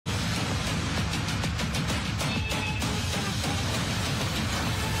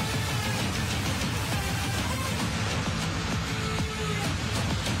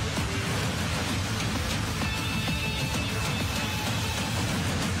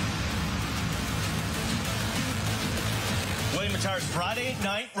William Mattar's Friday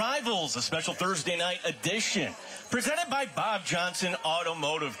Night Rivals, a special Thursday night edition, presented by Bob Johnson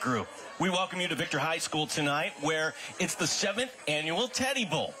Automotive Group. We welcome you to Victor High School tonight, where it's the 7th annual Teddy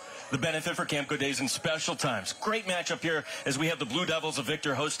Bowl. The benefit for Camp Good Days and Special Times. Great matchup here as we have the Blue Devils of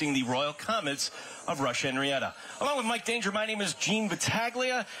Victor hosting the Royal Comets of Rush-Henrietta. Along with Mike Danger, my name is Gene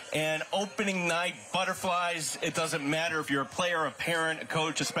Battaglia, and opening night butterflies. It doesn't matter if you're a player, a parent, a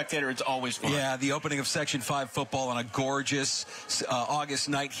coach, a spectator, it's always fun. Yeah, the opening of Section 5 football on a gorgeous August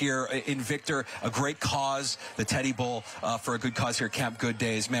night here in Victor. A great cause, the Teddy Bowl, for a good cause here at Camp Good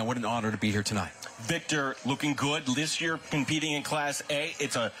Days. Man, what an honor to be here tonight. Victor looking good this year, competing in Class A.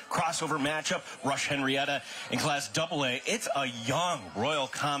 It's a crossover matchup. Rush-Henrietta in Class AA. It's a young Royal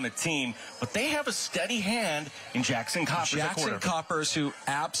Comet team, but they have a steady hand in Jackson Coppers. Jackson Coppers, who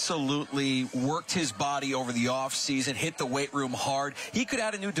absolutely worked his body over the offseason, hit the weight room hard. He could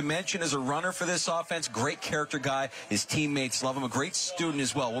add a new dimension as a runner for this offense. Great character guy. His teammates love him. A great student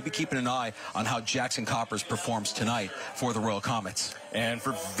as well. We'll be keeping an eye on how Jackson Coppers performs tonight for the Royal Comets. And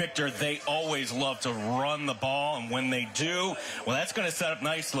for Victor, they always love to run the ball, and when they do, well, that's going to set up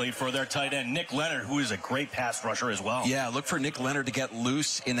nicely for their tight end, Nick Leonard, who is a great pass rusher as well. Yeah, look for Nick Leonard to get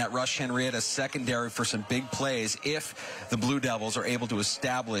loose in that Rush-Henrietta secondary for some big plays if the Blue Devils are able to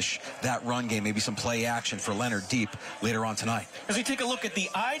establish that run game, maybe some play action for Leonard deep later on tonight. As we take a look at the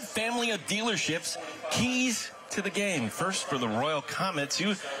Ide family of dealerships, keys to the game. First, for the Royal Comets,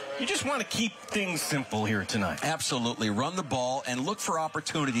 you just want to keep things simple here tonight. Absolutely. Run the ball and look for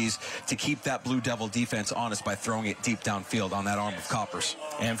opportunities to keep that Blue Devil defense honest by throwing it deep downfield on that arm of Coppers.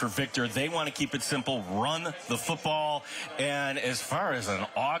 And for Victor, they want to keep it simple, run the football. And as far as an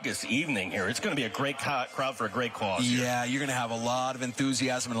August evening here, it's going to be a great crowd for a great cause. Yeah, you're going to have a lot of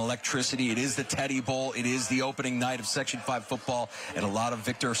enthusiasm and electricity. It is the Teddy Bowl. It is the opening night of Section 5 football, and a lot of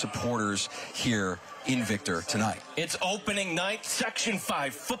Victor supporters here in Victor tonight. It's opening night. Section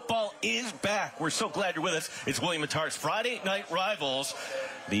 5 football is back. We're so glad you're with us. It's William Mattar's Friday Night Rivals,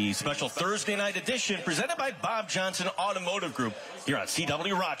 the special Thursday night edition presented by Bob Johnson Automotive Group here on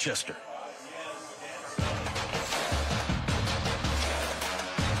CW Rochester.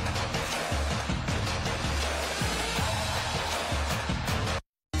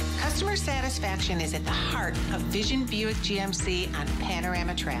 Customer satisfaction is at the heart of Vision Buick GMC on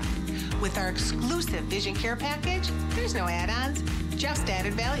Panorama Trail. With our exclusive Vision Care package, there's no add-ons, just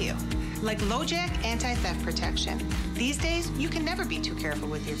added value. Like LoJack anti-theft protection. These days, you can never be too careful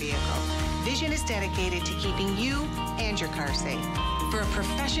with your vehicle. Vision is dedicated to keeping you and your car safe. For a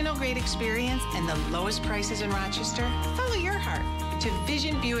professional-grade experience and the lowest prices in Rochester, follow your heart to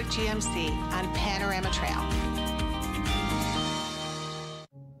Vision Buick GMC on Panorama Trail.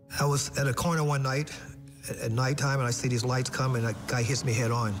 I was at a corner one night at nighttime, and I see these lights come, and a guy hits me head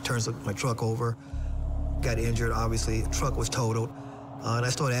on, turns my truck over, got injured, obviously. The truck was totaled. And I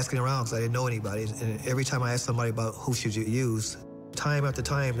started asking around because I didn't know anybody. And every time I asked somebody about who should you use, time after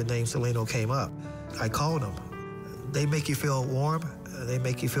time, the name Celino came up. I called them. They make you feel warm. They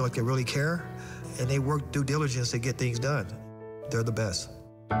make you feel like they really care. And they work due diligence to get things done. They're the best.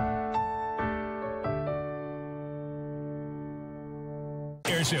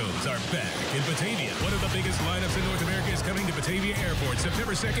 Air shows are back in Batavia. One of the biggest lineups in North America is coming to Batavia Airport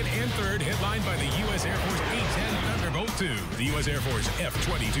September 2nd and 3rd, headlined by the U.S. Air Force A-10 Thunderbolt II, the U.S. Air Force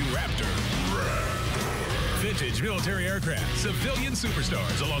F-22 Raptor, vintage military aircraft, civilian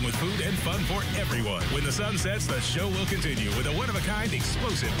superstars, along with food and fun for everyone. When the sun sets, the show will continue with a one-of-a-kind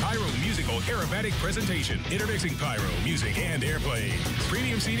explosive pyro musical aerobatic presentation, intermixing pyro, music, and airplanes.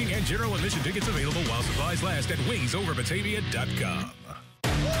 Premium seating and general admission tickets available while supplies last at wingsoverbatavia.com.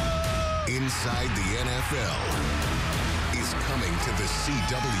 Inside the NFL is coming to the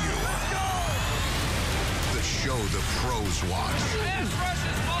CW. The show the pros watch. Pass rush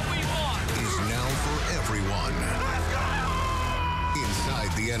is what we want. Is now for everyone.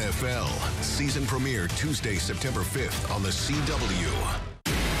 Inside the NFL, season premiere Tuesday, September 5th on the CW.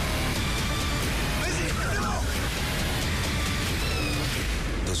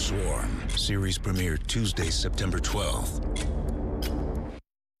 The Swarm, series premiere Tuesday, September 12th.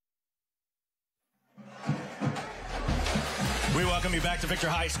 We welcome you back to Victor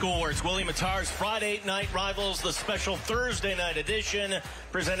High School, where it's William Mattar's Friday Night Rivals, the special Thursday night edition,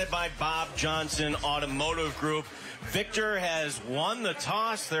 presented by Bob Johnson Automotive Group. Victor has won the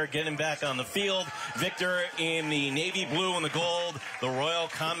toss. They're getting back on the field. Victor in the navy blue and the gold, the Royal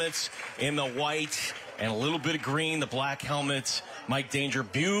Comets in the white and a little bit of green, the black helmets. Mike Danger,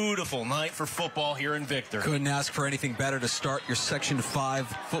 beautiful night for football here in Victor. Couldn't ask for anything better to start your Section 5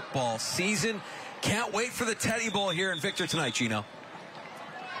 football season. Can't wait for the Teddy Bowl here in Victor tonight, Gino.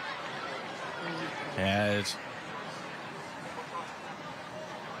 As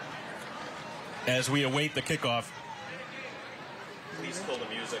as we await the kickoff. Please kill the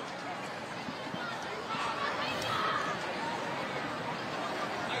music.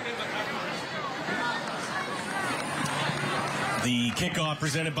 The kickoff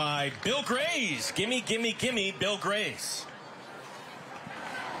presented by Bill Grays. Gimme, gimme, gimme, Bill Grays.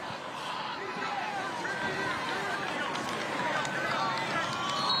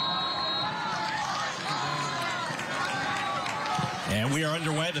 And we are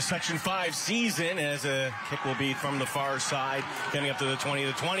underway the Section 5 season as a kick will be from the far side, getting up to the 20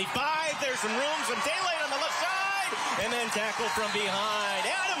 to 25. There's some room, some daylight on the left side, and then tackle from behind.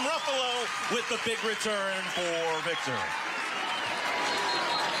 Adam Ruffalo with the big return for Victor.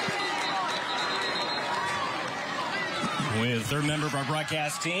 With third member of our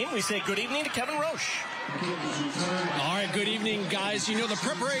broadcast team, we say good evening to Kevin Roche. All right, good evening, guys. You know, the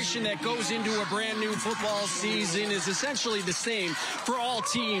preparation that goes into a brand new football season is essentially the same for all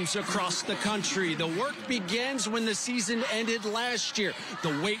teams across the country. The work begins when the season ended last year.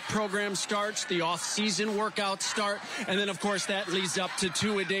 The weight program starts, the off-season workouts start, and then, of course, that leads up to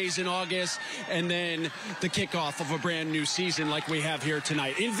 2-a-days in August, and then the kickoff of a brand new season like we have here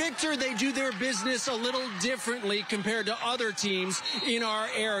tonight. In Victor, they do their business a little differently compared to other teams in our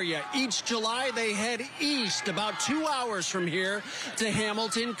area. Each July, they head east about 2 hours from here to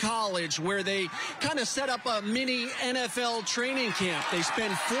Hamilton College, where they kind of set up a mini NFL training camp. They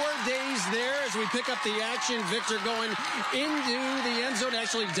spend 4 days there as we pick up the action. Victor going into the end zone,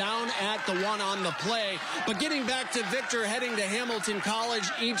 actually down at the one on the play. But getting back to Victor, heading to Hamilton College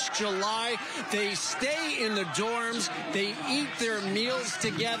each July, they stay in the dorms. They eat their meals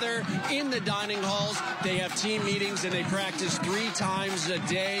together in the dining halls. They have team meetings and they practice 3 times a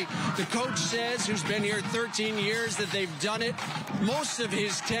day. The coach says, who's been here 13 years, that they've done it most of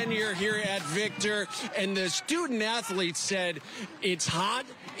his tenure here at Victor. And the student athletes said, it's hot,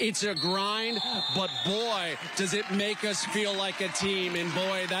 it's a grind, but boy, does it make us feel like a team. And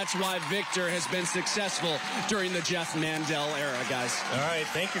boy, that's why Victor has been successful during the Jeff Mandel era, guys. All right,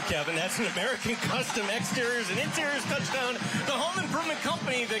 thank you, Kevin. That's an American Custom Exteriors and Interiors touchdown. The home improvement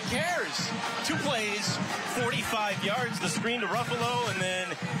company that cares. 2 plays, 45 yards, the screen to Ruffalo, and then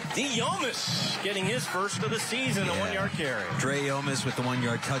D. Yomis getting his first of the season, a 1-yard carry. Dre Yomis with the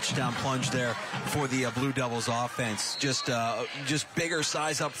 1-yard touchdown plunge there for the Blue Devils offense. Just bigger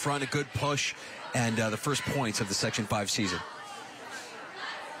size up front, a good push, and the first points of the Section 5 season.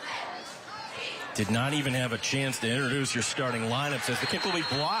 Did not even have a chance to introduce your starting lineups as the kick will be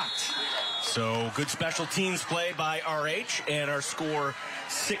blocked. So good special teams play by RH, and our score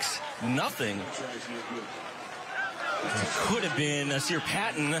 6-0. It could have been Nasir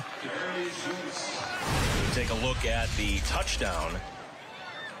Patton. Take a look at the touchdown.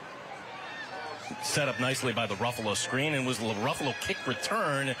 Set up nicely by the Ruffalo screen, and was the Ruffalo kick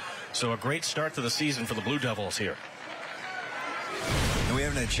return. So a great start to the season for the Blue Devils here. And we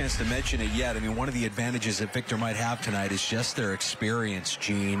haven't had a chance to mention it yet. I mean, one of the advantages that Victor might have tonight is just their experience,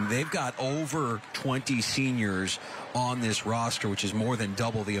 Gene. They've got over 20 seniors on this roster, which is more than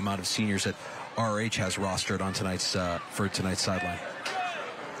double the amount of seniors that RH has rostered on tonight's for tonight's sideline.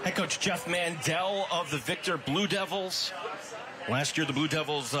 Head coach Jeff Mandel of the Victor Blue Devils. Last year, the Blue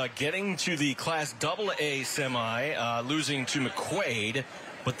Devils getting to the Class AA semi, losing to McQuaid.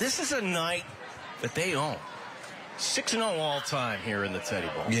 But this is a night that they own. 6-0 all-time here in the Teddy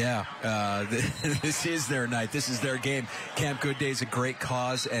Bowl. Yeah, this is their night. This is their game. Camp Good Day is a great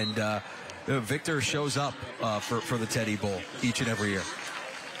cause, and Victor shows up for the Teddy Bowl each and every year.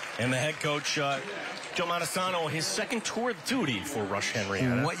 And the head coach, Joe Montesano, his second tour of duty for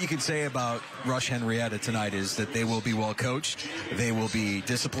Rush-Henrietta. What you can say about Rush-Henrietta tonight is that they will be well coached. They will be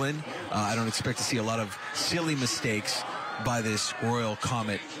disciplined. I don't expect to see a lot of silly mistakes by this Royal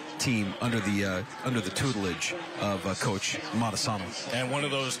Comet team under the tutelage of Coach Montesano. And one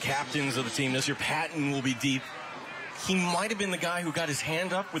of those captains of the team this year, Patton, will be deep. He might have been the guy who got his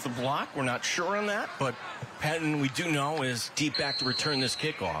hand up with the block. We're not sure on that, but Patton, we do know, is deep back to return this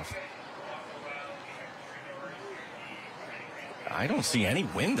kickoff. I don't see any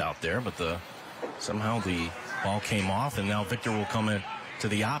wind out there, but somehow the ball came off, and now Victor will come in to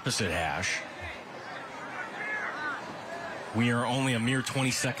the opposite hash. We are only a mere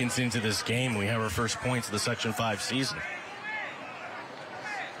 20 seconds into this game. We have our first points of the Section 5 season.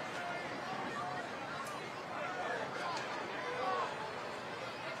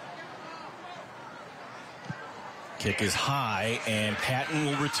 Kick is high, and Patton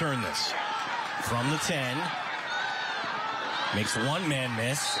will return this from the 10. Makes one man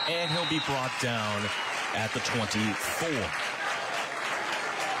miss, and he'll be brought down at the 24.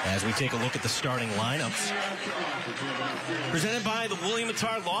 As we take a look at the starting lineups. Presented by the William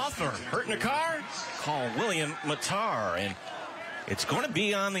Mattar Law Firm. Hurt in a car? Call William Mattar. And it's going to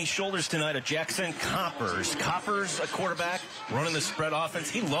be on the shoulders tonight of Jackson Coppers. Coppers, a quarterback, running the spread offense.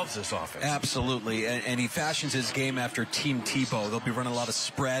 He loves this offense. Absolutely, and he fashions his game after Team Tebow. They'll be running a lot of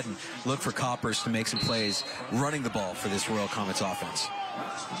spread and look for Coppers to make some plays running the ball for this Royal Comets offense.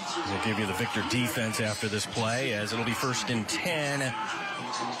 We'll give you the Victor defense after this play, as it'll be 1st and 10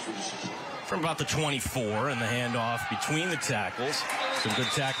 from about the 24, and the handoff between the tackles. Some good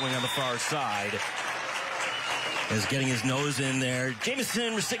tackling on the far side. As getting his nose in there,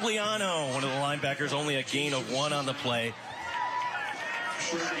 Jameson Resigliano, one of the linebackers, only a gain of 1 on the play.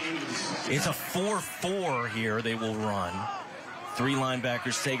 It's a 4-4 here. They will run. 3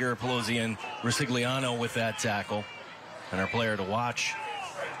 linebackers, Sager, Pelosi, and Resigliano with that tackle. And our player to watch,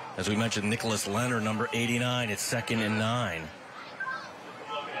 as we mentioned, Nicholas Leonard, number 89. It's 2nd and 9.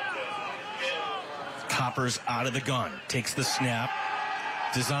 Coppers out of the gun. Takes the snap.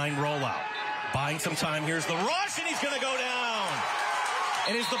 Design rollout. Buying some time. Here's the rush, and he's going to go down.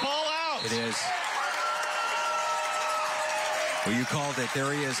 And is the ball out? It is. Well, you called it.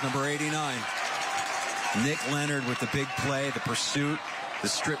 There he is, number 89. Nick Leonard with the big play, the pursuit, the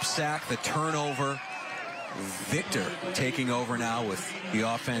strip sack, the turnover. Victor taking over now with the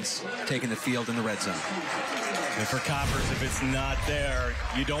offense taking the field in the red zone. And for Coppers, if it's not there,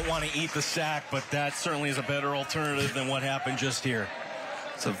 you don't want to eat the sack, but that certainly is a better alternative than what happened just here.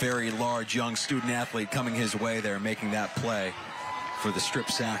 It's a very large young student athlete coming his way there, making that play for the strip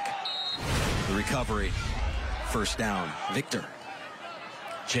sack. The recovery, 1st down, Victor.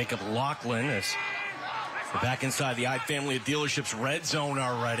 Jacob Laughlin is back inside the Ide family of dealerships red zone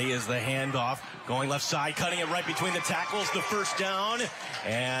already, as the handoff going left side, cutting it right between the tackles, the 1st down,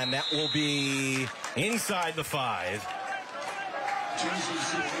 and that will be inside the 5.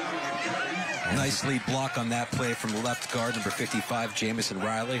 Nice lead block on that play from the left guard, number 55, Jamison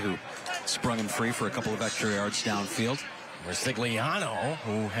Riley, who sprung him free for a couple of extra yards downfield. Resigliano,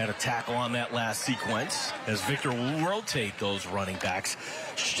 who had a tackle on that last sequence, as Victor will rotate those running backs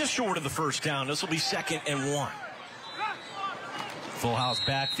just short of the 1st down. This will be 2nd and 1. Full house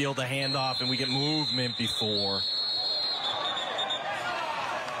backfield, a handoff, and we get movement before.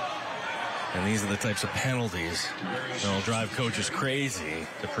 And these are the types of penalties that'll drive coaches crazy,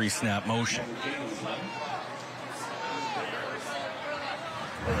 the pre-snap motion.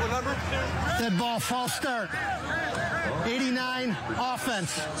 Dead ball, false start. 89,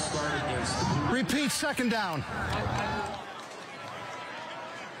 offense. Repeat, 2nd down.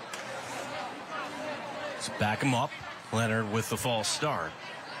 Let's back him up. Leonard with the false start.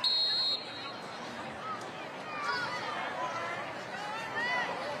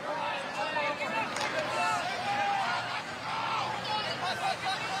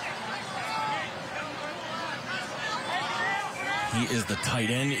 He is the tight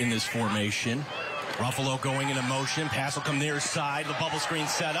end in this formation. Ruffalo going into motion. Pass will come near side. The bubble screen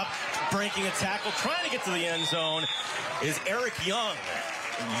set up. Breaking a tackle. Trying to get to the end zone is Eric Young.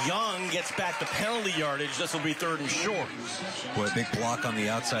 Young gets back the penalty yardage. This will be 3rd and short. Boy, a big block on the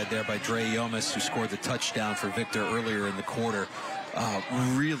outside there by Dre Yomis, who scored the touchdown for Victor earlier in the quarter.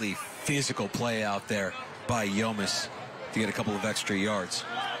 Really physical play out there by Yomis to get a couple of extra yards.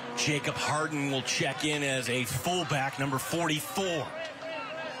 Jacob Harden will check in as a fullback, number 44.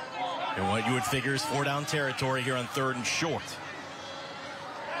 And what you would figure is 4-down territory here on 3rd and short.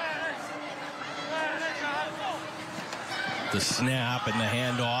 The snap and the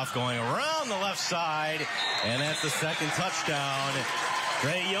handoff going around the left side, and that's the 2nd touchdown.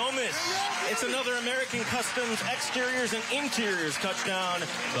 Dre Yomis. It's another American Customs exteriors and interiors touchdown.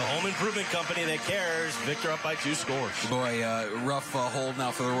 The home improvement company that cares. Victor up by 2 scores. Boy, rough hold now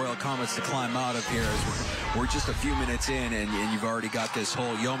for the Royal Comets to climb out of here. As we're just a few minutes in, and you've already got this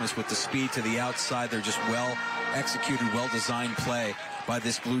whole Yomis with the speed to the outside. They're just well-executed, well-designed play by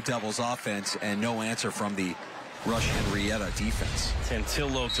this Blue Devils offense, and no answer from the Rush-Henrietta defense.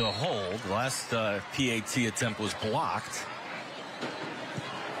 Tantillo to hold. Last PAT attempt was blocked.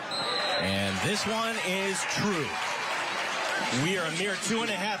 And this one is true. We are a mere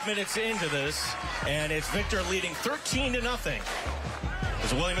 2.5 minutes into this, and it's Victor leading 13-0.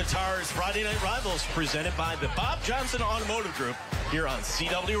 It's William Mattar's Friday Night Rivals, presented by the Bob Johnson Automotive Group here on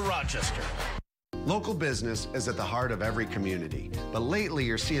CW Rochester. Local business is at the heart of every community, but lately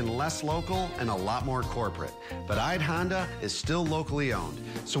you're seeing less local and a lot more corporate. But Ide Honda is still locally owned.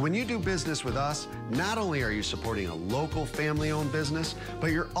 So when you do business with us, not only are you supporting a local family-owned business,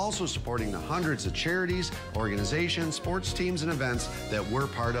 but you're also supporting the hundreds of charities, organizations, sports teams, and events that we're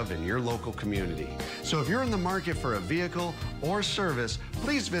part of in your local community. So if you're in the market for a vehicle or service,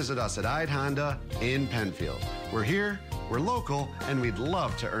 please visit us at Ide Honda in Penfield. We're here, we're local, and we'd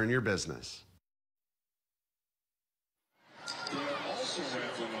love to earn your business. They're also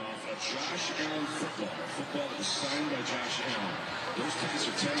raffling off a Josh Allen football. Football that was signed by Josh Allen. Those tickets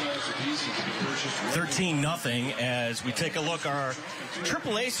are $10 a piece and can be purchased. 13-0 as we take a look at our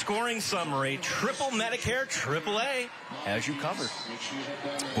AAA scoring summary. Triple Medicare, AAA, as you covered.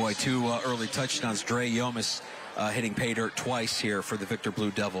 Boy, 2 early touchdowns. Dre Yomis hitting pay dirt twice here for the Victor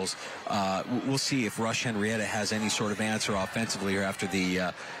Blue Devils. We'll see if Rush-Henrietta has any sort of answer offensively here after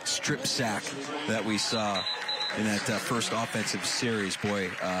the strip sack that we saw in that first offensive series. Boy,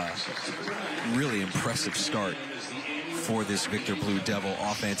 really impressive start for this Victor Blue Devil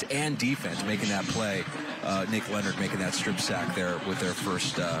offense and defense, making that play. Nick Leonard making that strip sack there with their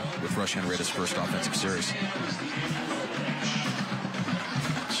first, with Rush-Henrietta's first offensive series.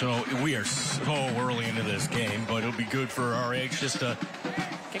 So we are so early into this game, but it'll be good for RH just to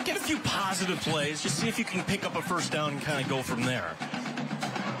get a few positive plays, just see if you can pick up a first down and kind of go from there.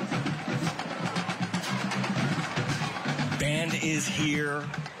 Band is here,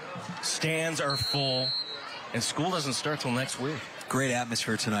 stands are full, and school doesn't start till next week. Great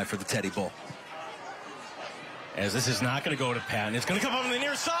atmosphere tonight for the Teddy Bowl. As this is not going to go to Patton. It's going to come up on the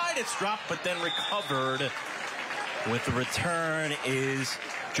near side. It's dropped, but then recovered. With the return is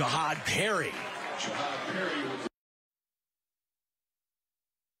Jihad Perry.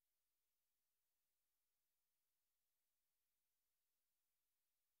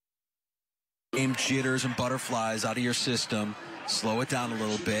 Game jitters and butterflies out of your system. Slow it down a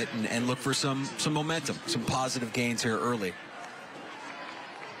little bit and look for some momentum, some positive gains here early.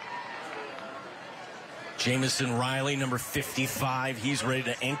 Jamison Riley, number 55. He's ready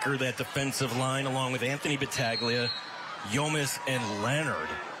to anchor that defensive line along with Anthony Battaglia, Yomis, and Leonard.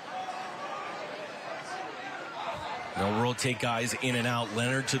 They'll rotate guys in and out.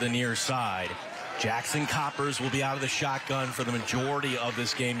 Leonard to the near side. Jackson Coppers will be out of the shotgun for the majority of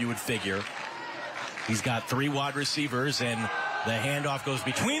this game, you would figure. He's got 3 wide receivers, and the handoff goes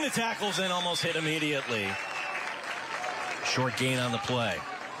between the tackles and almost hit immediately. Short gain on the play.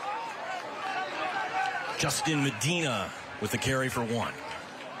 Justin Medina with the carry for 1.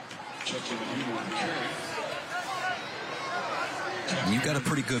 You've got a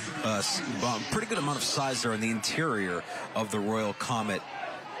pretty good amount of size there in the interior of the Royal Comet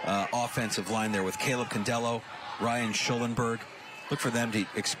offensive line there with Caleb Condello, Ryan Schollenberg. Look for them to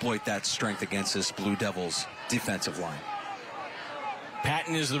exploit that strength against this Blue Devils defensive line.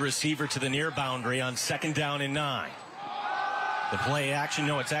 Patton is the receiver to the near boundary on 2nd down and 9. The play action,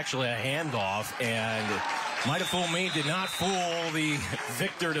 no, it's actually a handoff, and might have fooled me, did not fool the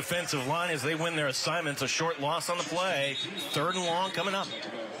Victor defensive line as they win their assignments. A short loss on the play. 3rd and long coming up.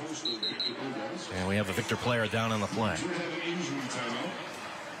 And we have a Victor player down on the play.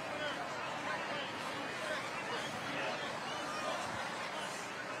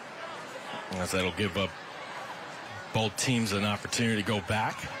 As that'll give up both teams an opportunity to go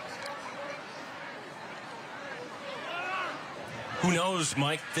back. Who knows,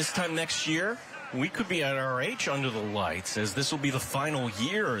 Mike, this time next year, we could be at RH under the lights, as this will be the final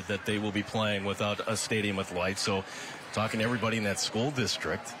year that they will be playing without a stadium with lights. So talking to everybody in that school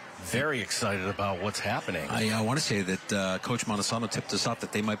district, very excited about what's happening. I want to say that Coach Montesano tipped us off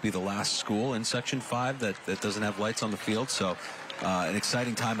that they might be the last school in Section 5 that doesn't have lights on the field. So an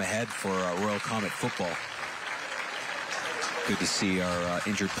exciting time ahead for Royal Comet football. Good to see our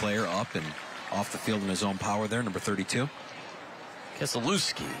injured player up and off the field in his own power there, number 32.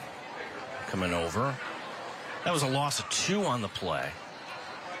 Keselowski coming over. That was a loss of 2 on the play.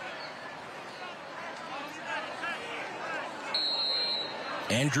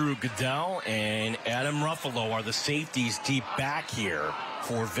 Andrew Goodell and Adam Ruffalo are the safeties deep back here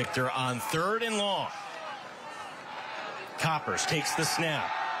for Victor on 3rd and long. Coppers takes the snap,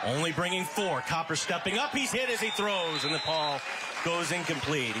 only bringing 4. Coppers stepping up. He's hit as he throws, and the ball goes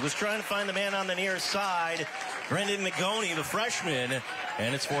incomplete. He was trying to find the man on the near side, Brendan Magoni, the freshman,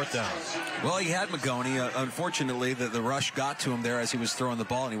 and it's 4th down. Well, he had Magoni. Unfortunately, the rush got to him there as he was throwing the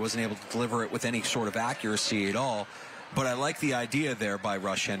ball, and he wasn't able to deliver it with any sort of accuracy at all. But I like the idea there by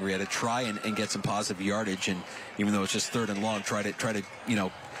Rush-Henrietta, try and get some positive yardage, and even though it's just 3rd and long, try to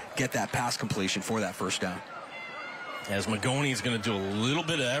get that pass completion for that 1st down. As Magoni's going to do a little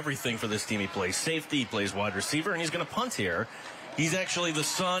bit of everything for this team. He plays safety, he plays wide receiver, and he's going to punt here. He's actually the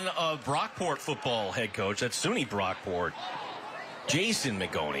son of Brockport football head coach. That's SUNY Brockport, Jason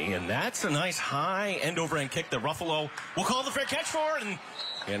Magoni. And that's a nice high end-over-end kick that Ruffalo will call the fair catch for, and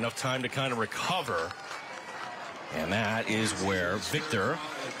he had enough time to kind of recover. And that is where Victor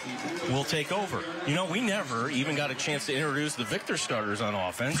will take over. You know, we never even got a chance to introduce the Victor starters on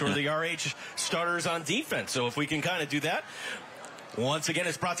offense or the RH starters on defense. So if we can kind of do that. Once again,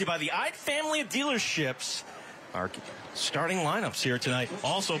 it's brought to you by the Ide family of dealerships. Our starting lineups here tonight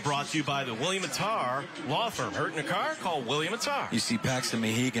also brought to you by the William Attar Law Firm. Hurt in a car? Call William Attar. You see Paxton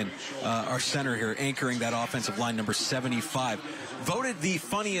Mahegan, our center here, anchoring that offensive line, number 75. Voted the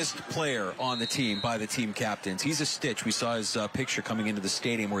funniest player on the team by the team captains. He's a stitch. We saw his picture coming into the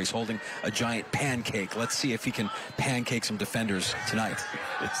stadium where he's holding a giant pancake. Let's see if he can pancake some defenders tonight.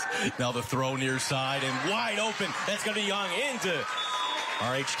 Now the throw near side and wide open. That's going to be Young into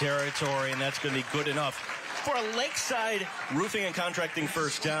RH territory, and that's going to be good enough for a Lakeside Roofing and Contracting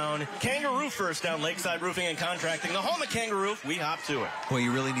first down. Kangaroo first down, Lakeside Roofing and Contracting. The home of Kangaroo, we hop to it. Well,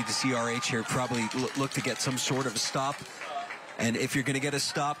 you really need to see RH here probably look to get some sort of a stop. And if you're going to get a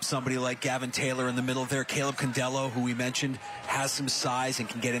stop, somebody like Gavin Taylor in the middle there, Caleb Condello, who we mentioned, has some size and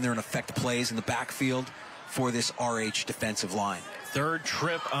can get in there and affect plays in the backfield for this RH defensive line. Third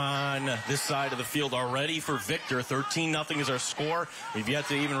trip on this side of the field already for Victor. 13-0 is our score. We've yet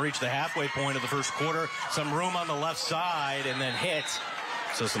to even reach the halfway point of the first quarter. Some room on the left side and then hit.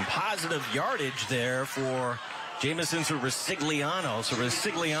 So some positive yardage there for Jamison to Resigliano. So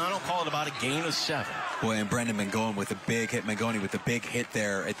Resigliano called about a gain of 7. Boy, and Brendan Mangoni with a big hit. Mangoni with a big hit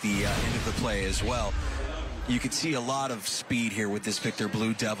there at the end of the play as well. You can see a lot of speed here with this Victor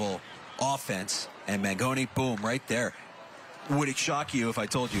Blue Devil offense. And Mangoni, boom, right there. Would it shock you if I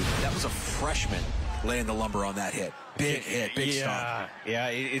told you that was a freshman laying the lumber on that hit? Big hit, big stomp. Yeah,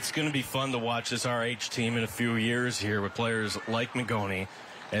 it's going to be fun to watch this RH team in a few years here with players like Mangoni.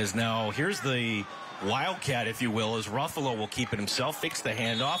 As now, here's the Wildcat, if you will, as Ruffalo will keep it himself, fix the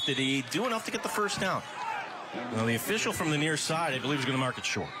handoff. Did he do enough to get the first down? Well, the official from the near side, I believe, is going to mark it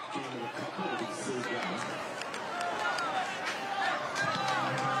short.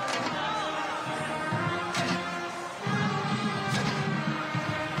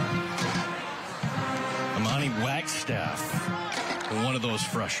 Amani Wagstaff, one of those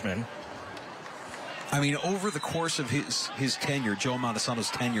freshmen. I mean, over the course of his tenure, Joe Montesano's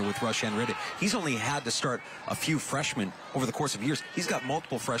tenure with Rush-Henrietta, he's only had to start a few freshmen over the course of years. He's got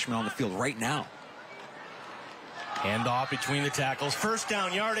multiple freshmen on the field right now. Handoff between the tackles. First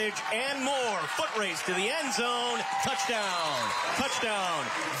down yardage and more. Foot race to the end zone. Touchdown. Touchdown.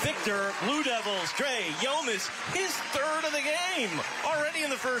 Victor, Blue Devils, Dre Yomis, his third of the game already in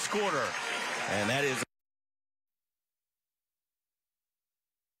the first quarter. And that is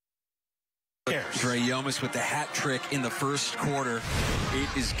Dre Yomis with the hat trick in the first quarter.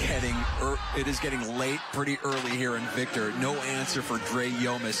 It is getting late pretty early here in Victor. No answer for Dre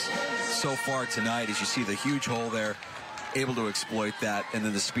Yomis so far tonight, as you see the huge hole there, able to exploit that, and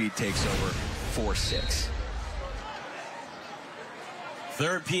then the speed takes over 4-6.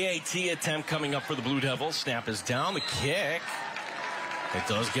 Third PAT attempt coming up for the Blue Devils. Snap is down. The kick, it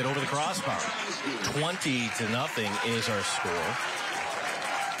does get over the crossbar. 20-0 is our score.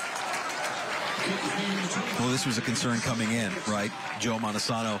 Well, this was a concern coming in, right? Joe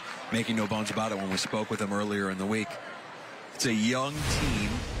Montesano making no bones about it when we spoke with him earlier in the week. It's a young team.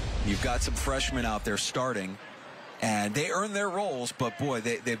 You've got some freshmen out there starting, and they earn their roles, but boy,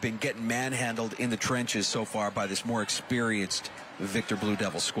 they've been getting manhandled in the trenches so far by this more experienced Victor Blue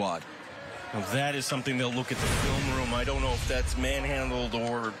Devil squad. Well, that is something they'll look at the film room. I don't know if that's manhandled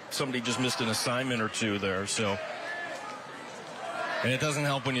or somebody just missed an assignment or two there, so. And it doesn't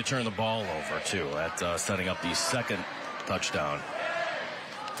help when you turn the ball over, too, at setting up the second touchdown.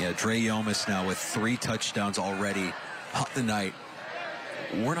 Yeah, Dre Yomis now with 3 touchdowns already on the night.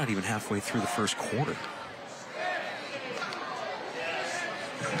 We're not even halfway through the first quarter.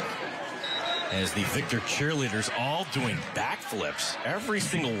 As the Victor cheerleaders all doing backflips, every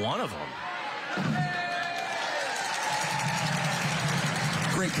single one of them.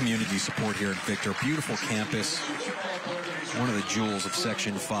 Great community support here at Victor. Beautiful campus. One of the jewels of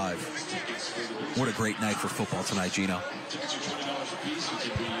Section 5. What a great night for football tonight, Gino.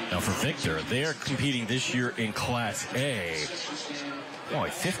 Now for Victor, they are competing this year in Class A. Boy,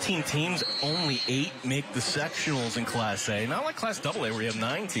 15 teams, only 8 make the sectionals in Class A. Not like Class AA where you have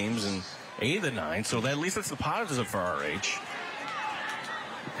 9 teams and 8 of the 9. So at least that's the positive for RH.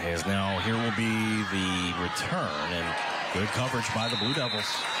 As now here will be the return and good coverage by the Blue Devils.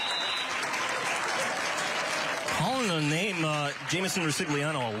 calling the name Jamison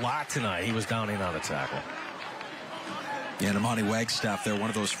Resigliano a lot tonight. He was down in on the tackle. Yeah, and Amani Wagstaff there, one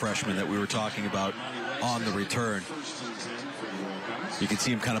of those freshmen that we were talking about on the return. You can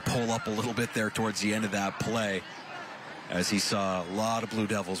see him kind of pull up a little bit there towards the end of that play as he saw a lot of Blue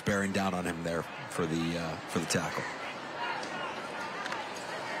Devils bearing down on him there for the tackle.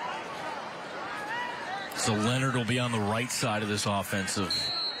 So Leonard will be on the right side of this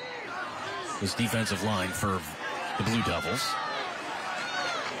defensive line for the Blue Devils.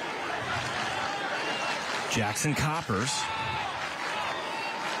 Jackson Coppers,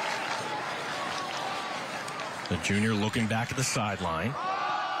 the junior, looking back at the sideline,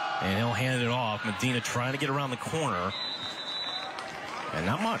 and he'll hand it off. Medina trying to get around the corner, and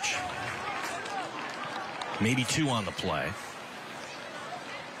not much. Maybe 2 on the play.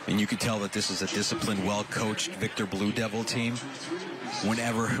 And you can tell that this is a disciplined, well-coached Victor Blue Devil team.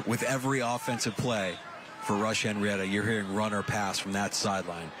 With every offensive play for Rush-Henrietta, you're hearing run or pass from that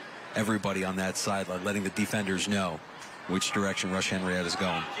sideline. Everybody on that sideline letting the defenders know which direction Rush-Henrietta is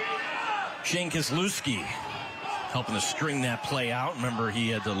going. Shane Kislewski helping to string that play out. Remember, he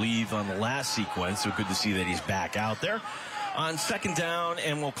had to leave on the last sequence, so good to see that he's back out there. On second down,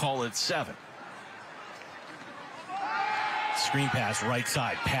 and we'll call it 7. Screen pass right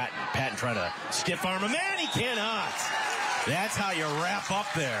side. Patton trying to stiff arm him, and he cannot. That's how you wrap up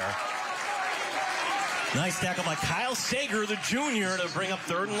there. Nice tackle by Kyle Sager, the junior, to bring up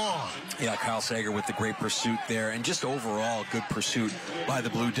 3rd and long. Yeah, Kyle Sager with the great pursuit there, and just overall good pursuit by the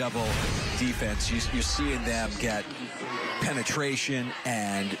Blue Devil defense. You're seeing them get penetration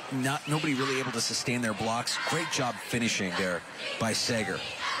and nobody really able to sustain their blocks. Great job finishing there by Sager.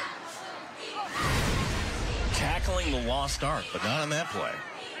 Tackling the lost art, but not on that play.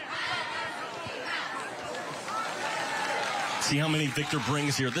 See how many Victor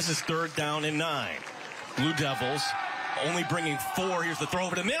brings here. This is 3rd down and 9. Blue Devils only bringing 4. Here's the throw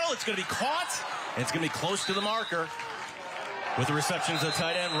over the middle. It's going to be caught, and it's going to be close to the marker. With the reception to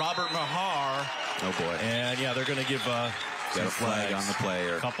tight end Robert Mahar. Oh, boy. And, yeah, they're going to give got a flag on the play.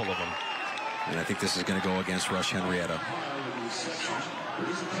 A couple of them. And I think this is going to go against Rush-Henrietta.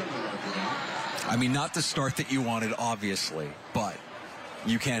 I mean, not the start that you wanted, obviously, but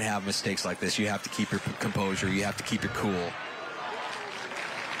you can't have mistakes like this. You have to keep your composure. You have to keep it cool.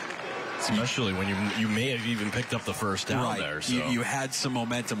 Especially when you may have even picked up the first down there. So. You had some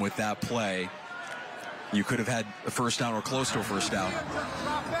momentum with that play. You could have had a first down or close to a first down.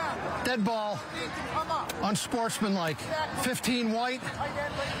 Dead ball. Unsportsmanlike. 15 white.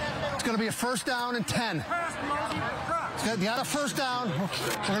 It's going to be a first down and 10. They got a first down.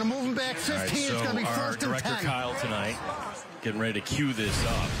 We're going to move them back 15. Right, so it's going to be first and 10. Director Kyle tonight getting ready to cue this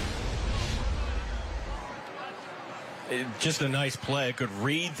up. Just a nice play. Good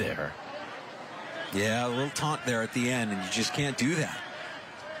read there. Yeah, a little taunt there at the end, and you just can't do that.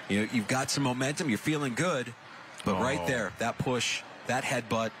 You've got some momentum. You're feeling good. But right there, that push, that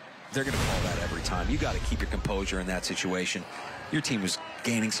headbutt, they're going to call that every time. You got to keep your composure in that situation. Your team was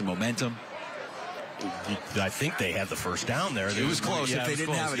gaining some momentum. I think they had the first down there. It was close. If they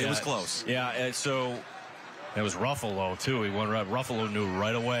didn't have it, it was close. Yeah, so it was Ruffalo, too. Ruffalo knew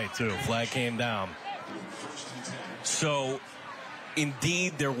right away, too. Flag came down. So,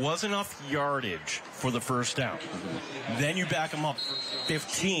 indeed, there was enough yardage for the first down. Then you back them up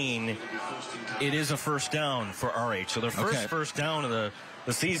 15. It is a first down for RH. So their first down of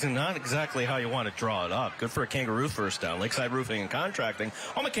the season, not exactly how you want to draw it up. Good for a Kangaroo first down. Lakeside Roofing and Contracting.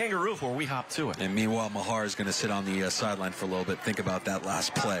 On the Kangaroo where we hop to it. And meanwhile, Mahar is going to sit on the sideline for a little bit. Think about that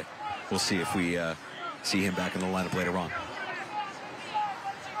last play. We'll see if we see him back in the lineup later on.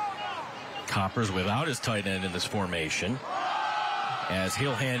 Coppers without his tight end in this formation as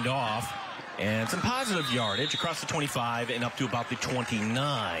he'll hand off, and some positive yardage across the 25 and up to about the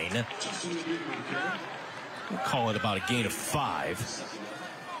 29. We'll call it about a gain of 5.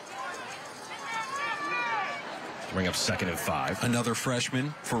 Bring up 2nd and 5. Another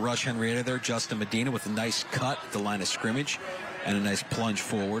freshman for Rush-Henrietta there, Justin Medina, with a nice cut at the line of scrimmage and a nice plunge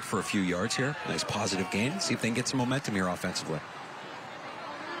forward for a few yards here. Nice positive gain. See if they can get some momentum here offensively.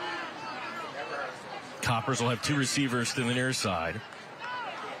 Coppers will have 2 receivers to the near side.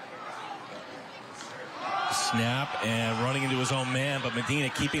 Snap and running into his own man, but Medina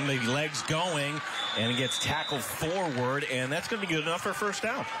keeping the legs going, and he gets tackled forward, and that's going to be good enough for a first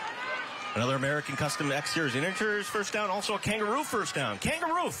down. Another American Custom Exteriors and Interiors first down, also a Kangaroo first down.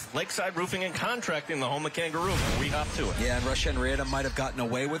 Kangaroo, Lakeside Roofing and Contracting, the home of Kangaroo. We hop to it. Yeah, and Rush-Henrietta might have gotten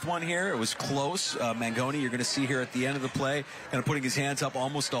away with one here. It was close. Mangoni, you're going to see here at the end of the play, kind of putting his hands up,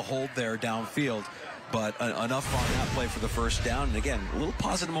 almost a hold there downfield. But enough on that play for the first down. And again, a little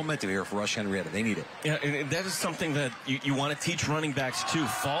positive momentum here for Rush-Henrietta. They need it. Yeah, and that is something that you want to teach running backs too.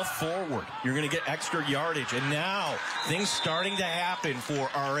 Fall forward. You're going to get extra yardage. And now things starting to happen for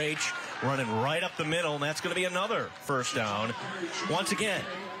RH, running right up the middle. And that's going to be another first down. Once again,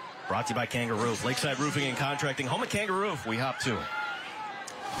 brought to you by Kangaroo. Lakeside Roofing and Contracting. Home at Kangaroo. We hop to it.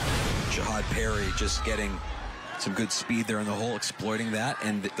 Jihad Perry just getting some good speed there in the hole, exploiting that.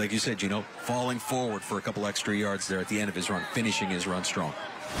 And like you said, falling forward for a couple extra yards there at the end of his run, finishing his run strong.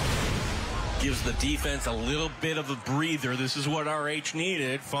 Gives the defense a little bit of a breather. This is what RH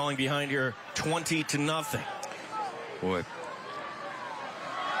needed, falling behind here 20-0. Boy.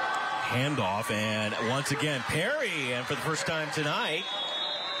 Handoff, and once again, Perry, and for the first time tonight,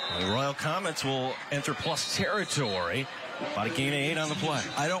 the Royal Comets will enter plus territory. About a gain of 8 on the play.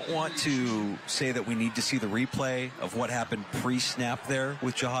 I don't want to say that we need to see the replay of what happened pre-snap there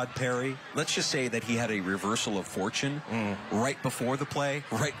with Jihad Perry. Let's just say that he had a reversal of fortune right before the play,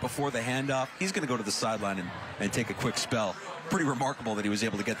 right before the handoff. He's going to go to the sideline and take a quick spell. Pretty remarkable that he was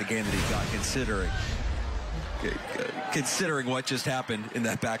able to get the game that he got, considering what just happened in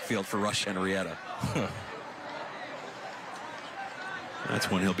that backfield for Rush-Henrietta.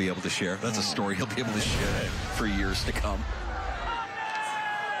 That's one he'll be able to share. That's a story he'll be able to share for years to come.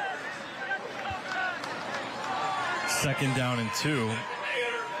 Second down and 2.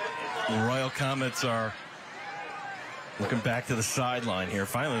 The Royal Comets are looking back to the sideline here.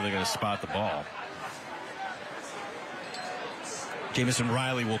 Finally, they're going to spot the ball. Jamison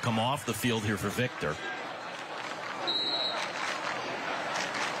Riley will come off the field here for Victor.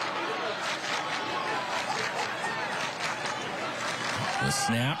 The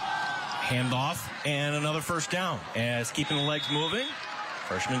snap, handoff, and another first down. As keeping the legs moving,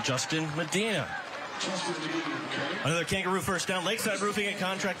 freshman Justin Medina. Another Kangaroo first down. Lakeside Roofing and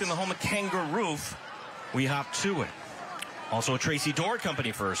Contracting, the home of Kangaroo. We hop to it. Also a Tracy Dorr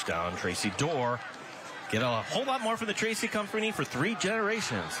Company first down. Tracy Dorr get a whole lot more from the Tracy Company for 3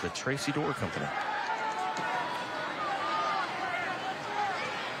 generations. The Tracy Dorr Company.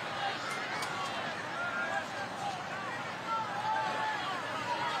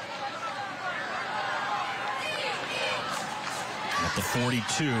 The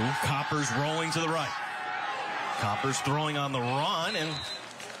 42, Coppers rolling to the right. Coppers throwing on the run, and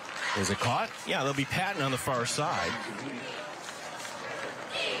is it caught? Yeah, they'll be patting on the far side.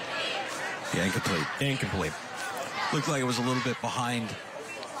 Yeah, incomplete. Incomplete. Looked like it was a little bit behind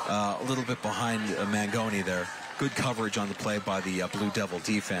Mangoni there. Good coverage on the play by the Blue Devil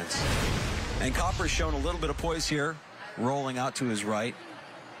defense. And Coppers showing a little bit of poise here, rolling out to his right,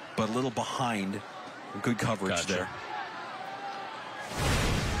 but a little behind. Good coverage there.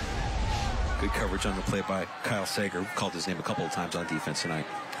 Good coverage on the play by Kyle Sager, who called his name a couple of times on defense tonight.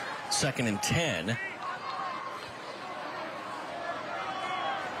 2nd and 10.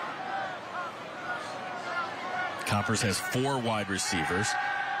 Coppers has 4 wide receivers.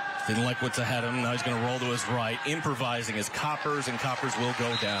 Didn't like what's ahead of him. Now he's going to roll to his right, improvising as Coppers, and Coppers will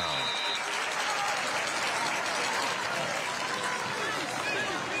go down.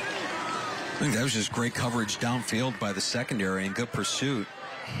 I think that was just great coverage downfield by the secondary and good pursuit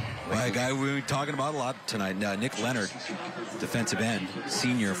by a guy we were talking about a lot tonight, Nick Leonard, defensive end,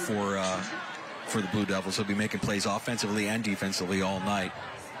 senior for the Blue Devils. He'll be making plays offensively and defensively all night.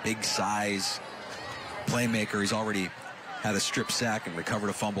 Big size, playmaker. He's already had a strip sack and recovered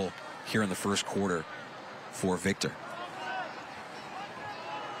a fumble here in the first quarter for Victor.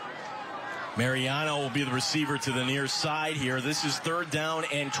 Mariano will be the receiver to the near side here. This is 3rd down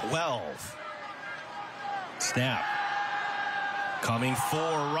and 12. Snap. Coming 4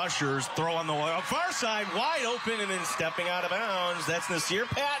 rushers. Throw on the far side, wide open, and then stepping out of bounds. That's Nasir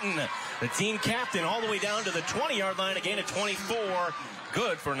Patton, the team captain, all the way down to the 20-yard line. A gain of 24.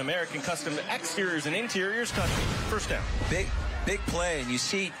 Good for an American Custom exteriors and interiors touchdown. First down. Big play, and you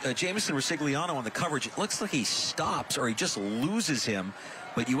see Jamison Resigliano on the coverage. It looks like he stops or he just loses him,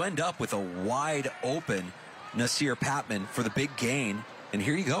 but you end up with a wide open Nasir Patman for the big gain. And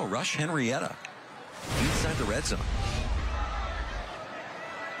here you go, Rush-Henrietta inside the red zone.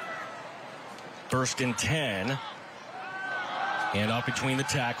 1st and 10. And up between the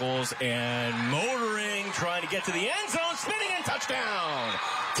tackles and motoring, trying to get to the end zone, spinning, and touchdown.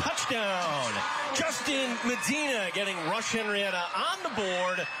 Touchdown. Justin Medina getting Rush-Henrietta on the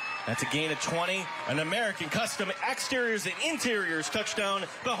board. That's a gain of 20. An American Custom exteriors and interiors touchdown.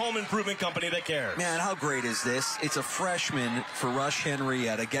 The home improvement company that cares. Man, how great is this? It's a freshman for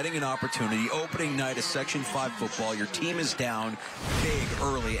Rush-Henrietta getting an opportunity. Opening night of Section 5 football. Your team is down big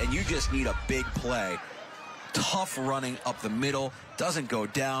early, and you just need a big play tough running up the middle, doesn't go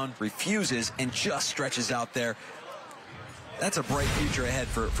down, refuses, and just stretches out there. That's a bright future ahead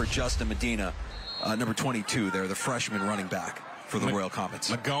for Justin Medina, number 22 there, the freshman running back for the Royal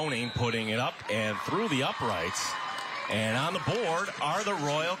Comets. Magoni putting it up and through the uprights. And on the board are the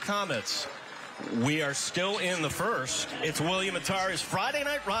Royal Comets. We are still in the first. It's William Attar's Friday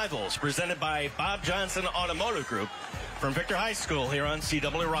Night Rivals, presented by Bob Johnson Automotive Group from Victor High School here on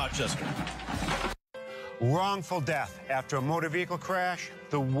CW Rochester. Wrongful death after a motor vehicle crash,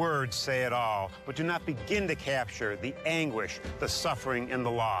 the words say it all, but do not begin to capture the anguish, the suffering, and the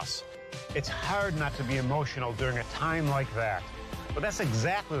loss. It's hard not to be emotional during a time like that, but that's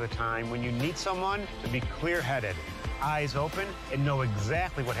exactly the time when you need someone to be clear-headed, eyes open, and know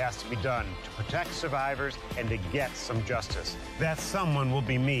exactly what has to be done to protect survivors and to get some justice. That someone will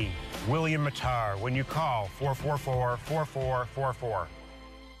be me, William Attar, when you call 444-4444.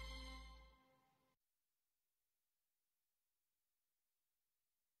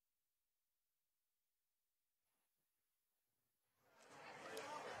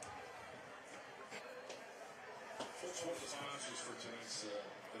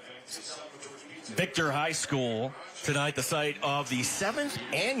 Victor High School tonight, the site of the 7th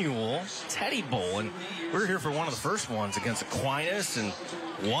annual Teddy Bowl, and we're here for one of the first ones against Aquinas and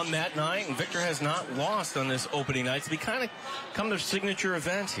won that night, and Victor has not lost on this opening night, so they kind of come their signature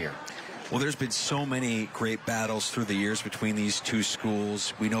event here. Well, there's been so many great battles through the years between these two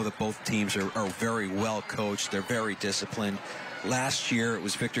schools. We know that both teams are very well coached. They're very disciplined. Last year, it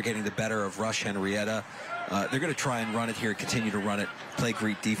was Victor getting the better of Rush-Henrietta. They're going to try and run it here, continue to run it, play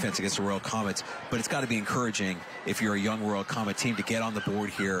great defense against the Royal Comets. But it's got to be encouraging if you're a young Royal Comet team to get on the board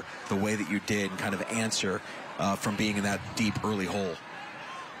here the way that you did and kind of answer from being in that deep early hole.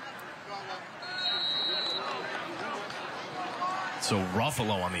 So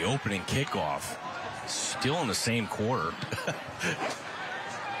Ruffalo on the opening kickoff, still in the same quarter.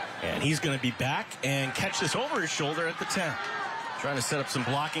 And he's going to be back and catch this over his shoulder at the 10. Trying to set up some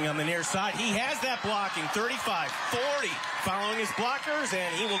blocking on the near side. He has that blocking, 35-40, following his blockers,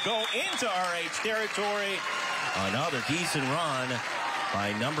 and he will go into RH territory. Another decent run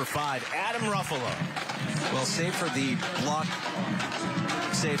by number 5, Adam Ruffalo. Well, save for the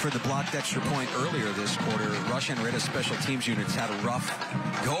blocked extra point earlier this quarter, Rush-Henrietta special teams units had a rough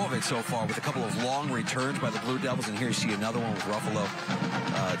go of it so far with a couple of long returns by the Blue Devils, and here you see another one with Ruffalo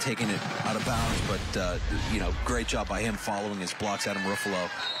taking it out of bounds, but great job by him following his blocks. Adam Ruffalo,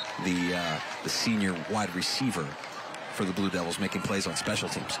 the senior wide receiver for the Blue Devils, making plays on special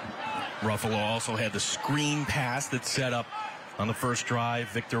teams. Ruffalo also had the screen pass that set up on the first drive.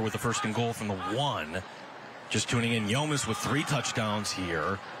 Victor with the first and goal from the 1. Just tuning in, Yomas with 3 touchdowns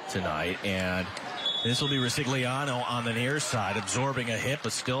here tonight, and this will be Resigliano on the near side, absorbing a hit,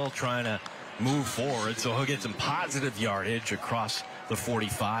 but still trying to move forward, so he'll get some positive yardage across the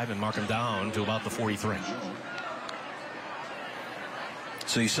 45 and mark him down to about the 43.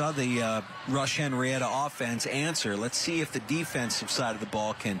 So you saw the Rush-Henrietta offense answer. Let's see if the defensive side of the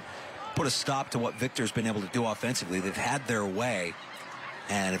ball can put a stop to what Victor's been able to do offensively. They've had their way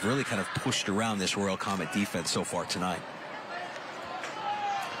and have really kind of pushed around this Royal Comet defense so far tonight.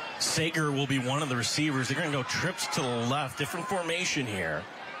 Sager will be one of the receivers. They're going to go trips to the left. Different formation here.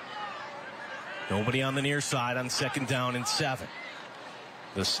 Nobody on the near side on 2nd down and 7.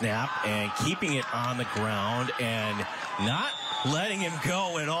 The snap and keeping it on the ground and not letting him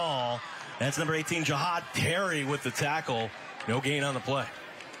go at all. That's number 18, Jihad Perry with the tackle. No gain on the play.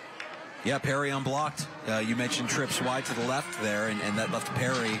 Yeah, Perry unblocked. You mentioned trips wide to the left there, and that left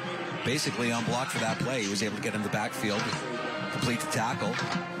Perry basically unblocked for that play. He was able to get in the backfield, complete the tackle,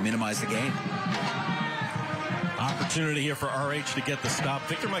 minimize the gain. Opportunity here for RH to get the stop.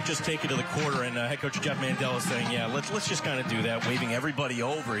 Victor might just take it to the quarter, and head coach Jeff Mandel is saying, yeah, let's just kind of do that, waving everybody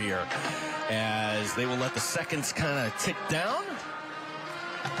over here as they will let the seconds kind of tick down.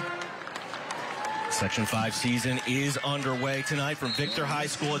 Section 5 season is underway tonight from Victor High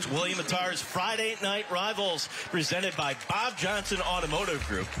School. It's William Attar's Friday Night Rivals, presented by Bob Johnson Automotive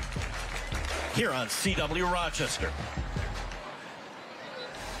Group, here on CW Rochester.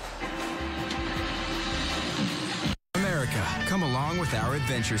 America, come along with our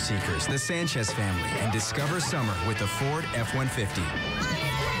adventure seekers, the Sanchez family, and discover summer with the Ford F-150.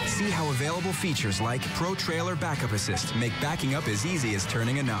 See how available features like Pro Trailer Backup Assist make backing up as easy as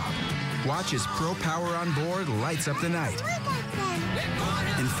turning a knob. Watch as Pro Power on board lights up the night.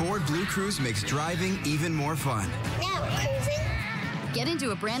 And Ford Blue Cruise makes driving even more fun. Get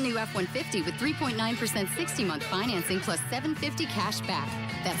into a brand new F-150 with 3.9% 60-month financing plus $750 cash back.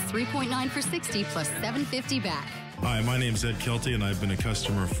 That's 3.9 for 60 plus $750 back. Hi, my name's Ed Kelty, and I've been a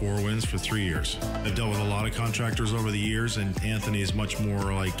customer of Four Winds for 3 years. I've dealt with a lot of contractors over the years, and Anthony is much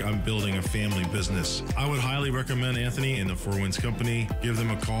more like I'm building a family business. I would highly recommend Anthony and the Four Winds Company. Give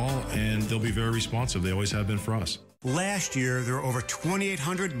them a call, and they'll be very responsive. They always have been for us. Last year, there were over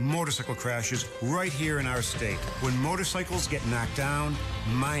 2,800 motorcycle crashes right here in our state. When motorcycles get knocked down,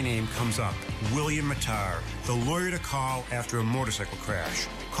 my name comes up. William Mattar, the lawyer to call after a motorcycle crash.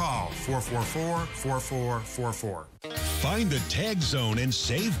 Call 444-4444. Find the Tag Zone and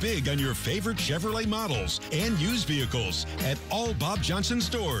save big on your favorite Chevrolet models and used vehicles at all Bob Johnson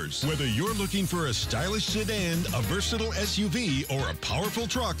stores. Whether you're looking for a stylish sedan, a versatile SUV, or a powerful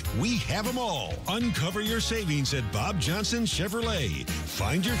truck, we have them all. Uncover your savings at Bob Johnson Chevrolet.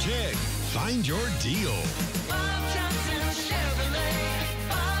 Find your tag. Find your deal. Bob Johnson Chevrolet.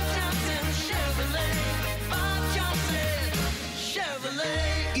 Bob Johnson Chevrolet. Bob Johnson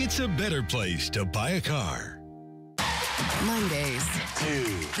Chevrolet. It's a better place to buy a car. Mondays.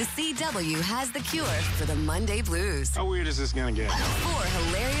 The CW has the cure for the Monday blues. How weird is this gonna get? 4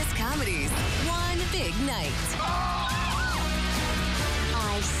 hilarious comedies. 1 big night.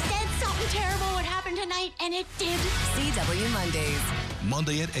 I said something terrible would happen tonight, and it did. CW Mondays.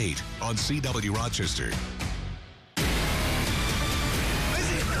 Monday at 8 on CW Rochester.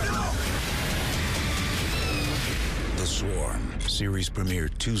 The Swarm. Series premiere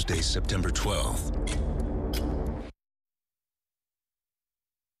Tuesday, September 12th.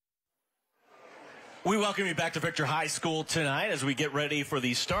 We welcome you back to Victor High School tonight as we get ready for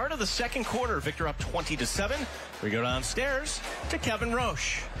the start of the second quarter. Victor up 20-7. We go downstairs to Kevin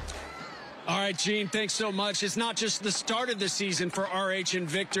Roche. All right, Gene, thanks so much. It's not just the start of the season for RH and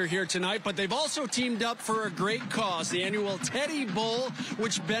Victor here tonight, but they've also teamed up for a great cause, the annual Teddy Bowl,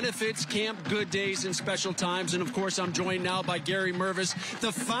 which benefits Camp Good Days and Special Times. And, of course, I'm joined now by Gary Mervis,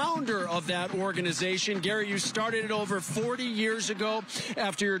 the founder of that organization. Gary, you started it over 40 years ago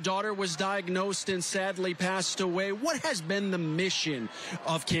after your daughter was diagnosed and sadly passed away. What has been the mission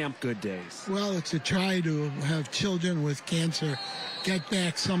of Camp Good Days? Well, it's to try to have children with cancer get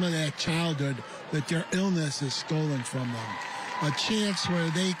back some of that childhood that their illness is stolen from them. A chance where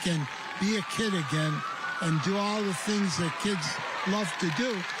they can be a kid again and do all the things that kids love to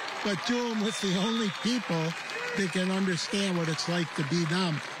do, but do them with the only people that can understand what it's like to be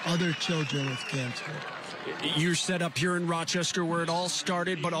them, other children with cancer. You're set up here in Rochester where it all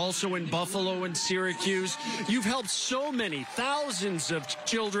started, but also in Buffalo and Syracuse. You've helped so many, thousands of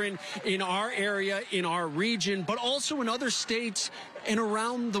children in our area, in our region, but also in other states and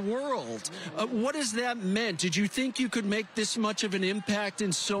around the world. What has that meant? Did you think you could make this much of an impact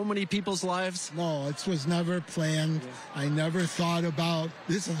in so many people's lives? No, it was never planned. I never thought about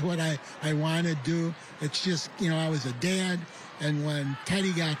this is what I want to do. It's just, I was a dad, and when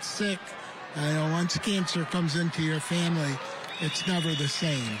Teddy got sick, once cancer comes into your family, it's never the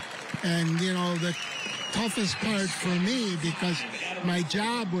same. And, the toughest part for me, because my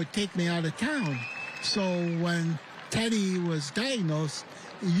job would take me out of town. So when Teddy was diagnosed,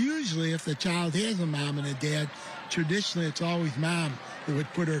 usually if the child has a mom and a dad, traditionally it's always mom who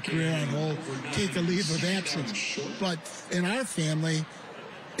would put her career on hold, take a leave of absence. But in our family,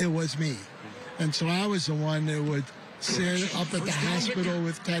 it was me. And so I was the one that would sit up at the hospital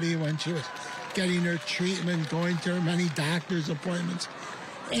with Teddy when she was getting her treatment, going to her many doctor's appointments.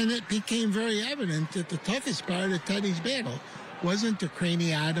 And it became very evident that the toughest part of Teddy's battle wasn't the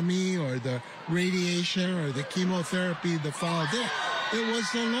craniotomy or the radiation or the chemotherapy that followed it. It was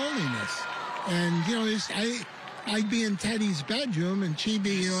the loneliness. And, I'd be in Teddy's bedroom, and she'd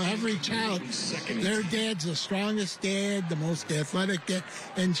be, every child, their dad's the strongest dad, the most athletic dad,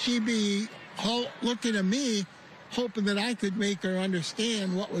 and she'd be looking at me, hoping that I could make her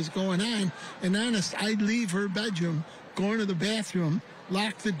understand what was going on. And honest, I'd leave her bedroom, go into the bathroom,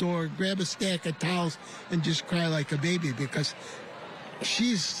 lock the door, grab a stack of towels, and just cry like a baby because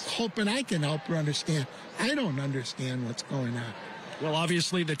she's hoping I can help her understand. I don't understand what's going on. Well,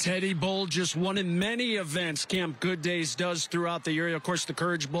 obviously, the Teddy Bowl, just one in many events Camp Good Days does throughout the area. Of course, the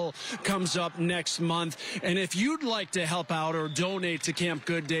Courage Bowl comes up next month. And if you'd like to help out or donate to Camp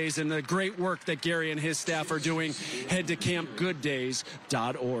Good Days and the great work that Gary and his staff are doing, head to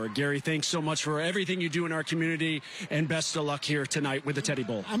campgooddays.org. Gary, thanks so much for everything you do in our community, and best of luck here tonight with the Teddy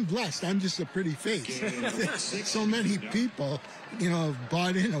Bowl. I'm blessed. I'm just a pretty face. So many people,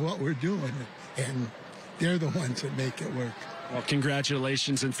 bought into what we're doing, and they're the ones that make it work. Well,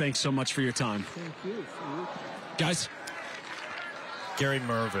 congratulations, and thanks so much for your time. Thank you. Guys. Gary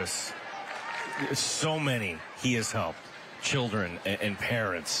Mervis. So many he has helped. Children and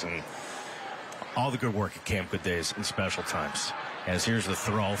parents and all the good work at Camp Good Days and Special Times. As here's the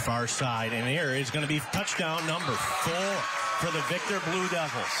throw, far side, and here is going to be touchdown number 4 for the Victor Blue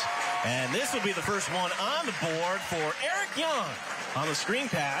Devils. And this will be the first one on the board for Eric Young on the screen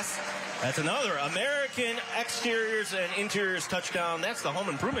pass. That's another American Exteriors and Interiors touchdown. That's the home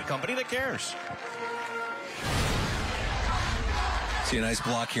improvement company that cares. See a nice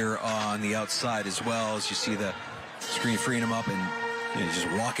block here on the outside as well, as you see the screen freeing him up and just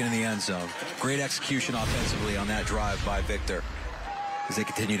walking in the end zone. Great execution offensively on that drive by Victor as they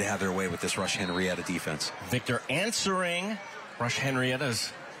continue to have their way with this Rush-Henrietta defense. Victor answering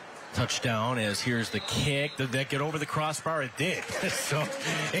Rush-Henrietta's touchdown, as here's the kick. Did that get over the crossbar? It did. So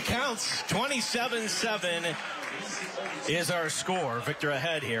it counts. 27-7 is our score. Victor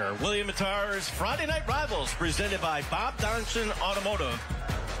ahead here. William Mattar's Friday Night Rivals, presented by Bob Johnson Automotive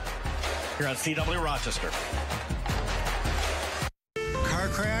here on CW Rochester. Car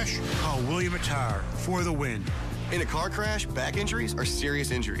crash? Call William Mattar for the win. In a car crash, back injuries are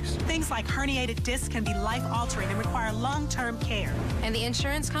serious injuries. Things like herniated discs can be life-altering and require long-term care. And the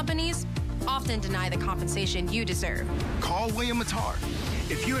insurance companies often deny the compensation you deserve. Call William Mattar.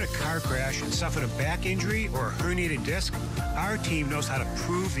 If you had a car crash and suffered a back injury or a herniated disc, our team knows how to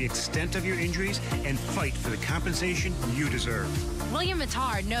prove the extent of your injuries and fight for the compensation you deserve. William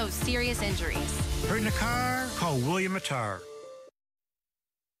Mattar knows serious injuries. Hurt in a car? Call William Mattar.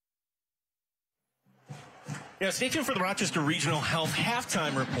 Yeah, stay tuned for the Rochester Regional Health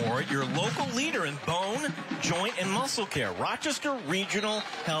Halftime Report, your local leader in bone, joint, and muscle care. Rochester Regional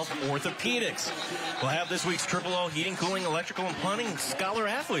Health Orthopedics. We'll have this week's O heating, cooling, electrical, and plumbing scholar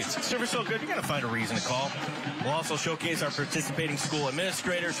athletes. Service so good, you're going to find a reason to call. We'll also showcase our participating school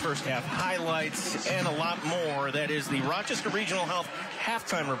administrators, first half highlights, and a lot more. That is the Rochester Regional Health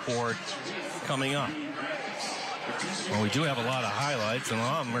Halftime Report coming up. Well, we do have a lot of highlights, and a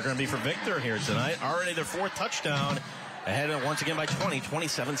lot of them are going to be for Victor here tonight. Already their 4th touchdown, ahead once again by 20,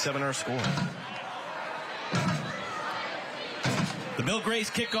 27-7 our score. The Bill Grays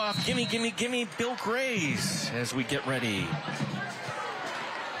kickoff. Gimme, gimme, gimme, Bill Grays, as we get ready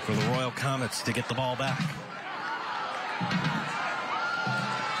for the Royal Comets to get the ball back.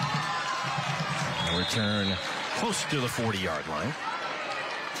 A return close to the 40-yard line.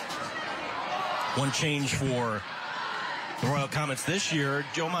 One change for the Royal Comets this year,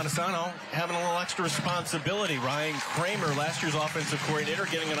 Joe Montesano having a little extra responsibility. Ryan Kramer, last year's offensive coordinator,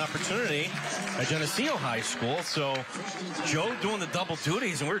 getting an opportunity at Geneseo High School. So Joe doing the double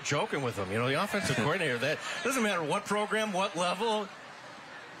duties, and we're joking with him. You know, the offensive coordinator, that doesn't matter what program, what level.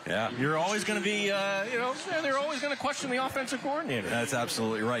 Yeah. You're always going to be, they're always going to question the offensive coordinator. That's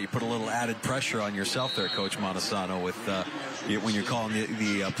absolutely right. You put a little added pressure on yourself there, Coach Montesano, with when you're calling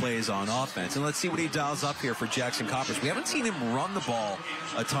the plays on offense. And let's see what he dials up here for Jackson Coppers. We haven't seen him run the ball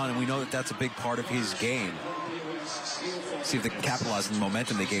a ton, and we know that that's a big part of his game. See if they can capitalize on the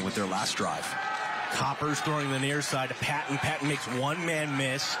momentum they gained with their last drive. Coppers throwing the near side to Patton. Patton makes one man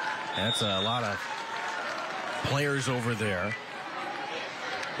miss. That's a lot of players over there.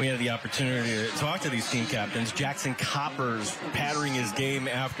 We had the opportunity to talk to these team captains. Jackson Coppers pattering his game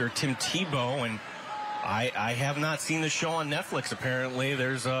after Tim Tebow, and I have not seen the show on Netflix. Apparently,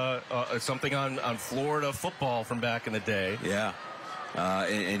 there's something on Florida football from back in the day. Yeah,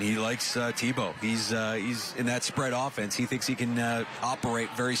 and he likes Tebow. He's in that spread offense. He thinks he can operate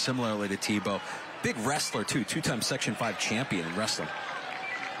very similarly to Tebow. Big wrestler too, 2-time Section 5 champion in wrestling.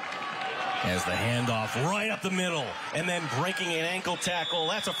 As the handoff right up the middle, and then breaking an ankle tackle.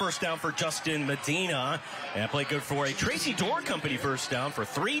 That's a first down for Justin Medina. And play good for a Tracy Door Company first down for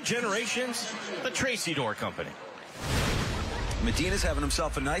 3 generations. The Tracy Door Company. Medina's having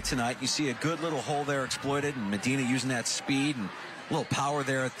himself a night tonight. You see a good little hole there exploited, and Medina using that speed and a little power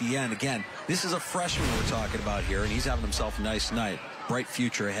there at the end. Again, this is a freshman we're talking about here, and he's having himself a nice night. Bright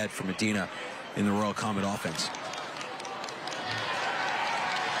future ahead for Medina in the Royal Comet offense.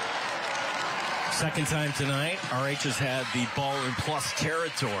 Second time tonight, RH has had the ball in plus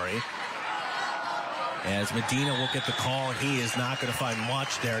territory. As Medina will get the call, and he is not going to find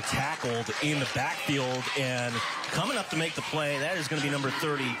much there. Tackled in the backfield, and coming up to make the play, that is going to be number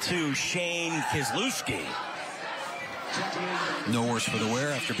 32, Shane Kizlewski. No worse for the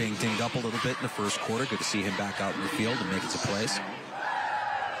wear after being dinged up a little bit in the first quarter. Good to see him back out in the field and making some plays.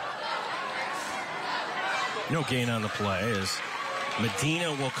 No gain on the play as Medina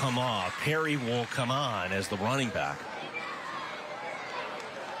will come off. Perry will come on as the running back.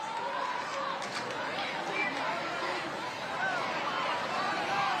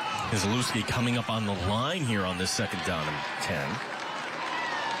 Kizlewski coming up on the line here on this second down and 10.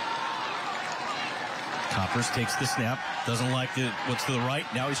 Coppers takes the snap, doesn't like what's to the right.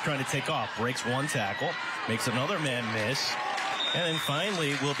 Now he's trying to take off. Breaks one tackle, makes another man miss. And then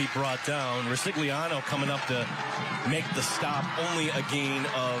finally will be brought down. Resigliano coming up to make the stop, only a gain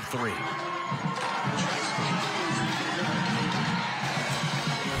of 3.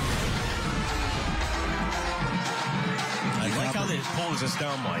 I like how they pulls us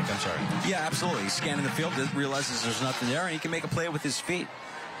down, Mike. I'm sorry. Yeah, absolutely. He's scanning the field, realizes there's nothing there, and he can make a play with his feet.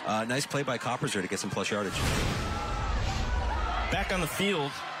 Nice play by Coppers there to get some plus yardage. Back on the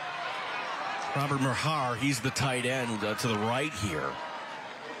field, Robert Merhar, he's the tight end to the right here.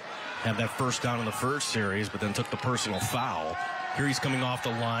 Had that first down in the first series, but then took the personal foul. Here he's coming off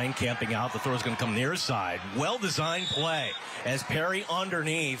the line, camping out. The throw's going to come near side. Well-designed play as Perry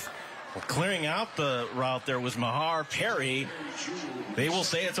underneath. Well, clearing out the route there was Mahar. Perry, they will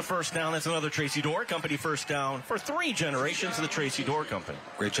say it's a first down. That's another Tracy Door Company first down for 3 generations of the Tracy Door Company.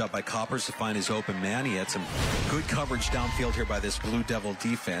 Great job by Coppers to find his open man. He had some good coverage downfield here by this Blue Devil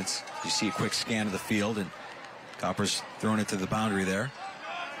defense. You see a quick scan of the field, and Coppers throwing it to the boundary there.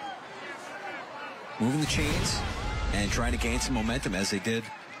 Moving the chains and trying to gain some momentum as they did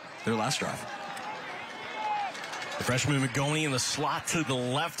their last drive. The freshman Magoni in the slot to the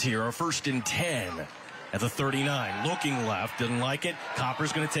left here. A 1st and 10 at the 39. Looking left, didn't like it.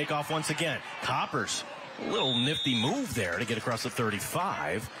 Coppers going to take off once again. Coppers, a little nifty move there to get across the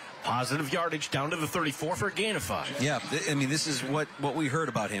 35. Positive yardage down to the 34 for a gain of 5. Yeah, I mean, this is what we heard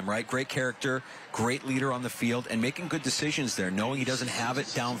about him, right? Great character, great leader on the field, and making good decisions there, knowing he doesn't have it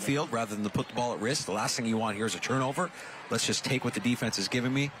downfield rather than to put the ball at risk. The last thing you want here is a turnover. Let's just take what the defense is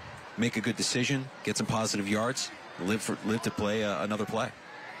giving me, make a good decision, get some positive yards, live to play another play.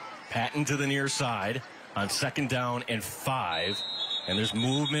 Patton to the near side on 2nd down and 5. And there's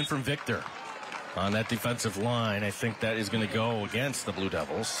movement from Victor on that defensive line. I think that is going to go against the Blue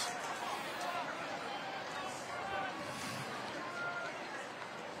Devils.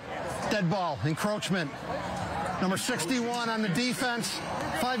 Dead ball, encroachment. Number 61 on the defense.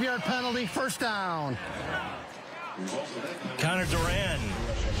 5-yard penalty, first down. Connor Duran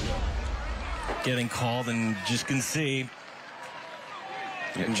getting called, and just can see.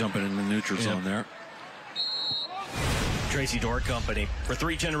 Jumping in the neutral zone there. Tracy Door Company. For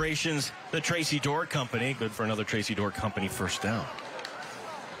 3 generations, the Tracy Door Company. Good for another Tracy Door Company first down.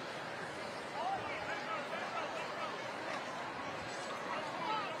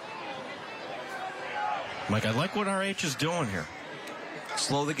 Mike, I like what RH is doing here.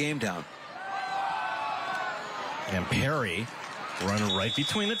 Slow the game down. And Perry running right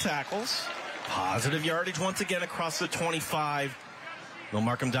between the tackles. Positive yardage once again across the 25. They'll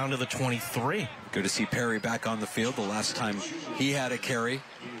mark him down to the 23. Good to see Perry back on the field. The last time he had a carry,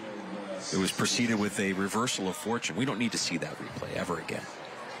 it was preceded with a reversal of fortune. We don't need to see that replay ever again.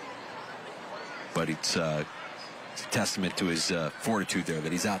 But it's a testament to his fortitude there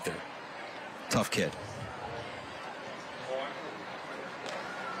that he's out there. Tough kid.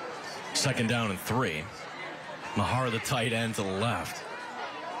 2nd down and 3. Mahar, the tight end to the left.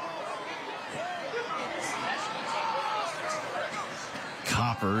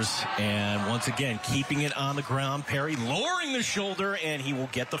 Coppers, and once again keeping it on the ground. Perry lowering the shoulder, and he will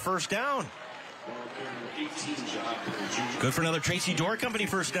get the first down. Good for another Tracy Door Company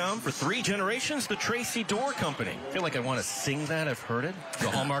first down. For 3 generations, the Tracy Door Company. I feel like I want to sing that. I've heard it. The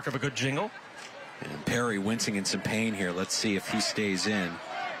hallmark of a good jingle. And Perry wincing in some pain here. Let's see if he stays in.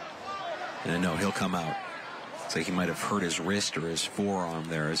 And no, he'll come out. It's like he might have hurt his wrist or his forearm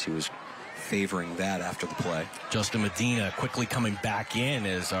there as he was favoring that after the play. Justin Medina quickly coming back in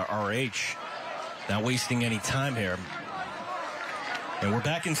as RH. Not wasting any time here. And we're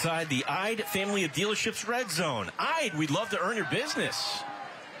back inside the Ide Family of Dealerships Red Zone. Ide, we'd love to earn your business.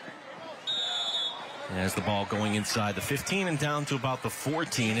 As the ball going inside the 15 and down to about the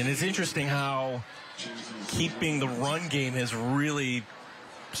 14. And it's interesting how keeping the run game has really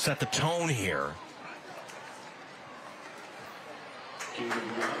set the tone here.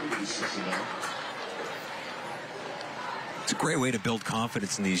 It's a great way to build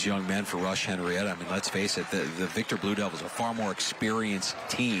confidence in these young men for Rush-Henrietta. I mean, let's face it, the Victor Blue Devils are a far more experienced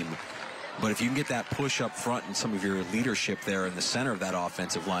team. But if you can get that push up front and some of your leadership there in the center of that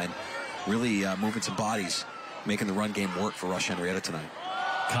offensive line, really moving some bodies, making the run game work for Rush-Henrietta tonight.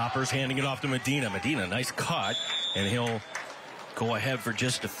 Coppers handing it off to Medina. Medina, nice cut, and he'll go ahead for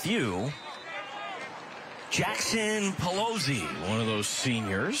just a few. Jackson Pelosi, one of those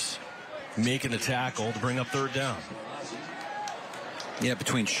seniors, making the tackle to bring up 3rd down. Yeah,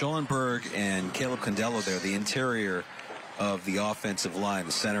 between Schellenberg and Caleb Condello there, the interior of the offensive line,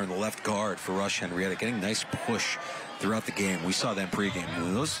 the center and the left guard for Rush-Henrietta, getting nice push throughout the game. We saw them pregame.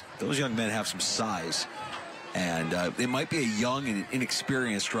 Those young men have some size. And it might be a young and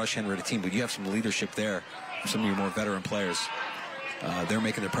inexperienced Rush-Henrietta team, but you have some leadership there, some of your more veteran players. they're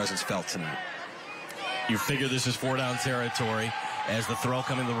making their presence felt tonight. You figure this is 4-down territory as the throw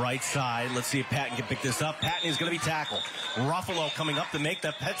coming to the right side. Let's see if Patton can pick this up. Patton is going to be tackled. Ruffalo coming up to make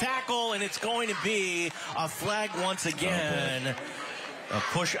the tackle, and it's going to be a flag once again. A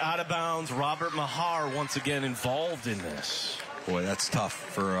push out of bounds. Robert Mahar once again involved in this. Boy, that's tough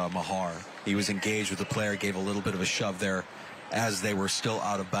for Mahar. He was engaged with the player, gave a little bit of a shove there as they were still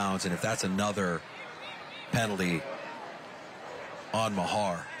out of bounds. And if that's another penalty on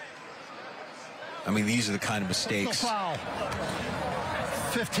Mahar, I mean, these are the kind of mistakes. Foul.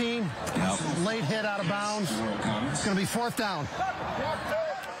 15. Yep. Late hit out of bounds. It's going to be 4th down.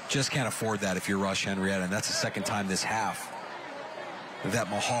 Just can't afford that if you're Rush-Henrietta, and that's the second time this half that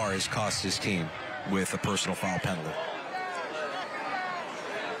Mahar has cost his team with a personal foul penalty.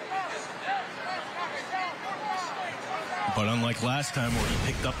 But unlike last time where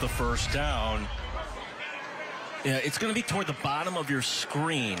he picked up the first down, yeah, it's going to be toward the bottom of your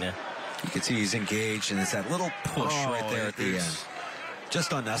screen. You can see he's engaged, and it's that little push right there at the end.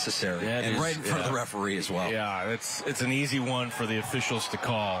 Just unnecessary, and right in front of the referee as well. Yeah, it's an easy one for the officials to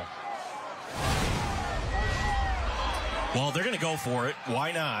call. Well, they're going to go for it.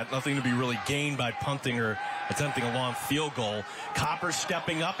 Why not? Nothing to be really gained by punting or attempting a long field goal. Copper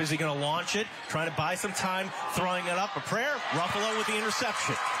stepping up. Is he going to launch it? Trying to buy some time, throwing it up. A prayer. Ruffalo with the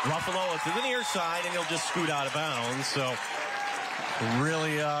interception. Ruffalo to the near side, and he'll just scoot out of bounds. So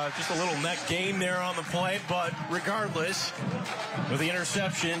really just a little neck game there on the play. But regardless, with the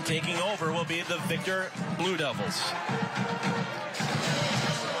interception, taking over will be the Victor Blue Devils.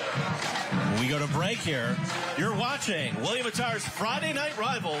 We go to break here. You're watching William Attar's Friday Night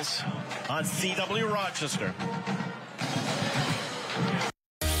Rivals on CW Rochester.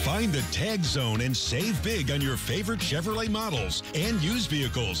 Find the Tag Zone and save big on your favorite Chevrolet models and used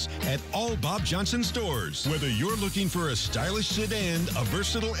vehicles at all Bob Johnson stores. Whether you're looking for a stylish sedan, a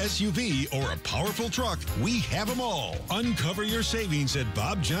versatile SUV, or a powerful truck, we have them all. Uncover your savings at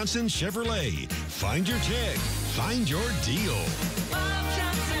Bob Johnson Chevrolet. Find your tag. Find your deal. Bob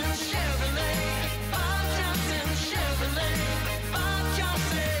Johnson Chevrolet. Bob Johnson Chevrolet. Bob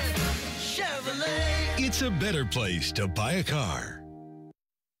Johnson Chevrolet. It's a better place to buy a car.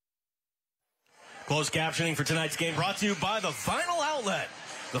 Closed captioning for tonight's game brought to you by The Final Outlet.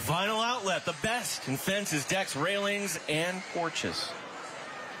 The Final Outlet, the best in fences, decks, railings, and porches.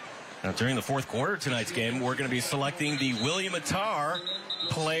 Now, during the fourth quarter of tonight's game, we're going to be selecting the William Attar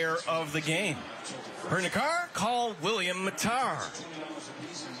player of the game. Heard in the car? Call William Attar.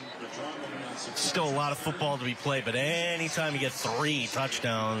 Still a lot of football to be played, but anytime you get 3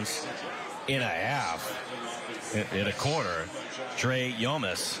 touchdowns in a half, in a quarter, Trey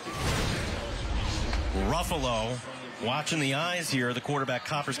Yomis. Ruffalo watching the eyes here, the quarterback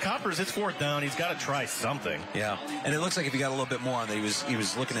Coppers, it's 4th down. He's got to try something. Yeah, and it looks like if he got a little bit more on that, he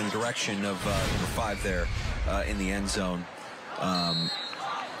was looking in the direction of number 5 there in the end zone.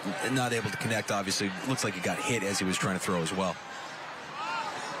 Not able to connect, obviously. Looks like he got hit as he was trying to throw as well.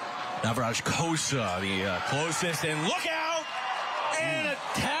 Navraj Kosa, the closest, and look out! And a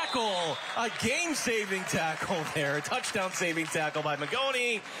tackle, a game-saving tackle there, a touchdown-saving tackle by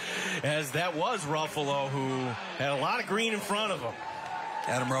Magoni, as that was Ruffalo, who had a lot of green in front of him.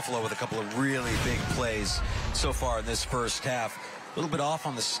 Adam Ruffalo with a couple of really big plays so far in this first half. A little bit off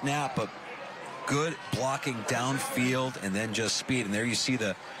on the snap, but good blocking downfield and then just speed. And there you see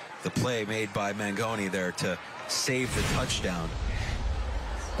the play made by Mangoni there to save the touchdown.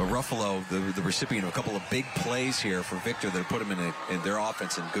 But Ruffalo, the recipient of a couple of big plays here for Victor that put him in their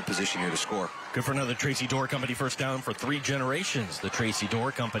offense in good position here to score. Good for another Tracy Door Company first down for 3 generations. The Tracy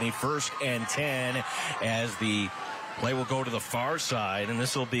Door Company 1st and 10 as the play will go to the far side. And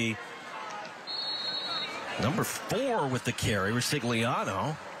this will be number 4 with the carry,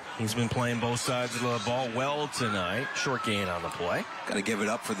 Resigliano. He's been playing both sides of the ball well tonight. Short gain on the play. Got to give it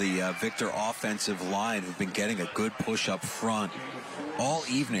up for the Victor offensive line who've been getting a good push up front all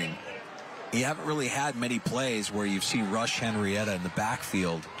evening. You haven't really had many plays where you've seen Rush-Henrietta in the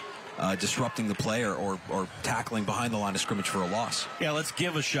backfield disrupting the player or tackling behind the line of scrimmage for a loss. Yeah, let's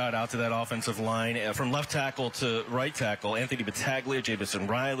give a shout out to that offensive line. From left tackle to right tackle, Anthony Battaglia, Jamison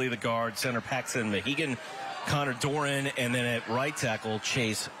Riley, the guard, center Paxton Mahegan, Connor Doran, and then at right tackle,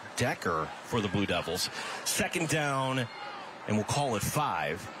 Chase Decker for the Blue Devils. 2nd down, and we'll call it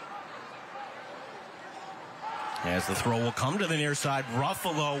 5. As the throw will come to the near side,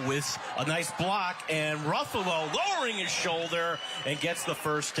 Ruffalo with a nice block, and Ruffalo lowering his shoulder and gets the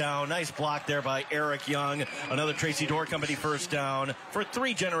first down. Nice block there by Eric Young. Another Tracy Door Company first down for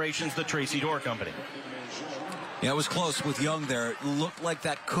 3 generations, the Tracy Door Company. Yeah, it was close with Young there. It looked like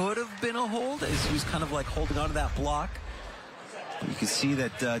that could have been a hold as he was kind of like holding on to that block. You can see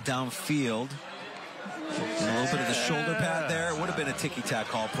that downfield. And a little bit of the shoulder pad there. It would have been a ticky-tack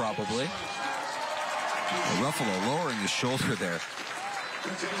call probably. Ruffalo lowering the shoulder there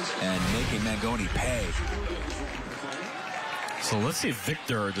and making Mangoni pay. So let's see if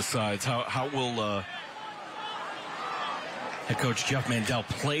Victor decides how will head coach Jeff Mandel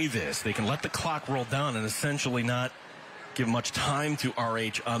play this. They can let the clock roll down and essentially not give much time to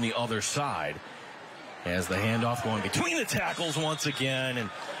RH on the other side. As the handoff going between the tackles once again. And,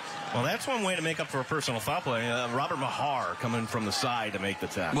 well, that's one way to make up for a personal foul play. Robert Mahar coming from the side to make the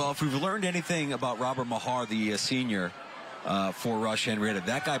tackle. Well, if we've learned anything about Robert Mahar, the senior for Rush-Henrietta,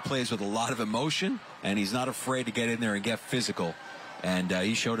 that guy plays with a lot of emotion, and he's not afraid to get in there and get physical. And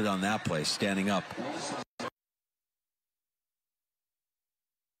he showed it on that play, standing up.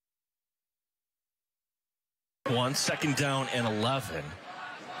 One, 2nd down and 11.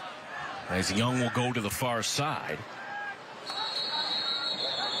 As Young will go to the far side.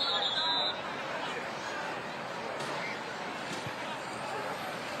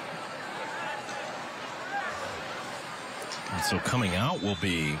 And so coming out will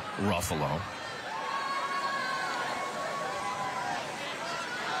be Ruffalo.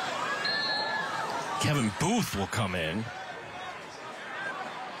 Kevin Booth will come in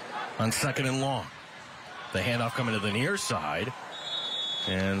on 2nd and long. The handoff coming to the near side.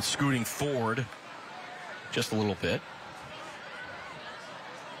 And scooting forward just a little bit.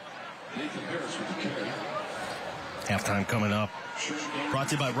 Halftime coming up. Brought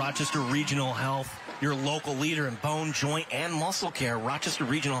to you by Rochester Regional Health, your local leader in bone, joint, and muscle care. Rochester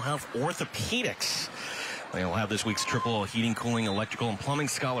Regional Health Orthopedics. They'll have this week's triple heating, cooling, electrical, and plumbing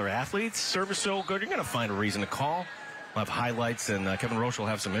scholar athletes. Service so good, you're going to find a reason to call. We'll have highlights, and Kevin Roche will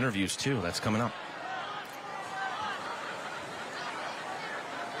have some interviews, too. That's coming up.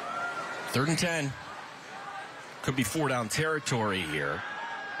 3rd and 10. Could be 4-down territory here.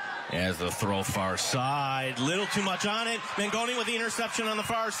 As the throw far side. Little too much on it. Mangoni with the interception on the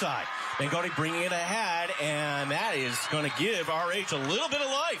far side. Mangoni bringing it ahead, and that is going to give RH a little bit of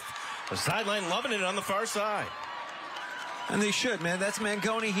life. The sideline loving it on the far side. And they should, man. That's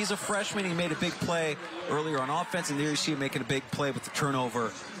Mangoni. He's a freshman. He made a big play earlier on offense, and there you see him making a big play with the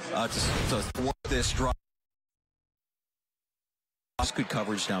turnover to thwart this drive. Good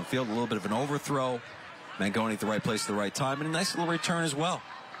coverage downfield, a little bit of an overthrow. Mangoni at the right place at the right time, and a nice little return as well.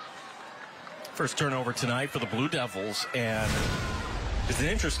 First turnover tonight for the Blue Devils, and it's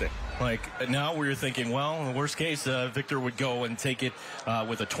interesting. Like, now we're thinking, well, in the worst case, Victor would go and take it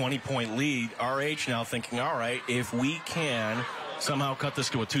with a 20-point lead. RH now thinking, all right, if we can somehow cut this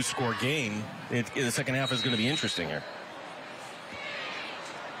to a 2-score game, the second half is going to be interesting here.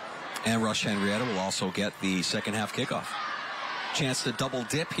 And Rush-Henrietta will also get the second half kickoff. Chance to double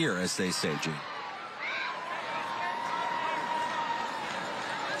dip here, as they say, Gene.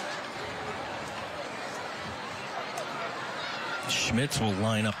 Schmitz will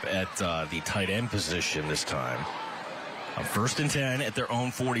line up at the tight end position this time. On 1st and 10 at their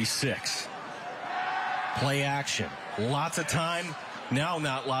own 46. Play action. Lots of time. Now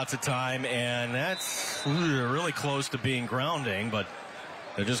not lots of time, and that's really close to being grounding, but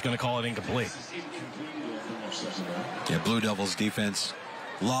they're just going to call it incomplete. Yeah, Blue Devils defense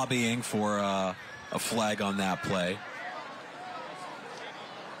lobbying for a flag on that play.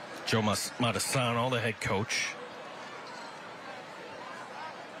 Joe Matasano, the head coach.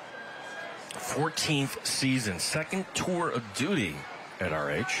 14th season, 2nd tour of duty at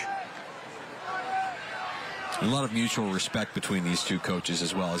RH. A lot of mutual respect between these two coaches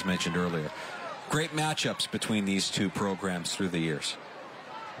as well, as mentioned earlier. Great matchups between these two programs through the years.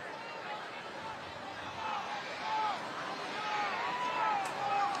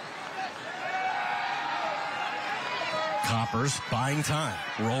 Coppers buying time,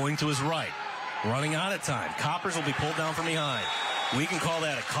 rolling to his right, running out of time. Coppers will be pulled down from behind. We can call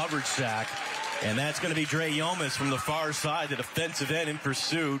that a coverage sack, and that's going to be Dre Yomas from the far side, the defensive end in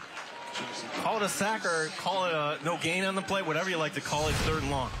pursuit. Call it a sack or call it a no gain on the play, whatever you like to call it, 3rd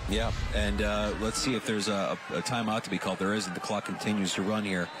and long. Yeah, and let's see if there's a timeout to be called. There isn't. The clock continues to run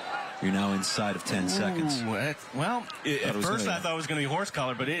here. You're now inside of 10 seconds. Well, at first I thought it was going to be horse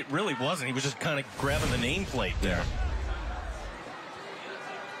collar, but it really wasn't. He was just kind of grabbing the nameplate there.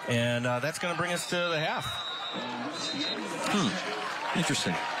 And that's going to bring us to the half.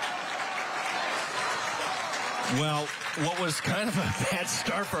 Interesting. Well, what was kind of a bad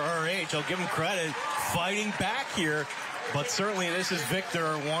start for RH, I'll give him credit, fighting back here. But certainly this is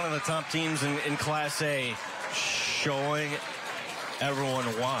Victor, one of the top teams in Class A, showing everyone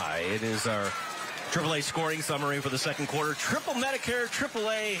why. It is our AAA scoring summary for the second quarter. Triple Medicare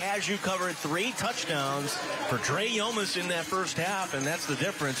AAA has you covered. 3 touchdowns for Dre Yomas in that first half, and that's the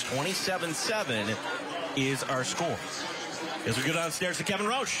difference. 27-7 is our score. As we go downstairs to Kevin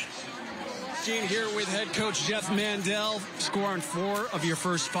Roche. Gene here with head coach Jeff Mandel, scoring 4 of your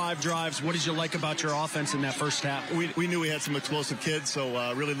first 5 drives. What did you like about your offense in that first half? We knew we had some explosive kids,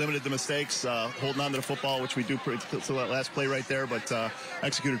 so really limited the mistakes, holding on to the football, which we do to that last play right there, but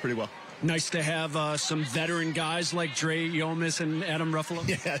executed pretty well. Nice to have some veteran guys like Dre Yomas and Adam Ruffalo.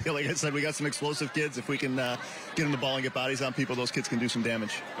 Yeah, like I said, we got some explosive kids. If we can get them the ball and get bodies on people, those kids can do some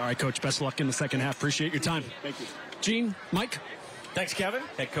damage. All right, Coach, best of luck in the second half. Appreciate your time. Thank you. Gene, Mike. Thanks, Kevin.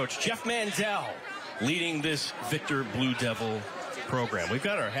 Head coach Jeff Mandel leading this Victor Blue Devil program. We've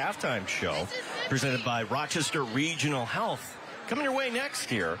got our halftime show presented by Rochester Regional Health. Coming your way next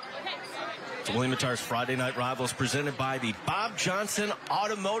here. It's William Mattar's Friday Night Rivals presented by the Bob Johnson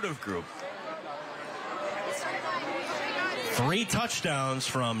Automotive Group. 3 touchdowns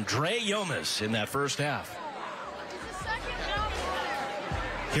from Dre Yomas in that first half.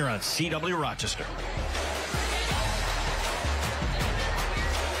 Here on CW Rochester.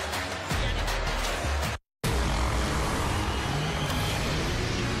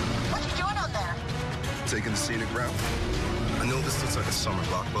 Taking the scenic route. I know this looks like a summer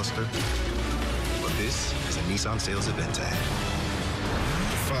blockbuster, but this is a Nissan sales event tag.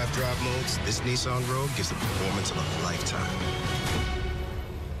 5 drive modes, this Nissan Rogue gives the performance of a lifetime.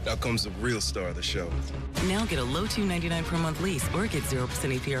 Now comes the real star of the show. Now get a low $299 per month lease or get 0%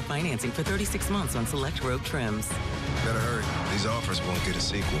 APR financing for 36 months on select Rogue trims. Better hurry. These offers won't get a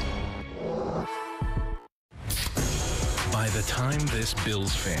sequel. By the time this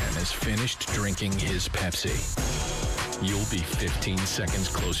Bills fan is finished drinking his Pepsi, you'll be 15 seconds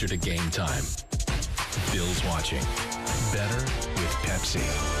closer to game time. Bills watching. Better with Pepsi.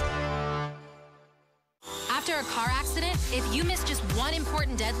 After a car accident, if you miss just one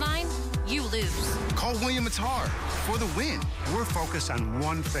important deadline, you lose. Call William Mattar for the win. We're focused on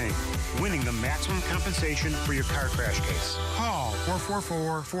one thing, winning the maximum compensation for your car crash case. Call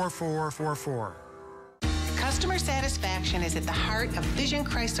 444-4444. Customer satisfaction is at the heart of Vision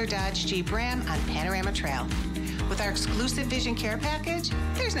Chrysler Dodge Jeep Ram on Panorama Trail. With our exclusive Vision Care package,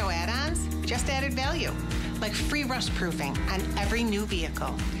 there's no add-ons, just added value, like free rust proofing on every new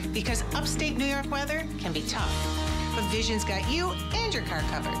vehicle. Because upstate New York weather can be tough, but Vision's got you and your car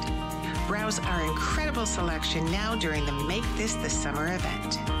covered. Browse our incredible selection now during the Make This the Summer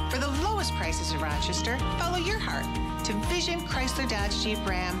event. For the lowest prices in Rochester, follow your heart to Vision Chrysler Dodge Jeep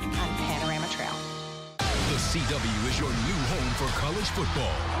Ram on Panorama Trail. The CW is your new home for college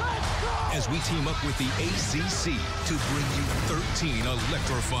football. As we team up with the ACC to bring you 13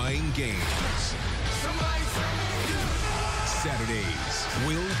 electrifying games. Saturdays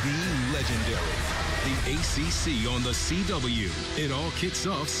will be legendary. The ACC on the CW. It all kicks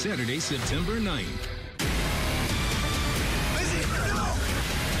off Saturday, September 9th.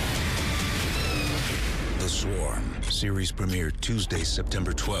 The Swarm. Series premiere Tuesday,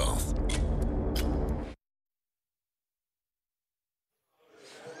 September 12th.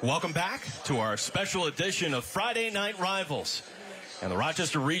 Welcome back to our special edition of Friday Night Rivals and the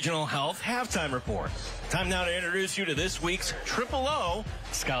Rochester Regional Health Halftime Report. Time now to introduce you to this week's Triple-O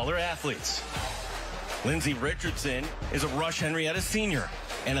Scholar Athletes. Lindsay Richardson is a Rush-Henrietta senior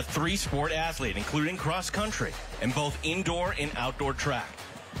and a 3-sport athlete, including cross-country and both indoor and outdoor track.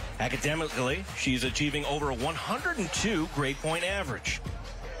 Academically, she's achieving over a 102 grade point average.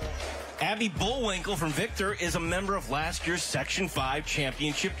 Abby Bullwinkle from Victor is a member of last year's Section 5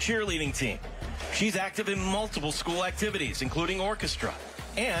 championship cheerleading team. She's active in multiple school activities, including orchestra,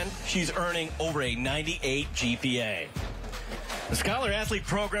 and she's earning over a 98 GPA. The Scholar Athlete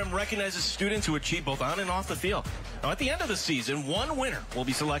program recognizes students who achieve both on and off the field. Now, at the end of the season, one winner will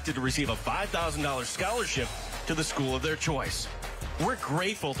be selected to receive a $5,000 scholarship to the school of their choice. We're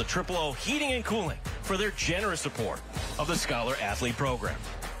grateful to Triple-O Heating and Cooling for their generous support of the Scholar Athlete program.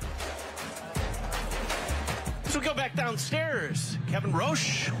 So we go back downstairs. Kevin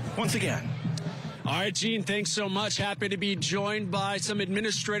Roche, once again. All right, Gene, thanks so much. Happy to be joined by some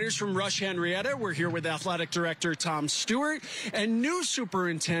administrators from Rush-Henrietta. We're here with Athletic Director Tom Stewart and new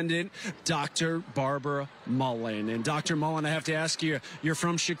Superintendent Dr. Barbara Mullen. And Dr. Mullen, I have to ask you, you're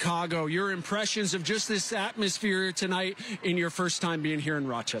from Chicago. Your impressions of just this atmosphere tonight in your first time being here in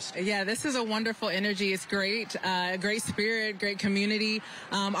Rochester? Yeah, this is a wonderful energy. It's great. Great spirit, great community.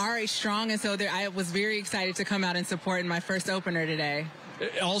 RH strong, and so I was very excited to come out and support in my first opener today.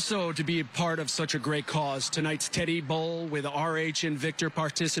 Also, to be a part of such a great cause, tonight's Teddy Bowl with RH and Victor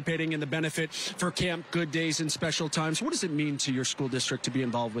participating in the benefit for Camp Good Days and Special Times. What does it mean to your school district to be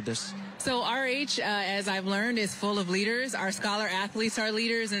involved with this? So RH, as I've learned, is full of leaders. Our scholar athletes are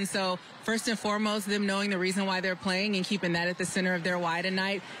leaders, and so first and foremost, them knowing the reason why they're playing and keeping that at the center of their why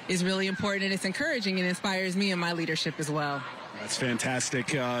tonight is really important, and it's encouraging and inspires me in my leadership as well. That's fantastic.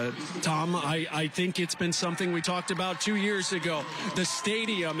 Tom, I think it's been something we talked about 2 years ago. The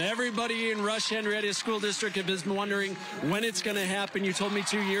stadium, everybody in Rush-Henrietta School District have been wondering when it's going to happen. You told me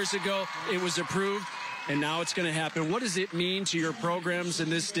 2 years ago it was approved, and now it's going to happen. What does it mean to your programs in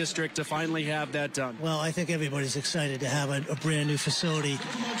this district to finally have that done? Well, I think everybody's excited to have a brand new facility.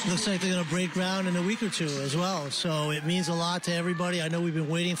 Looks like they're going to break ground in a week or two as well. So it means a lot to everybody. I know we've been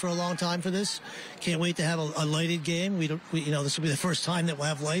waiting for a long time for this. Can't wait to have a lighted game. This will be the first time that we'll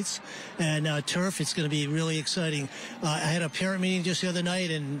have lights and turf. It's going to be really exciting. I had a parent meeting just the other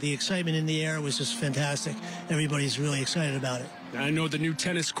night, and the excitement in the air was just fantastic. Everybody's really excited about it. I know the new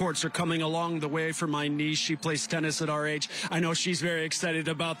tennis courts are coming along the way for my niece. She plays tennis at RH. I know she's very excited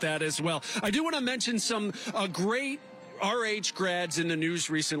about that as well. I do want to mention some great RH grads in the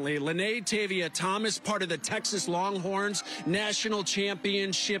news recently. Lene Tavia Thomas, part of the Texas Longhorns National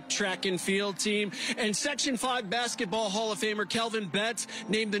Championship track and field team. And Section 5 Basketball Hall of Famer Kelvin Betts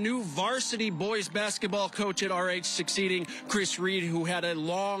named the new varsity boys basketball coach at RH, succeeding Chris Reed, who had a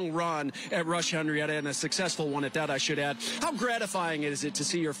long run at Rush-Henrietta, and a successful one at that, I should add. How gratifying is it to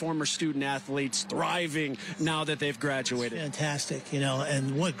see your former student athletes thriving now that they've graduated? It's fantastic,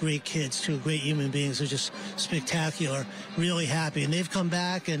 and what great kids, too. Great human beings. They're just spectacular. Really happy, and they've come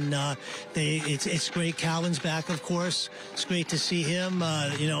back, and it's great. Calvin's back, of course. It's great to see him.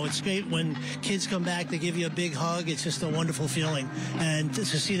 It's great when kids come back. They give you a big hug. It's just a wonderful feeling, and to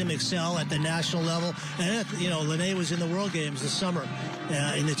see them excel at the national level. And Lene was in the World Games this summer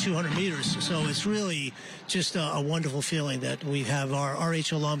in the 200 meters. So it's really just a wonderful feeling that we have our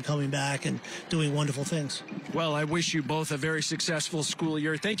RH alum coming back and doing wonderful things. Well, I wish you both a very successful school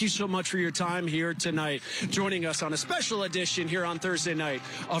year. Thank you so much for your time here tonight, joining us on a special edition here on Thursday night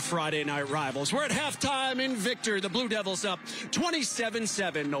of Friday Night Rivals. We're at halftime in Victor. The Blue Devils up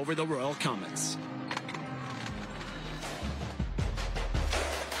 27-7 over the Royal Comets.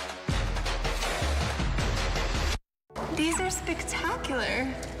 These are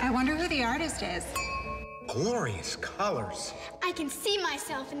spectacular. I wonder who the artist is. Glorious colors. I can see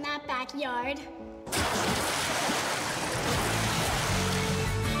myself in that backyard.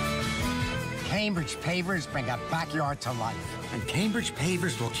 Cambridge pavers bring a backyard to life. And Cambridge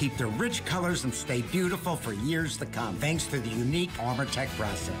pavers will keep their rich colors and stay beautiful for years to come, thanks to the unique ArmorTech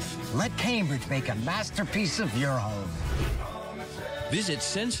process. Let Cambridge make a masterpiece of your home. Visit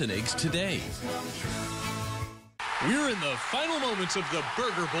Sensenig's today. We're in the final moments of the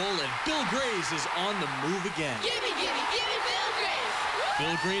Burger Bowl, and Bill Grays is on the move again. Gimme, Bill Grays!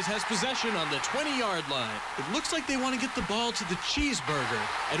 Bill Grays has possession on the 20-yard line. It looks like they want to get the ball to the cheeseburger.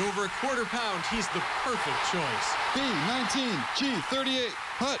 At over a quarter pound, he's the perfect choice. B19, G38,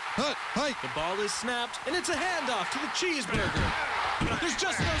 hut, hike. The ball is snapped, and it's a handoff to the cheeseburger. There's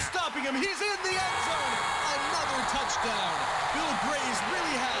just no stopping him. He's in the end zone. Another touchdown. Bill Grays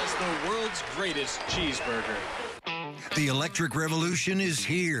really has the world's greatest cheeseburger. The electric revolution is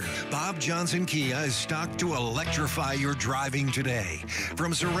here. Bob Johnson Kia is stocked to electrify your driving today.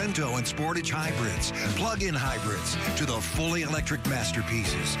 From Sorrento and Sportage hybrids, plug-in hybrids, to the fully electric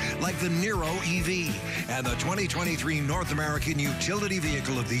masterpieces like the Nero EV and the 2023 North American Utility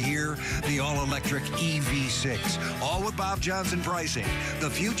Vehicle of the Year, the all-electric EV6. All with Bob Johnson pricing. The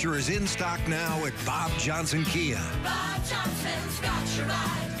future is in stock now at Bob Johnson Kia. Bob Johnson's got you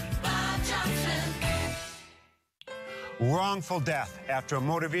right. Bob Johnson. Wrongful death after a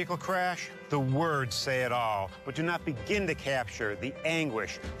motor vehicle crash? The words say it all, but do not begin to capture the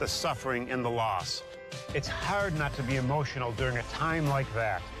anguish, the suffering, and the loss. It's hard not to be emotional during a time like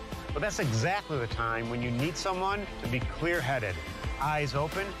that. But that's exactly the time when you need someone to be clear-headed, eyes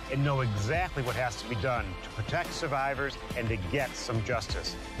open, and know exactly what has to be done to protect survivors and to get some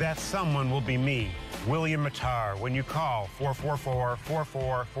justice. That someone will be me, William Mattar, when you call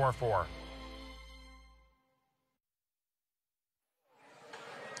 444-4444.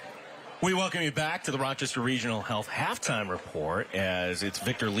 We welcome you back to the Rochester Regional Health Halftime Report as it's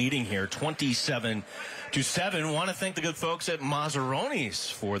Victor leading here 27-7. Want to thank the good folks at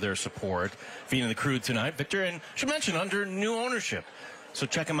Mazzaroni's for their support feeding the crew tonight. Victor, and should mention under new ownership. So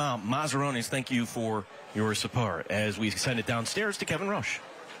check them out. Mazzaroni's, thank you for your support as we send it downstairs to Kevin Rush.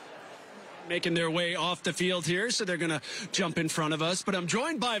 Making their way off the field here, so they're going to jump in front of us. But I'm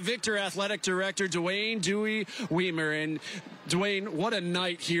joined by Victor Athletic Director Dwayne Dewey Weimer. And Dwayne, what a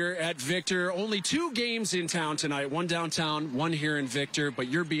night here at Victor. Only 2 games in town tonight, one downtown, one here in Victor, but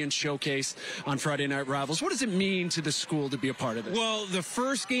you're being showcased on Friday Night Rivals. What does it mean to the school to be a part of this? Well, the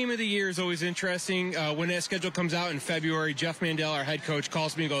first game of the year is always interesting. When that schedule comes out in February, Jeff Mandel, our head coach,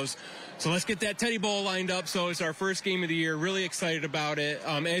 calls me and goes, so let's get that Teddy Bowl lined up. So it's our first game of the year. Really excited about it.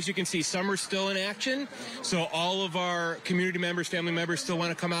 As you can see, summer's still in action. So all of our community members, family members still want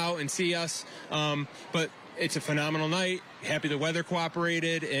to come out and see us. But it's a phenomenal night. Happy the weather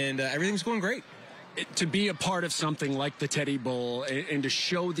cooperated, and everything's going great. To be a part of something like the Teddy Bowl and to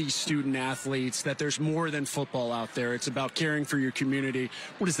show these student athletes that there's more than football out there. It's about caring for your community.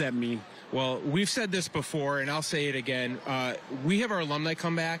 What does that mean? Well, we've said this before, and I'll say it again. We have our alumni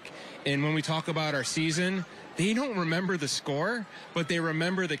come back, and when we talk about our season, they don't remember the score, but they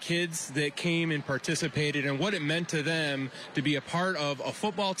remember the kids that came and participated and what it meant to them to be a part of a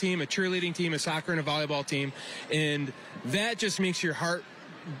football team, a cheerleading team, a soccer and a volleyball team. And that just makes your heart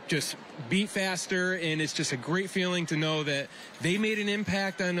just beat faster, and it's just a great feeling to know that they made an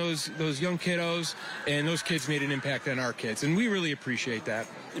impact on those young kiddos, and those kids made an impact on our kids, and we really appreciate that.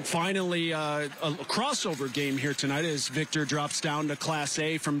 And finally, a crossover game here tonight as Victor drops down to Class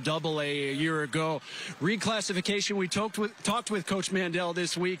A from Double A year ago. Reclassification, we talked with Coach Mandel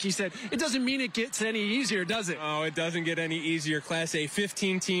this week. He said, it doesn't mean it gets any easier, does it? Oh, it doesn't get any easier. Class A,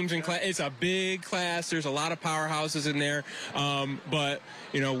 15 teams in class. It's a big class. There's a lot of powerhouses in there. But,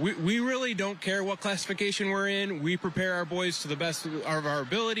 you know, we really don't care what classification we're in. We prepare our boys to the best of our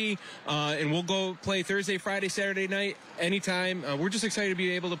ability, and we'll go play Thursday, Friday, Saturday night, anytime. We're just excited to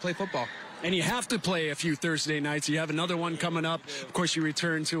be able to play football. And you have to play a few Thursday nights. You have another one coming up. Of course, you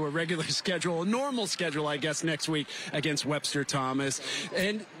return to a regular schedule, a normal schedule, I guess, next week against Webster Thomas.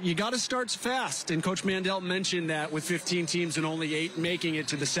 And you got to start fast. And Coach Mandel mentioned that with 15 teams and only 8 making it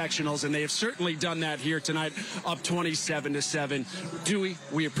to the sectionals. And they have certainly done that here tonight, up 27-7. Dewey,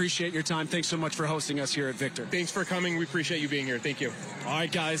 we appreciate your time. Thanks so much for hosting us here at Victor. Thanks for coming. We appreciate you being here. Thank you. All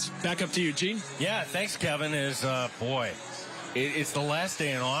right, guys, back up to you, Gene. Yeah, thanks, Kevin. Boy, it's the last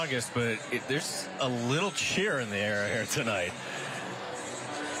day in August, but there's a little cheer in the air here tonight.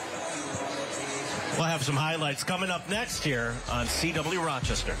 We'll have some highlights coming up next here on CW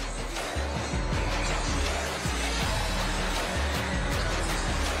Rochester.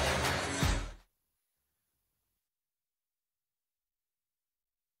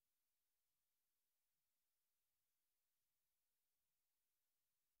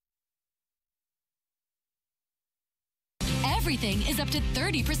 Everything is up to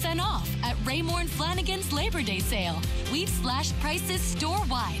 30% off at Raymore & Flanagan's Labor Day sale. We've slashed prices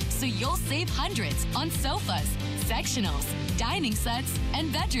store-wide, so you'll save hundreds on sofas, sectionals, dining sets,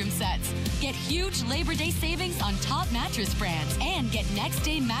 and bedroom sets. Get huge Labor Day savings on top mattress brands and get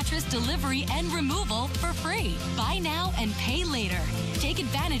next-day mattress delivery and removal for free. Buy now and pay later. Take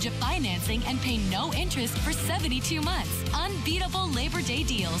advantage of financing and pay no interest for 72 months. Unbeatable Labor Day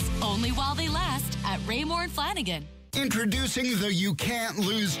deals, only while they last at Raymore & Flanagan. Introducing the You Can't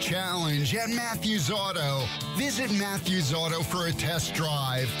Lose Challenge at Matthews Auto. Visit Matthews Auto for a test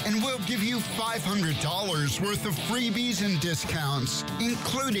drive, and we'll give you $500 worth of freebies and discounts,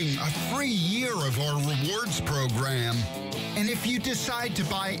 including a free year of our rewards program. And if you decide to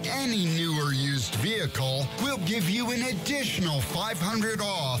buy any new or used vehicle, we'll give you an additional $500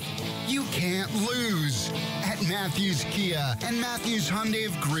 off. You can't lose at Matthews Kia and Matthews Hyundai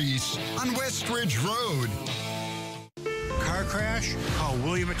of Greece on West Ridge Road. Car crash? Call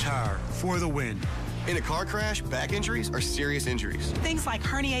William Attar for the win. In a car crash, back injuries are serious injuries. Things like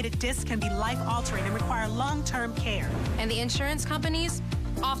herniated discs can be life-altering and require long-term care. And the insurance companies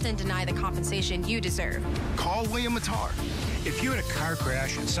often deny the compensation you deserve. Call William Attar. If you had a car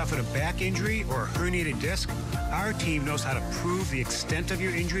crash and suffered a back injury or a herniated disc, our team knows how to prove the extent of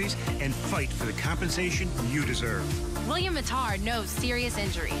your injuries and fight for the compensation you deserve. William Attar knows serious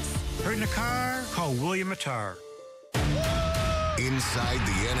injuries. Hurt in a car? Call William Attar. Inside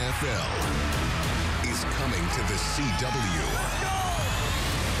the NFL is coming to the CW.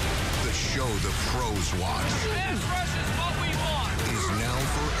 The show the pros watch is now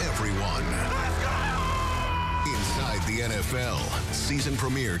for everyone. Inside the NFL, season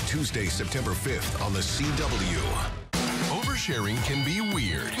premiere Tuesday, September 5th on the CW. Oversharing can be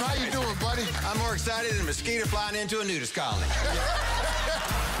weird. How you doing, buddy? I'm more excited than a mosquito flying into a nudist colony.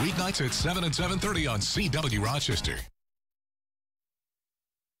 Weeknights at 7 and 7:30 on CW Rochester.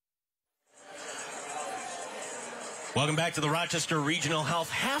 Welcome back to the Rochester Regional Health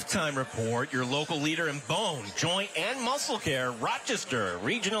Halftime Report, your local leader in bone, joint, and muscle care, Rochester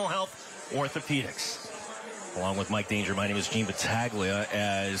Regional Health Orthopedics. Along with Mike Danger, my name is Gene Battaglia,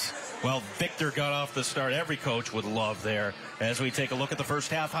 as Well, Victor got off the start every coach would love there as we take a look at the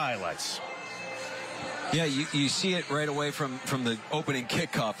first half highlights. Yeah, you see it right away from the opening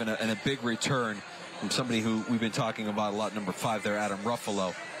kickoff and a big return from somebody who we've been talking about a lot, number 5 there, Adam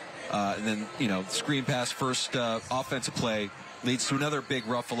Ruffalo. And then, screen pass, first offensive play leads to another big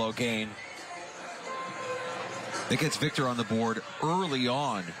Ruffalo gain. That gets Victor on the board early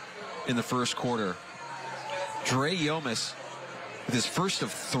on in the first quarter. Dre Yomis with his first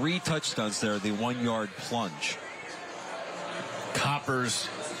of 3 touchdowns there, the 1-yard plunge. Coppers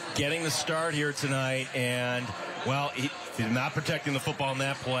getting the start here tonight, and, well, he's not protecting the football in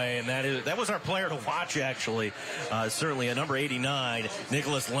that play, and that was our player to watch, actually. Certainly at number 89,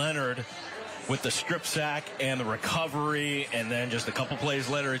 Nicholas Leonard with the strip sack and the recovery, and then just a couple plays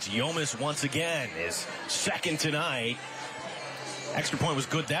later, it's Yomis once again, his second tonight. Extra point was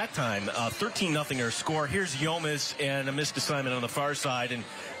good that time. 13-0 our score. Here's Yomis and a missed assignment on the far side, and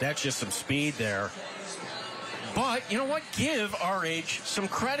that's just some speed there. But, you know what? Give RH some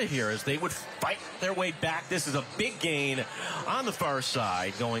credit here as they would fight their way back. This is a big gain on the far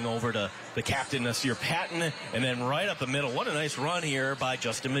side, going over to the captain, Nasir Patton, and then right up the middle. What a nice run here by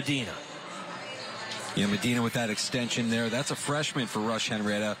Justin Medina. Yeah, Medina with that extension there. That's a freshman for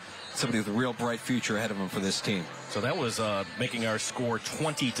Rush-Henrietta. Somebody with a real bright future ahead of him for this team. So that was making our score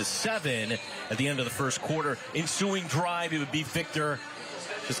 20-7 at the end of the first quarter. Ensuing drive, it would be Victor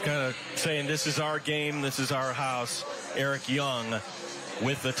just kind of saying, this is our game, this is our house. Eric Young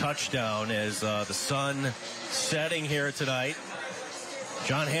with the touchdown as the sun setting here tonight.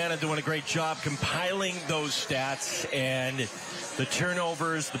 John Hanna doing a great job compiling those stats and the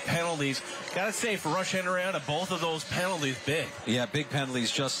turnovers, the penalties. Got to say, for Rush-Henrietta, both of those penalties big. Yeah, big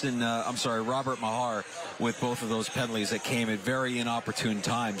penalties. Robert Mahar with both of those penalties that came at very inopportune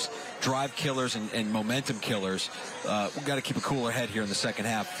times. Drive killers and momentum killers. We've got to keep a cooler head here in the second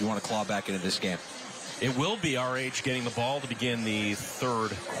half if you want to claw back into this game. It will be RH getting the ball to begin the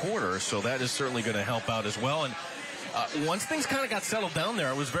third quarter, so that is certainly going to help out as well. And once things kind of got settled down there,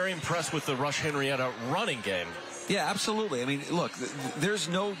 I was very impressed with the Rush-Henrietta running game. Yeah, absolutely. I mean, look, there's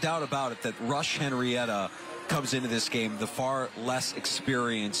no doubt about it that Rush-Henrietta comes into this game the far less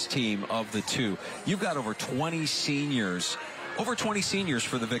experienced team of the two. You've got over 20 seniors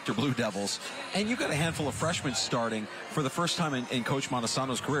for the Victor Blue Devils, and you've got a handful of freshmen starting for the first time in Coach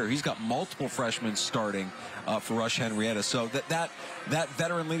Montesano's career. He's got multiple freshmen starting for Rush-Henrietta. So that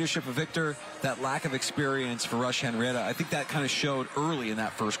veteran leadership of Victor, that lack of experience for Rush-Henrietta, I think that kind of showed early in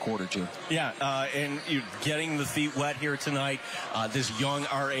that first quarter, Jim. Yeah, and you're getting the feet wet here tonight, this young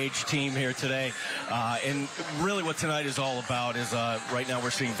RH team here today. And really what tonight is all about is right now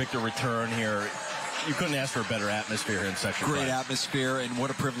we're seeing Victor return here. You couldn't ask for a better atmosphere here in Section 5. Great atmosphere, and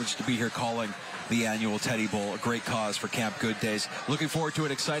what a privilege to be here calling the annual Teddy Bowl. A great cause for Camp Good Days. Looking forward to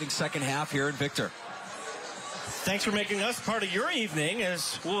an exciting second half here in Victor. Thanks for making us part of your evening,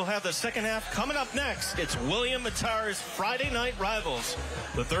 as we'll have the second half coming up next. It's William Mattar's Friday Night Rivals,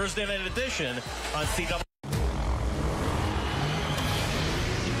 the Thursday night edition on CW.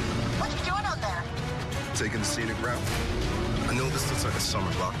 What are you doing out there? Taking the scenic route. I know this looks like a summer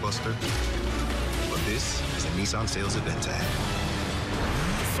blockbuster, but this is a Nissan sales event ad.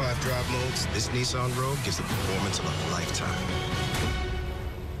 5 drive modes, this Nissan Rogue gives the performance of a lifetime.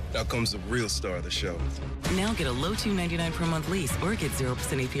 Now comes the real star of the show. Now get a low $299 per month lease or get 0%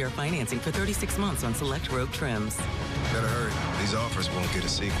 APR financing for 36 months on select Rogue trims. Better hurry. These offers won't get a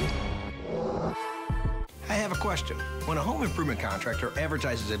sequel. I have a question. When a home improvement contractor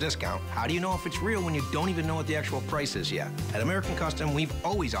advertises a discount, how do you know if it's real when you don't even know what the actual price is yet? At American Custom, we've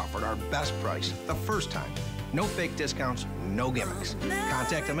always offered our best price the first time. No fake discounts, no gimmicks.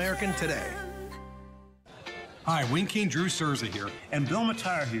 Contact American today. Hi, Wing King Drew Cerza here. And Bill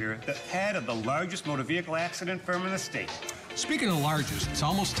Mattar here, the head of the largest motor vehicle accident firm in the state. Speaking of largest, it's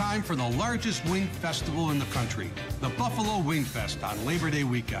almost time for the largest wing festival in the country, the Buffalo Wing Fest on Labor Day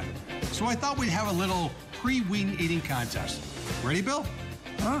weekend. So I thought we'd have a little pre-wing eating contest. Ready, Bill?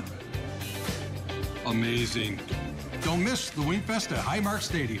 Huh? Amazing. Don't miss the Wing Fest at Highmark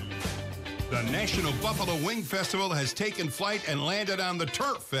Stadium. The National Buffalo Wing Festival has taken flight and landed on the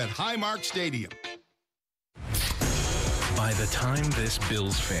turf at Highmark Stadium. By the time this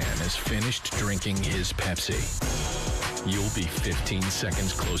Bills fan is finished drinking his Pepsi, you'll be 15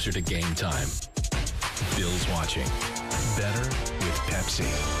 seconds closer to game time. Bills watching. Better with Pepsi.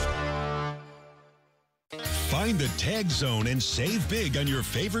 Find the Tag Zone and save big on your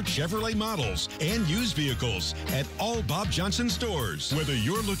favorite Chevrolet models and used vehicles at all Bob Johnson stores. Whether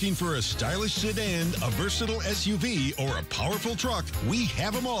you're looking for a stylish sedan, a versatile SUV, or a powerful truck, we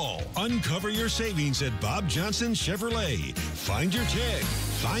have them all. Uncover your savings at Bob Johnson Chevrolet. Find your tag.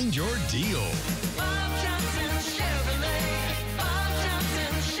 Find your deal. Bob Johnson Chevrolet. Bob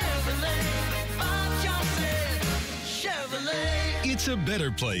Johnson Chevrolet. Bob Johnson Chevrolet. It's a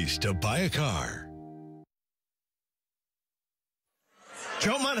better place to buy a car.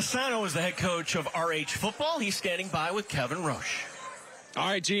 Joe Montesano is the head coach of RH Football. He's standing by with Kevin Roche. All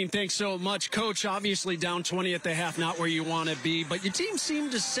right, Gene, thanks so much. Coach, obviously down 20 at the half, not where you want to be, but your team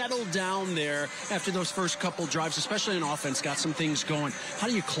seemed to settle down there after those first couple drives, especially in offense, got some things going. How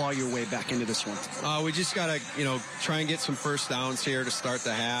do you claw your way back into this one? We just got to, try and get some first downs here to start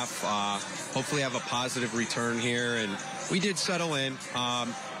the half. Hopefully have a positive return here, and we did settle in.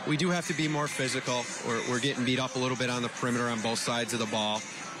 We do have to be more physical. We're getting beat up a little bit on the perimeter on both sides of the ball.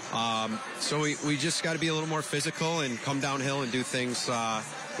 So we just got to be a little more physical and come downhill and do things a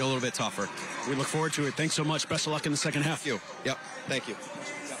little bit tougher. We look forward to it. Thanks so much. Best of luck in the second half. Thank you. Yep. Thank you.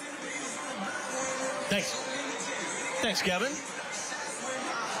 Thanks, Kevin.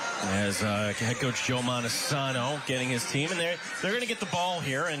 As head coach Joe Montesano getting his team, and they're going to get the ball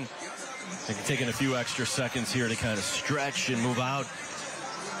here, and they're taking a few extra seconds here to kind of stretch and move out.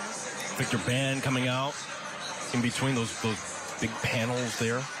 Victor Band coming out in between those big panels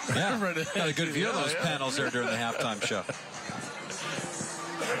there. Yeah, got a good view of those panels there during the halftime show.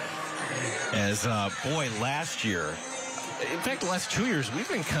 As, last year, in fact, the last 2 years, we've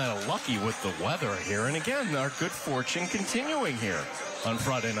been kind of lucky with the weather here. And again, our good fortune continuing here on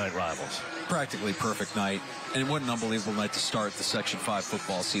Friday Night Rivals. Practically perfect night. And what an unbelievable night to start the Section 5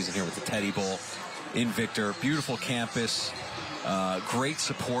 football season here with the Teddy Bowl in Victor. Beautiful campus. Great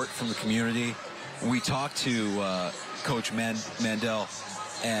support from the community. We talked to Coach Mandel,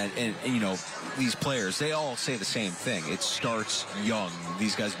 and these players, they all say the same thing. It starts young.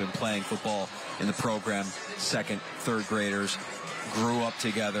 These guys have been playing football in the program, second, third graders, grew up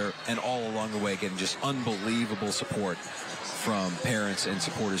together, and all along the way getting just unbelievable support from parents and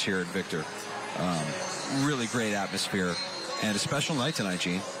supporters here at Victor. Really great atmosphere, and a special night tonight,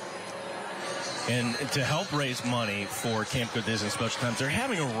 Gene. And to help raise money for Camp Good Days and Special Times, they're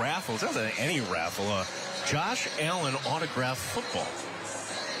having a raffle. It's not any raffle. Josh Allen autographed football.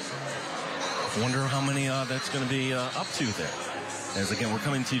 Wonder how many that's going to be up to there. As again, we're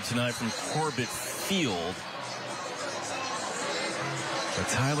coming to you tonight from Corbett Field. The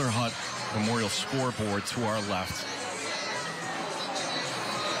Tyler Hutt Memorial Scoreboard to our left.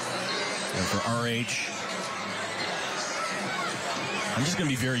 And for RH, I'm just going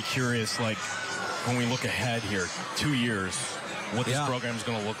to be very curious, when we look ahead here, 2 years, what this program is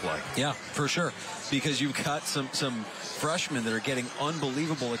going to look like. Yeah, for sure. Because you've got some freshmen that are getting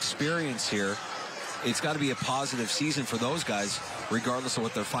unbelievable experience here. It's got to be a positive season for those guys, regardless of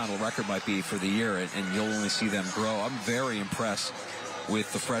what their final record might be for the year, and you'll only see them grow. I'm very impressed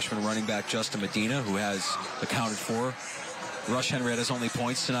with the freshman running back, Justin Medina, who has accounted for Rush-Henrietta's only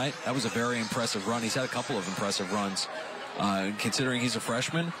points tonight. That was a very impressive run. He's had a couple of impressive runs. Considering he's a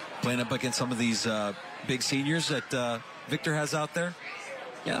freshman, playing up against some of these big seniors that Victor has out there.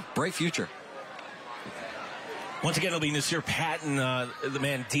 Yeah, bright future. Once again, it'll be Nasir Patton, the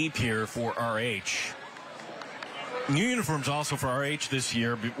man deep here for RH. New uniforms also for RH this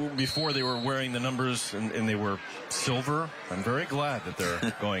year. Before they were wearing the numbers and they were silver. I'm very glad that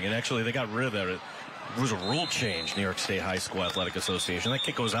they're going. And actually, they got rid of that. It was a rule change, New York State High School Athletic Association. That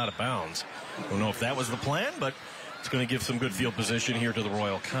kick goes out of bounds. I don't know if that was the plan, but it's going to give some good field position here to the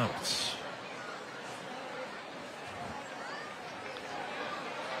Royal Comets.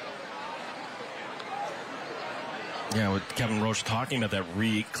 Yeah, with Kevin Roche talking about that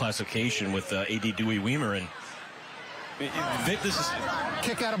reclassification with A.D. Dewey Weimer, and Vic, this is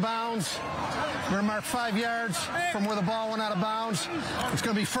kick out of bounds. We're going to mark 5 yards from where the ball went out of bounds. It's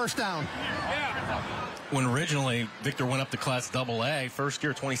going to be first down. When originally Victor went up to Class AA, first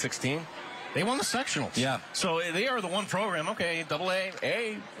year 2016, they won the sectionals. Yeah. So they are the one program, okay,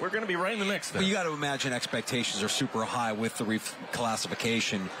 AA, we're going to be right in the mix there. Well, you got to imagine expectations are super high with the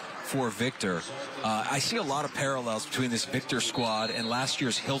reclassification for Victor. I see a lot of parallels between this Victor squad and last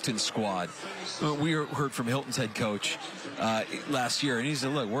year's Hilton squad. We heard from Hilton's head coach last year, and he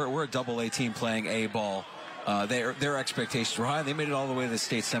said, look, we're a AA team playing A ball. Their expectations were high, and they made it all the way to the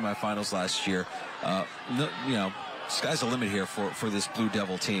state semifinals last year. Sky's the limit here for this Blue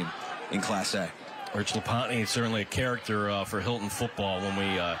Devil team in Class A. Rich Lapotny is certainly a character for Hilton football when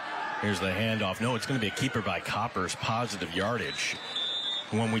we, here's the handoff. No, it's going to be a keeper by Coppers, positive yardage.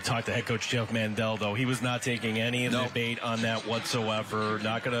 When we talked to head coach Jeff Mandel, though, he was not taking any of the bait on that whatsoever.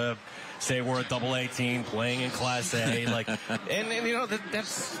 Not going to say we're a double-A team playing in Class A. And you know,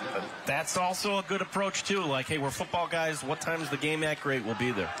 that's also a good approach, too. Like, hey, we're football guys. What time's the game at? Great, we'll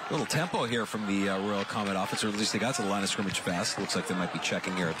be there. A little tempo here from the Royal Comet offense, or at least they got to the line of scrimmage fast. Looks like they might be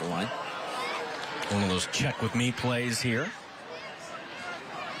checking here at the line. One of those check-with-me plays here.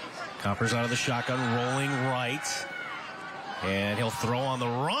 Copper's out of the shotgun, rolling right. And he'll throw on the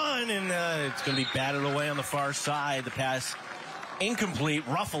run, and it's going to be batted away on the far side. The pass incomplete.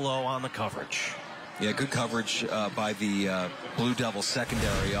 Ruffalo on the coverage. Yeah, good coverage by the Blue Devils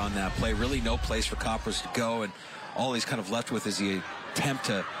secondary on that play. Really no place for Coppers to go, and all he's kind of left with is the attempt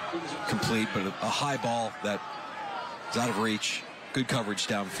to complete, but a high ball that is out of reach. Good coverage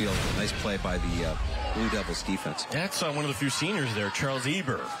downfield. Nice play by the Blue Devils defense. That's one of the few seniors there, Charles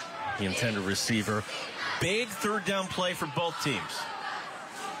Eber, the intended receiver. Big third down play for both teams.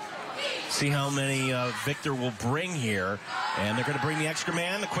 See how many Victor will bring here. And they're going to bring the extra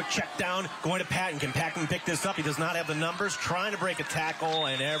man. The quick check down going to Patton. Can Patton pick this up? He does not have the numbers. Trying to break a tackle,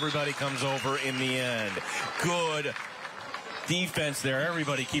 and everybody comes over in the end. Good defense there.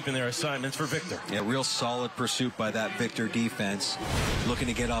 Everybody keeping their assignments for Victor. Yeah, real solid pursuit by that Victor defense. Looking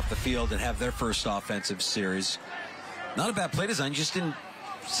to get off the field and have their first offensive series. Not a bad play design. Just didn't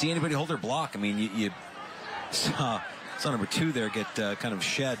see anybody hold their block. I mean, you saw number 2 there get kind of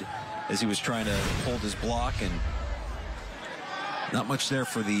shed as he was trying to hold his block, and not much there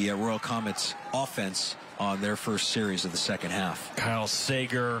for the Royal Comets offense on their first series of the second half. Kyle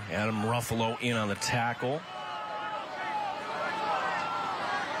Sager, Adam Ruffalo in on the tackle.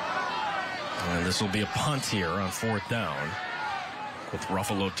 And this will be a punt here on 4th down with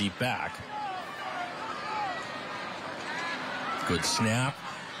Ruffalo deep back. Good snap,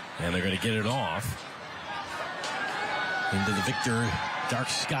 and they're going to get it off into the Victor dark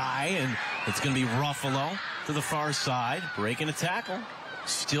sky, and it's going to be Ruffalo to the far side, breaking a tackle.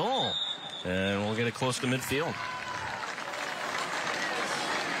 Still, and we'll get it close to midfield.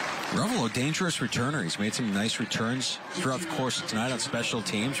 Ruffalo, dangerous returner. He's made some nice returns throughout the course of tonight on special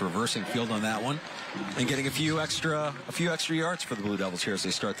teams, reversing field on that one, and getting a few extra yards for the Blue Devils here as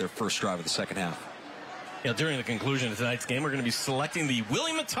they start their first drive of the second half. Yeah, during the conclusion of tonight's game, we're going to be selecting the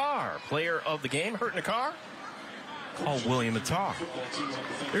William Matar player of the game. Hurt in a car? Call William Matar.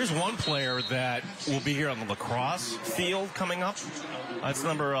 There's one player that will be here on the lacrosse field coming up. That's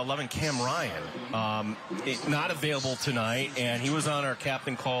number 11, Cam Ryan. Not available tonight, and he was on our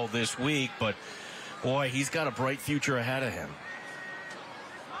captain call this week, but boy, he's got a bright future ahead of him.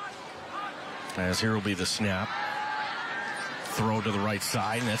 As here will be the snap. Throw to the right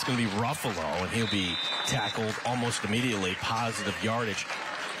side, and that's going to be Ruffalo, and he'll be tackled almost immediately. Positive yardage.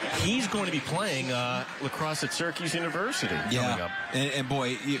 He's going to be playing lacrosse at Syracuse University. Yeah, and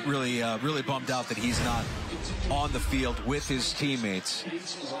boy, really bummed out that he's not on the field with his teammates,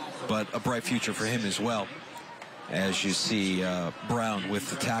 but a bright future for him as well. As you see Brown with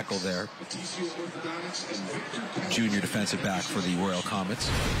the tackle there. Junior defensive back for the Royal Comets.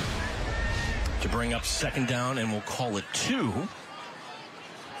 To bring up 2nd down, and we'll call it 2.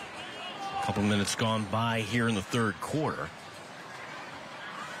 A couple minutes gone by here in the 3rd quarter.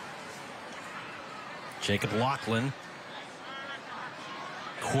 Jacob Laughlin,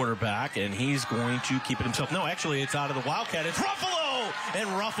 quarterback, and he's going to keep it himself. No, actually, it's out of the Wildcat. It's Ruffalo! And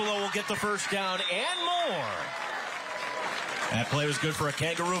Ruffalo will get the first down and more. That play was good for a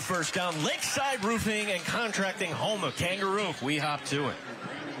Kangaroo first down. Lakeside Roofing and Contracting, home of Kangaroo. We hop to it.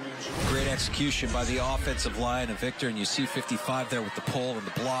 Great execution by the offensive line of Victor, and you see 55 there with the pull and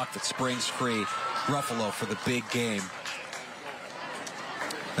the block that springs free. Ruffalo for the big game.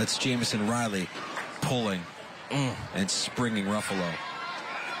 That's Jamison Riley pulling and springing Ruffalo.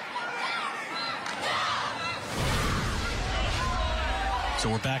 So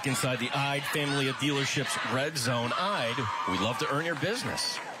we're back inside the Ide family of dealerships red zone. Ide, we love to earn your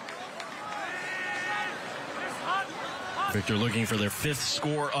business. Victor looking for their 5th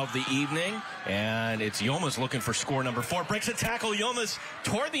score of the evening, and it's Yomas looking for score number 4. Breaks a tackle. Yomas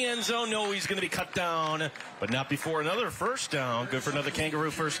toward the end zone. No, he's going to be cut down, but not before another first down. Good for another Kangaroo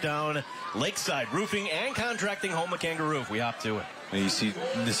first down. Lakeside Roofing and Contracting, home of Kangaroo. We hop to it. And you see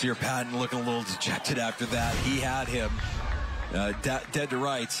Nasir Patton looking a little dejected after that. He had him dead to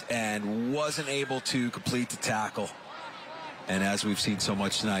rights and wasn't able to complete the tackle. And as we've seen so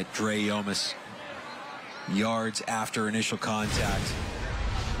much tonight, Dre Yomas, yards after initial contact,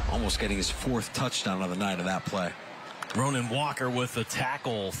 almost getting his 4th touchdown of the night of that play. Ronan Walker with the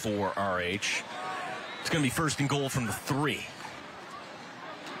tackle for RH. It's going to be 1st and goal from the 3.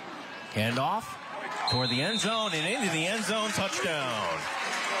 Handoff toward the end zone and into the end zone. Touchdown.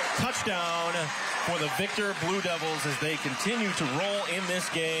 touchdown for the Victor Blue Devils as they continue to roll in this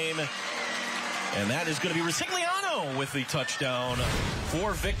game. And that is going to be Resigliano with the touchdown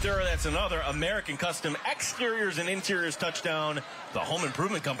for Victor. That's another American Custom Exteriors and Interiors touchdown. The home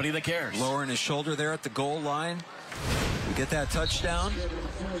improvement company that cares. Lowering his shoulder there at the goal line. We get that touchdown.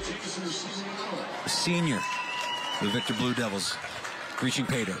 The senior, the Victor Blue Devils, reaching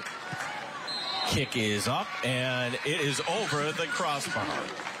pay dirt. Kick is up, and it is over the crossbar.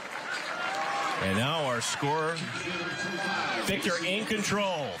 And now our score, Victor in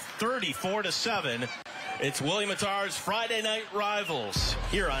control, 34-7. It's William Attar's Friday Night Rivals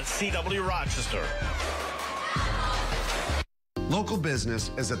here on CW Rochester. Local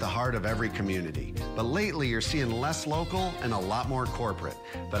business is at the heart of every community, but lately you're seeing less local and a lot more corporate.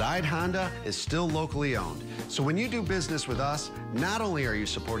 But Ide Honda is still locally owned. So when you do business with us, not only are you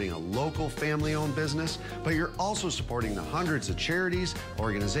supporting a local family-owned business, but you're also supporting the hundreds of charities,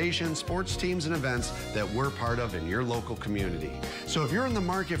 organizations, sports teams, and events that we're part of in your local community. So if you're in the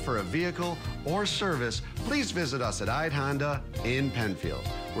market for a vehicle or service, please visit us at Ide Honda in Penfield.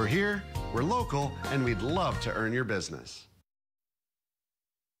 We're here, we're local, and we'd love to earn your business.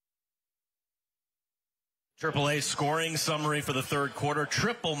 AAA scoring summary for the third quarter.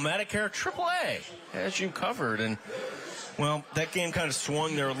 Triple Medicare, AAA, as you covered. And, well, that game kind of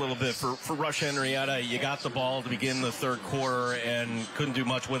swung there a little bit for Rush-Henrietta. You got the ball to begin the third quarter and couldn't do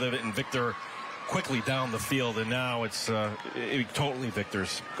much with it. And Victor quickly down the field. And now it's totally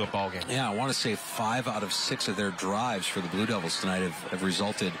Victor's good ball game. Yeah, I want to say 5 out of 6 of their drives for the Blue Devils tonight have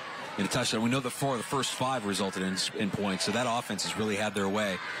resulted in a touchdown. We know that 4 of the first 5 resulted in points. So that offense has really had their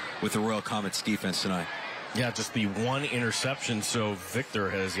way with the Royal Comets defense tonight. Yeah, just the one interception, so Victor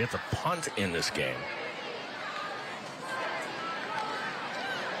has yet to punt in this game.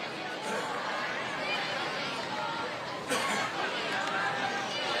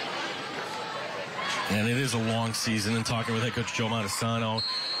 And it is a long season, and talking with head coach Joe Montesano,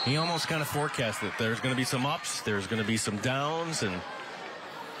 he almost kind of forecasted there's going to be some ups, there's going to be some downs, and,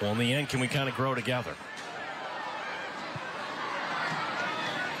 well, in the end, can we kind of grow together?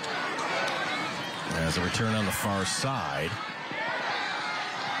 As a return on the far side.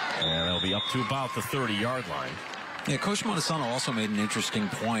 And they'll be up to about the 30-yard line. Yeah, Coach Montesano also made an interesting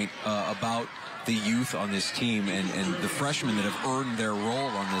point about the youth on this team and the freshmen that have earned their role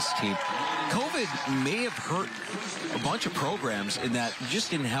on this team. COVID may have hurt a bunch of programs in that you just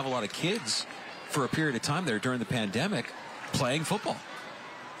didn't have a lot of kids for a period of time there during the pandemic playing football.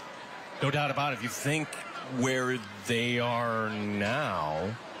 No doubt about it. If you think where they are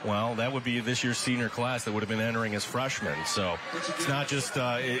now, well, that would be this year's senior class that would have been entering as freshmen. So it's not just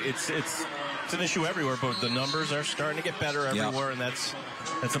it's an issue everywhere, but the numbers are starting to get better everywhere, and that's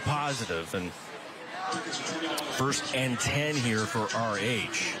a positive. And first and 10 here for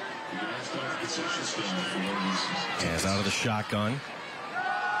RH. As out of the shotgun,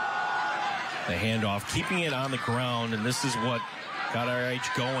 the handoff, keeping it on the ground, and this is what got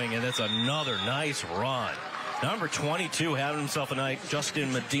RH going, and that's another nice run. Number 22 having himself a night.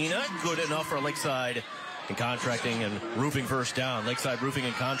 Justin Medina, good enough for Lakeside and Contracting and Roofing first down. Lakeside Roofing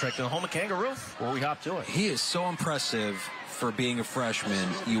and Contracting, home of Kangaroo, where we hop to it. He is so impressive for being a freshman.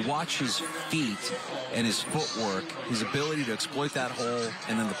 You watch his feet and his footwork, his ability to exploit that hole,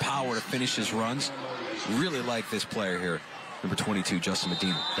 and then the power to finish his runs. Really like this player here. Number 22, Justin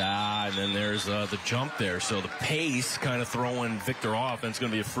Medina. And then there's the jump there. So the pace kind of throwing Victor off, and it's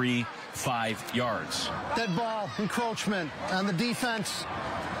going to be a free 5 yards. Dead ball, encroachment on the defense.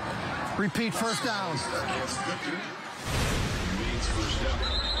 Repeat first down.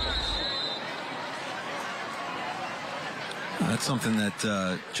 That's something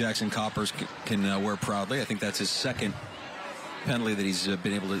that Jackson Coppers can wear proudly. I think that's his second penalty that he's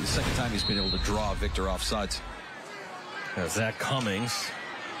been able to, the second time he's been able to draw Victor off sides. Zach Cummings,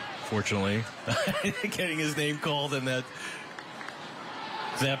 fortunately, getting his name called in that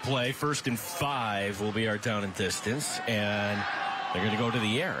play. 1st and 5 will be our down and distance, and they're going to go to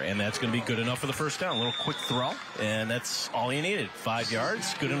the air, and that's going to be good enough for the first down. A little quick throw, and that's all you needed. 5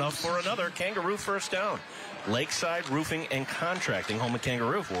 yards, good enough for another Kangaroo first down. Lakeside Roofing and Contracting, home of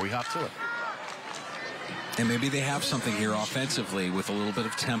Kangaroo, where we hop to it. And maybe they have something here offensively with a little bit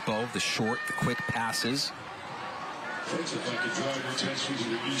of tempo, the short, the quick passes.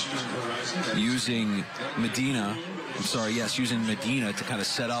 Using Medina to kind of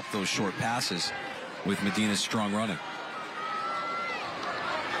set up those short passes with Medina's strong running.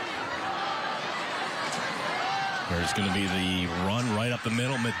 There's going to be the run right up the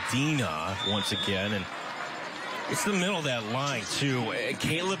middle. Medina once again, and it's the middle of that line too.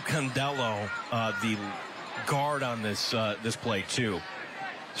 Caleb Condello, the guard on this play too.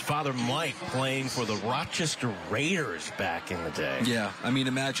 His father, Mike, playing for the Rochester Raiders back in the day. Yeah, I mean,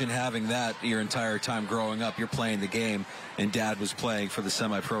 imagine having that your entire time growing up. You're playing the game, and Dad was playing for the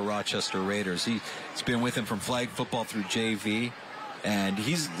semi-pro Rochester Raiders. He's been with him from flag football through JV, and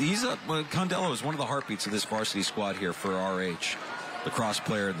Condello is one of the heartbeats of this varsity squad here for RH. Lacrosse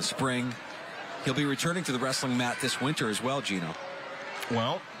player in the spring. He'll be returning to the wrestling mat this winter as well, Gino.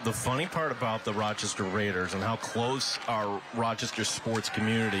 Well, the funny part about the Rochester Raiders and how close our Rochester sports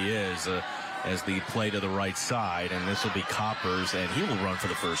community is as they play to the right side, and this will be Coppers, and he will run for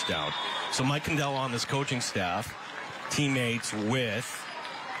the first down. So Mike Condello on this coaching staff, teammates with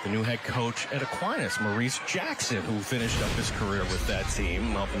the new head coach at Aquinas, Maurice Jackson, who finished up his career with that team,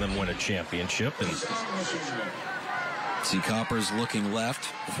 helping them win a championship. And see Coppers looking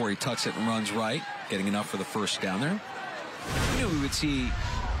left before he tucks it and runs right, getting enough for the first down there. We knew we would see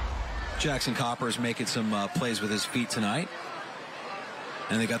Jackson Coppers making some plays with his feet tonight.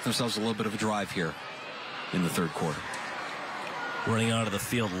 And they got themselves a little bit of a drive here in the third quarter. Running out of the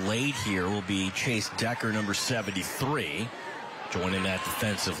field late here will be Chase Decker, number 73, joining that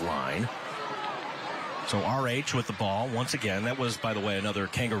defensive line. So RH with the ball once again. That was, by the way, another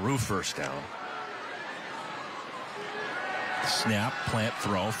Kangaroo first down. Snap, plant,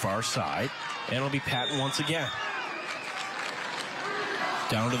 throw, far side. And it'll be Patton once again.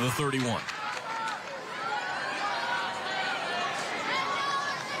 Down to the 31.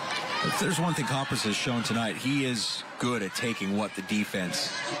 If there's one thing Coppers has shown tonight, he is good at taking what the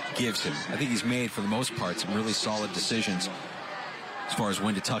defense gives him. I think he's made, for the most part, some really solid decisions as far as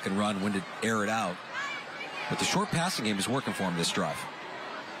when to tuck and run, when to air it out. But the short passing game is working for him this drive.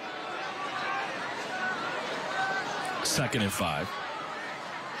 2nd and 5.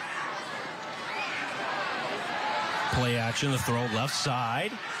 Play action, the throw left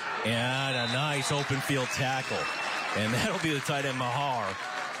side, and a nice open field tackle. And that'll be the tight end, Mahar.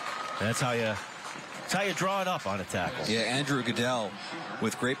 That's how you draw it up on a tackle. Yeah, Andrew Goodell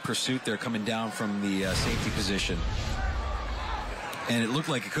with great pursuit there coming down from the safety position. And it looked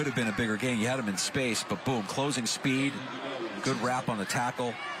like it could have been a bigger gain. You had him in space, but boom, closing speed, good wrap on the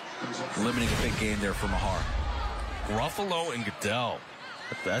tackle, limiting a big gain there for Mahar. Ruffalo and Goodell.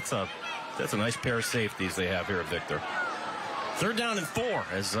 That's a nice pair of safeties they have here at Victor. 3rd down and 4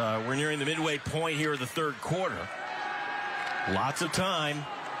 as we're nearing the midway point here of the third quarter. Lots of time.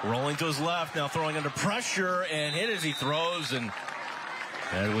 Rolling to his left, now throwing under pressure, and hit as he throws, and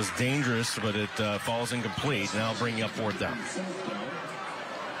it was dangerous, but it falls incomplete. Now bringing up 4th down.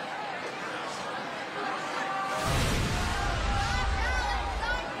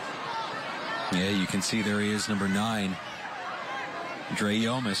 Yeah, you can see there he is, number 9, Dre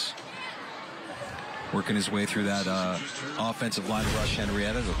Yomis, working his way through that offensive line of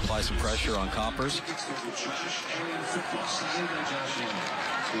Rush-Henrietta to apply some pressure on Coppers.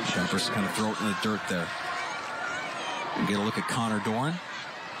 Coppers kind of throw it in the dirt there. And get a look at Connor Doran,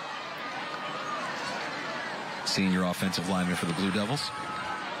 senior offensive lineman for the Blue Devils.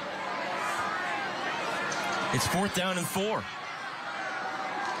 It's 4th down and 4.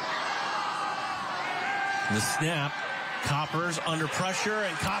 The snap, Coppers under pressure,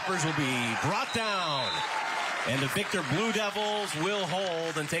 and Coppers will be brought down. And the Victor Blue Devils will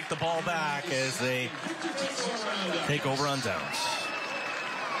hold and take the ball back as they take over on downs.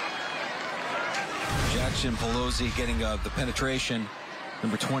 Jackson Pelosi getting the penetration.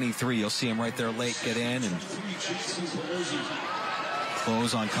 Number 23, you'll see him right there late, get in and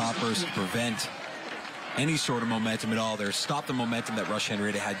close on Coppers to prevent any sort of momentum at all there. Stop the momentum that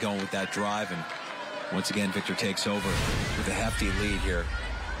Rush-Henrietta had going with that drive. And once again, Victor takes over with a hefty lead here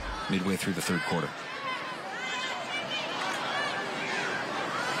midway through the third quarter.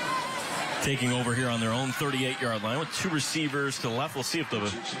 Taking over here on their own 38-yard line with 2 receivers to the left. We'll see if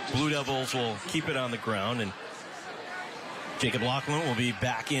the Blue Devils will keep it on the ground. And Jacob Lachlan will be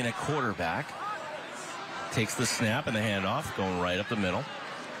back in at quarterback. Takes the snap and the handoff, going right up the middle.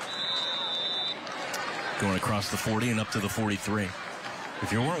 Going across the 40 and up to the 43.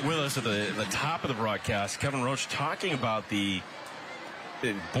 If you weren't with us at the top of the broadcast, Kevin Roach talking about boy,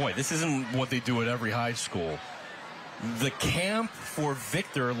 this isn't what they do at every high school. The camp for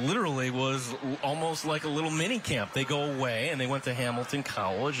Victor literally was almost like a little mini camp. They go away and they went to Hamilton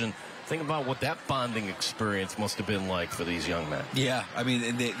College, and think about what that bonding experience must have been like for these young men. Yeah, I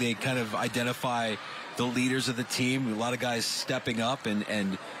mean, they kind of identify the leaders of the team. A lot of guys stepping up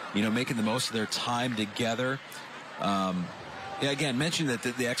and you know, making the most of their time together. Yeah, again, mention that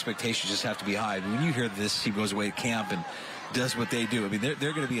the expectations just have to be high. When you hear this team goes away to camp and does what they do, I mean, they're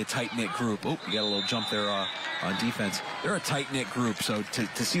going to be a tight-knit group. Oh, you got a little jump there on defense. They're a tight-knit group, so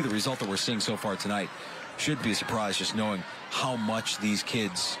to see the result that we're seeing so far tonight should be a surprise just knowing how much these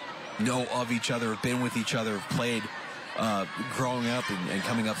kids know of each other, have been with each other, have played growing up and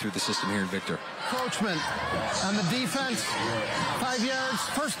coming up through the system here in Victor. Coachman on the defense, 5 yards,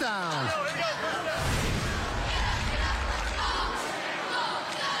 first down.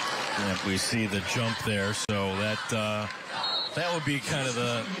 Yep, we see the jump there, so that would be kind of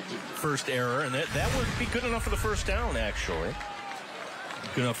the first error, and that would be good enough for the first down, actually.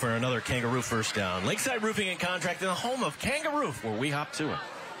 Good enough for another Kangaroo first down. Lakeside Roofing and Contract in the home of Kangaroo, where we hop to it.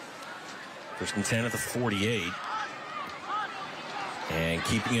 First and 10 at the 48. And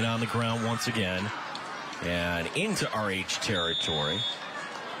keeping it on the ground once again. And into RH territory.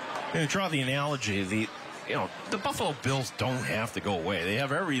 I'm going to draw the analogy. The Buffalo Bills don't have to go away. They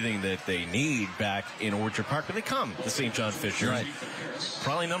have everything that they need back in Orchard Park, but they come to St. John Fisher. Right.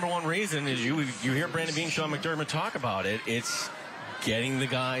 Probably number one reason is you hear Brandon Bean, Sean McDermott talk about it. It's getting the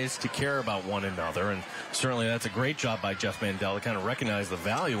guys to care about one another, and certainly that's a great job by Jeff Mandel to kind of recognize the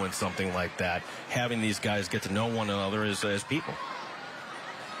value in something like that, having these guys get to know one another as people.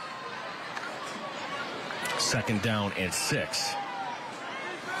 Second down and 6.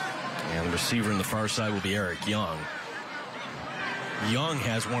 And the receiver on the far side will be Eric Young. Young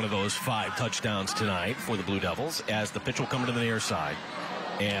has one of those 5 touchdowns tonight for the Blue Devils as the pitch will come to the near side.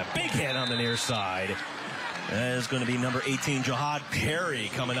 And big hit on the near side. That is going to be number 18, Jihad Perry,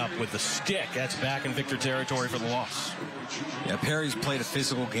 coming up with the stick. That's back in Victor territory for the loss. Yeah, Perry's played a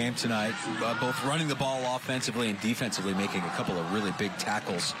physical game tonight, both running the ball offensively and defensively, making a couple of really big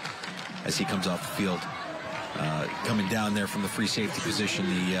tackles as he comes off the field. Coming down there from the free safety position,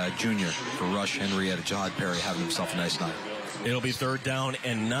 the junior for Rush-Henrietta, Jihad Perry, having himself a nice night. It'll be third down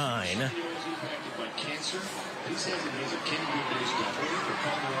and 9.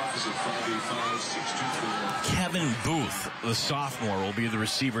 Kevin Booth, the sophomore, will be the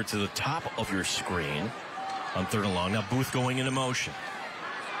receiver to the top of your screen on third and long. Now Booth going into motion.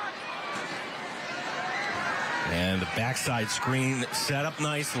 And the backside screen set up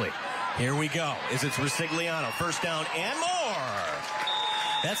nicely. Here we go. It's Resigliano. First down and more.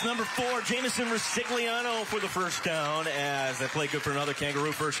 That's number 4, Jamison Resigliano for the first down as they play good for another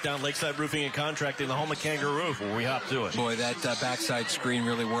Kangaroo first down. Lakeside Roofing and Contract in the home of Kangaroo, where we hop to it. Boy, that backside screen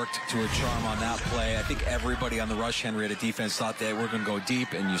really worked to a charm on that play. I think everybody on the Rush-Henrietta defense thought they were going to go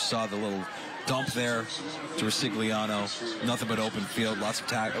deep, and you saw the little dump there to Resigliano. Nothing but open field. Lots of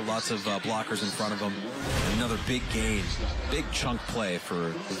blockers in front of him. Another big gain, big chunk play for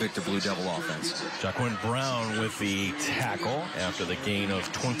the Victor Blue Devil offense. Jaquin Brown with the tackle after the gain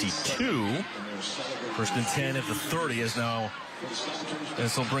of 22. First and 10 at the 30 is now.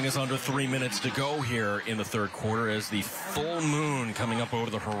 This will bring us under 3 minutes to go here in the third quarter as the full moon coming up over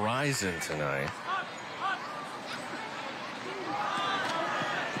the horizon tonight.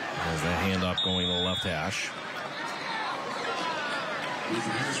 As that handoff going to the left hash.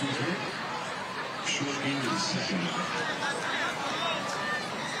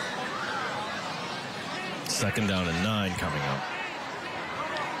 Second down and 9 coming up.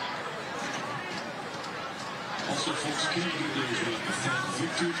 Also, folks, Kennedy knows about the thank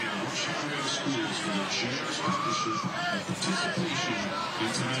Victor and Rush-Henrietta schools for their generous partnership and participation in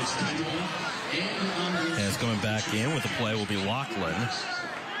tonight's title and As going back in with the play will be Lachlan.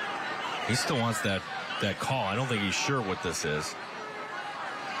 He still wants that call. I don't think he's sure what this is.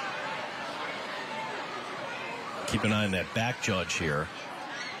 Keep an eye on that back judge here.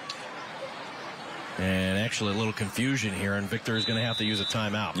 And actually a little confusion here, and Victor is going to have to use a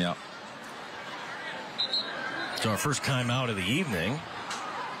timeout. Yeah. So our first timeout of the evening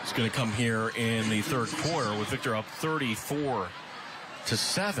is going to come here in the third quarter with Victor up 34-7.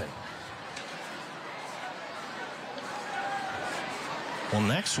 Well,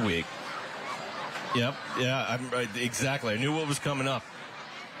 next week. Yep. Yeah, exactly. I knew what was coming up.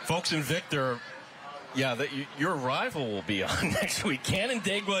 Folks in Victor, yeah, your rival will be on next week.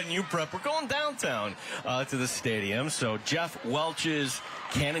 Canandaigua and UPrep. We're going downtown to the stadium. So Jeff Welch's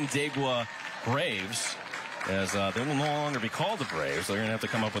Canandaigua Braves, as they will no longer be called the Braves. They're going to have to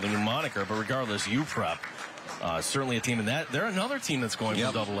come up with a new moniker. But regardless, UPrep, certainly a team in that. They're another team that's going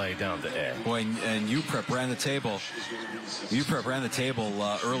from AA down to A. Boy, and UPrep ran the table. UPrep ran the table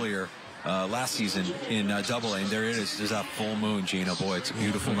earlier. Last season in AA, and there it is. There's that full moon, Gino. Boy, it's a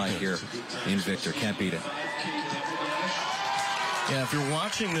beautiful night here in Victor. Can't beat it. Yeah, if you're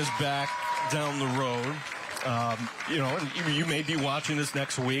watching this back down the road, you may be watching this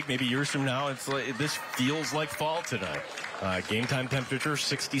next week, maybe years from now. It's like this feels like fall tonight. Game time temperature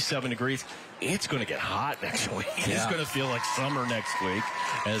 67 degrees. It's going to get hot next week. Yeah. It's going to feel like summer next week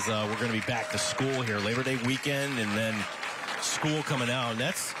as we're going to be back to school here. Labor Day weekend and then school coming out. And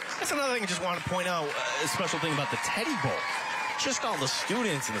that's That's another thing I just want to point out, a special thing about the Teddy Bowl. Just all the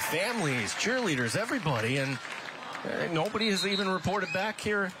students and the families, cheerleaders, everybody, and nobody has even reported back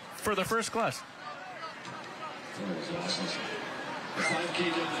here for the first class.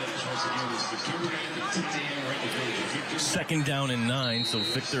 Second down and 9, so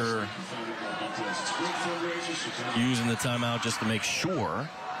Victor using the timeout just to make sure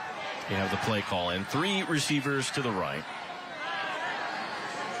they have the play call in. 3 receivers to the right.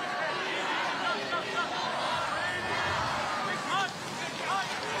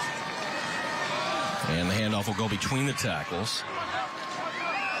 And the handoff will go between the tackles.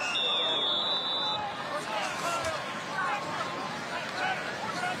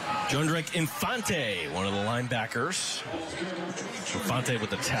 Jondrek Infante, one of the linebackers. Infante with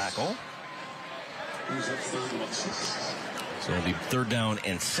the tackle. So it'll be 3rd down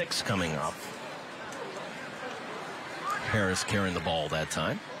and 6 coming up. Harris carrying the ball that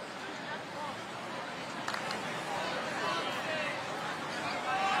time.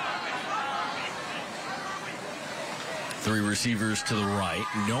 Three receivers to the right.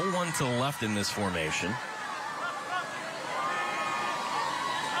 No one to the left in this formation.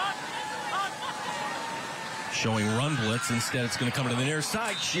 Showing run blitz. Instead, it's going to come to the near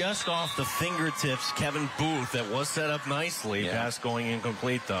side, just off the fingertips. Kevin Booth, that was set up nicely. Yeah. Pass going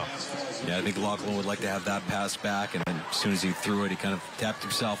incomplete, though. Yeah, I think Lachlan would like to have that pass back, and then as soon as he threw it, he kind of tapped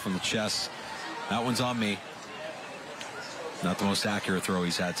himself on the chest. That one's on me. Not the most accurate throw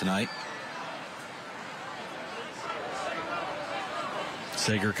he's had tonight.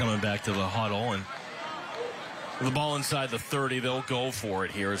 Sager coming back to the huddle, and with the ball inside the 30, they'll go for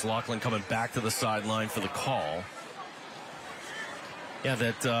it here as Lachlan coming back to the sideline for the call. Yeah,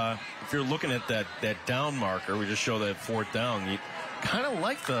 that if you're looking at that down marker, we just show that 4th down. You kind of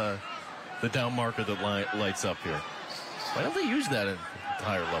like the down marker that lights up here. Why don't they use that at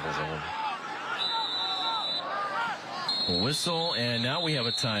higher levels of them? A whistle, and now we have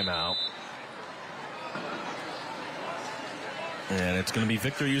a timeout. And it's going to be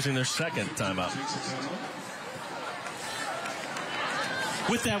Victor using their 2nd timeout.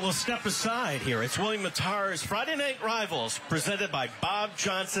 With that, we'll step aside here. It's William Mattar's Friday Night Rivals, presented by Bob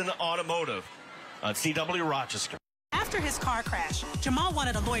Johnson Automotive on CW Rochester. After his car crash, Jamal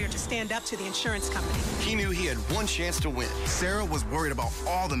wanted a lawyer to stand up to the insurance company. He knew he had one chance to win. Sarah was worried about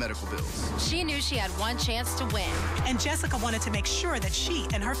all the medical bills. She knew she had one chance to win. And Jessica wanted to make sure that she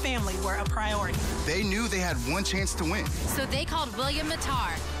and her family were a priority. They knew they had one chance to win. So they called William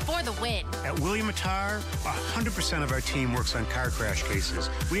Mattar for the win. At William Mattar, 100% of our team works on car crash cases.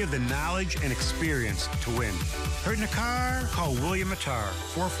 We have the knowledge and experience to win. Hurt in a car? Call William Mattar.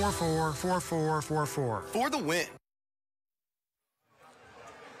 444-4444. For the win.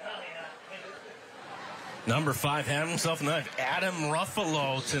 Number 5 had himself a night. Adam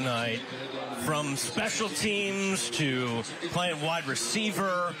Ruffalo tonight. From special teams to playing wide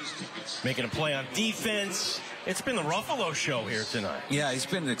receiver, making a play on defense. It's been the Ruffalo show here tonight. Yeah, he's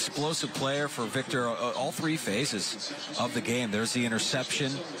been an explosive player for Victor all 3 phases of the game. There's the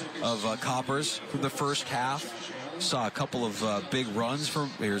interception of Coppers from the first half. Saw a couple of big runs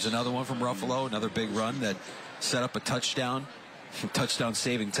from, here's another one from Ruffalo, another big run that set up a touchdown. Touchdown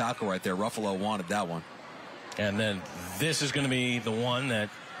saving tackle right there. Ruffalo wanted that one. And then this is going to be the one that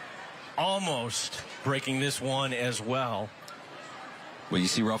almost breaking this one as well. Well, you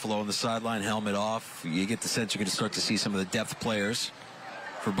see Ruffalo on the sideline, helmet off. You get the sense you're going to start to see some of the depth players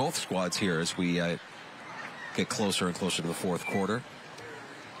for both squads here as we get closer and closer to the 4th quarter.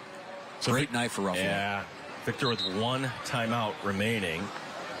 So great night for Ruffalo. Yeah, Victor with 1 timeout remaining.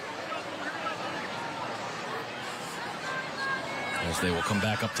 As they will come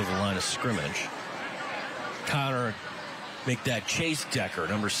back up to the line of scrimmage. Connor make that Chase Decker,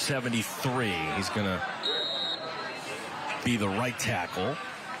 number 73. He's going to be the right tackle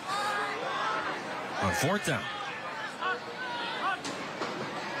on 4th down.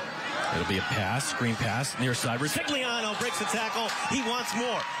 It'll be a pass, screen pass, near side. Resigliano breaks the tackle. He wants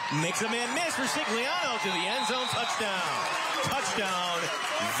more. Makes a man miss. Resigliano to the end zone. Touchdown. Touchdown.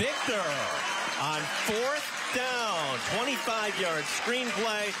 Victor on 4th down. 25-yard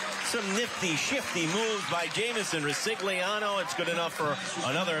screenplay. Some nifty, shifty moves by Jamison Resigliano. It's good enough for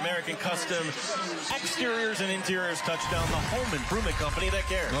another American Custom exteriors and interiors touchdown. The home improvement company that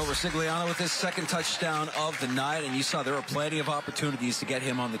cares. Well, Resigliano with his 2nd touchdown of the night, and you saw there were plenty of opportunities to get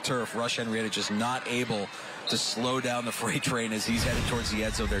him on the turf. Rush-Henrietta just not able to slow down the freight train as he's headed towards the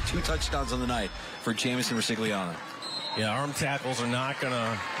end zone. There are 2 touchdowns on the night for Jamison Resigliano. Yeah, arm tackles are not going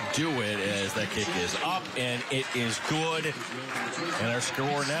to do it as that kick is up, and it is good. And our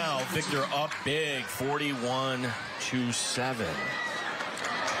score now, Victor up big, 41-7.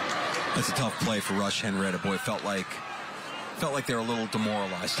 That's a tough play for Rush-Henrietta. Boy, felt like they were a little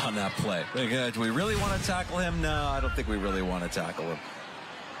demoralized on that play. Like, do we really want to tackle him? No, I don't think we really want to tackle him.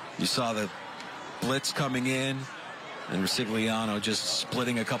 You saw the blitz coming in, and Rosigliano just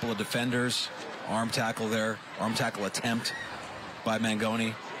splitting a couple of defenders. Arm tackle there. Arm tackle attempt by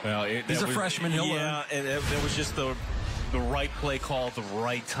Mangoni. Well, he's a freshman. He'll learn. And that was just the right play call at the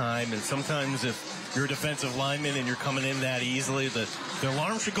right time. And sometimes if you're a defensive lineman and you're coming in that easily, the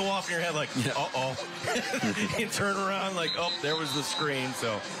alarm should go off in your head like, uh-oh. You turn around like, oh, there was the screen.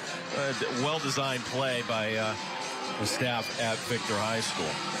 So well-designed play by the staff at Victor High School.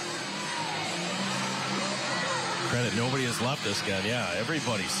 Credit, nobody has left this guy. Yeah,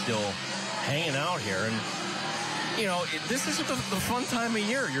 everybody's still hanging out here. And you know, this is the fun time of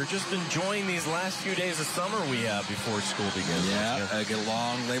year. You're just enjoying these last few days of summer we have before school begins. Yeah, get a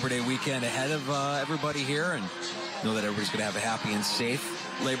long Labor Day weekend ahead of everybody here, and know that everybody's going to have a happy and safe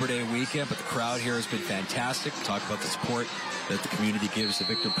Labor Day weekend. But the crowd here has been fantastic. We talk about the support that the community gives the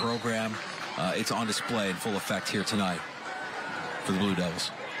Victor program. It's on display in full effect here tonight for the Blue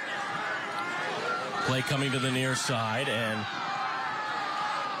Devils. Play coming to the near side, and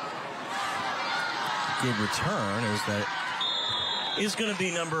good return is going to be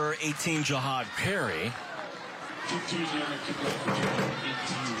number 18, Jihad Perry. 15-yard kickoff return, 18,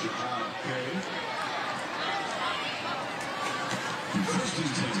 Jihad Perry. First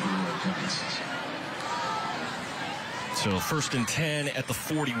and 10 for the Redcoats. So first and 10 at the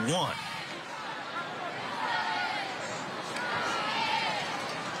 41.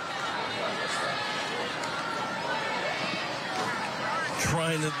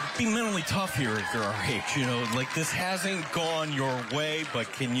 Trying to be mentally tough here at your age. You know, like this hasn't gone your way,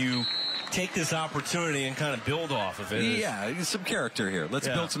 but can you take this opportunity and kind of build off of it? Yeah, some character here. Let's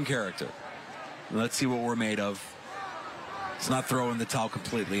build some character. Let's see what we're made of. Let's not throw in the towel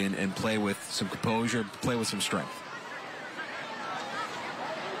completely and play with some composure, play with some strength.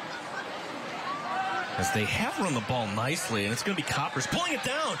 As they have run the ball nicely, and it's going to be Coppers pulling it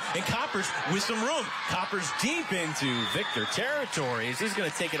down, and Coppers with some room. Coppers deep into Victor territories. He's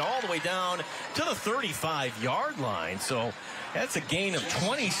going to take it all the way down to the 35-yard line. So that's a gain of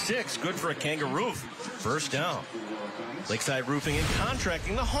 26. Good for a Kangaroo. First down. Lakeside Roofing and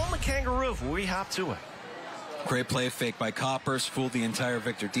Contracting, the home of Kangaroo. We hop to it. Great play fake by Coppers. Fooled the entire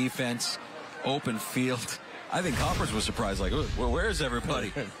Victor defense. Open field. I think Coppers was surprised, like, well, where is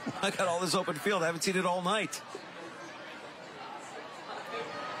everybody? I got all this open field. I haven't seen it all night.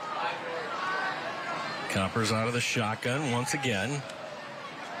 Coppers out of the shotgun once again.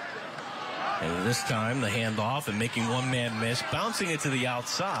 And this time the handoff and making one man miss, bouncing it to the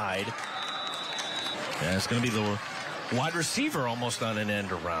outside. And it's going to be the wide receiver almost on an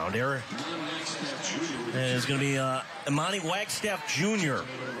end around. And it's going to be Imani Wagstaff Jr.,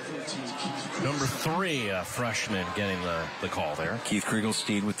 number 3, freshman, getting the call there. Keith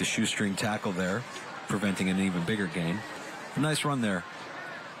Kriegelstein with the shoestring tackle there, preventing an even bigger gain. A nice run there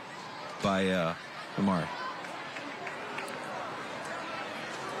by Amari.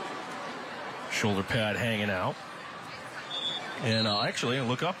 Shoulder pad hanging out. And actually,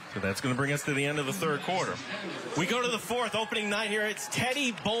 look up. That's going to bring us to the end of the third quarter. We go to the fourth, opening night here. It's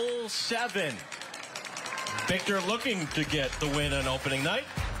Teddy Bowl 7. Victor looking to get the win on opening night.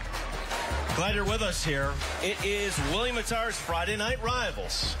 Glad you're with us here. It is William Mattar's Friday Night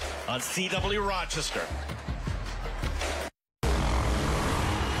Rivals on CW Rochester.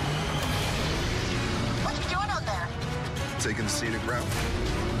 What you doing out there? Taking the scenic route.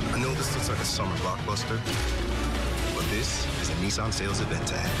 I know this looks like a summer blockbuster, but this is a Nissan sales event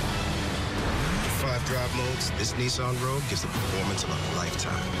tag. 5 drive modes, this Nissan Rogue gives the performance of a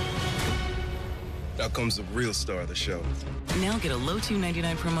lifetime. Now comes the real star of the show. Now get a low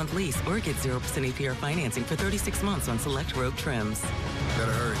 $299 per month lease or get 0% APR financing for 36 months on select Rogue trims.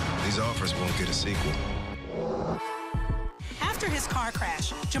 Better hurry. These offers won't get a sequel. After his car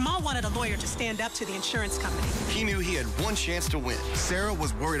crash, Jamal wanted a lawyer to stand up to the insurance company. He knew he had one chance to win. Sarah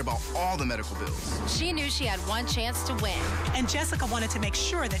was worried about all the medical bills. She knew she had one chance to win. And Jessica wanted to make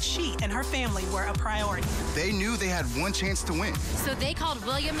sure that she and her family were a priority. They knew they had one chance to win. So they called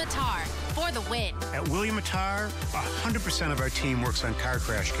William Mattar for the win. At William Mattar, 100% of our team works on car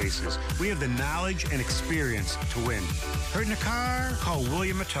crash cases. We have the knowledge and experience to win. Hurt in a car? Call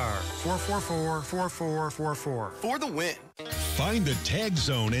William Mattar, 444-4444. For the win. Find the Tag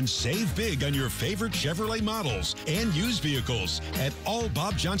Zone and save big on your favorite Chevrolet models and used vehicles at all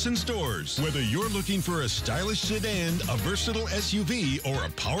Bob Johnson stores. Whether you're looking for a stylish sedan, a versatile SUV, or a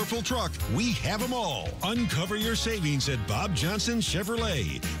powerful truck, we have them all. Uncover your savings at Bob Johnson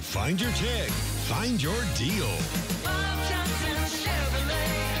Chevrolet. Find your tag. Find your deal. Bob Johnson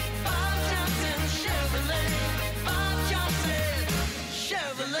Chevrolet. Bob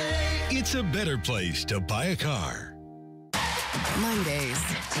it's a better place to buy a car. Mondays.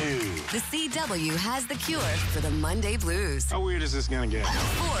 The CW has the cure for the Monday blues. How weird is this gonna get?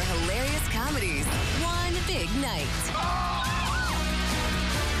 4 hilarious comedies. 1 big night.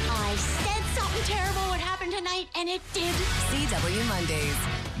 I said something terrible would happen tonight, and it did. CW Mondays.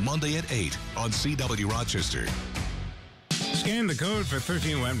 Monday at 8 on CW Rochester. Scan the code for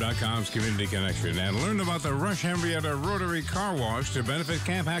 13web.com's Community Connection and learn about the Rush-Henrietta Rotary Car Wash to benefit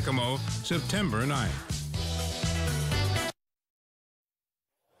Camp Hakamo September 9th.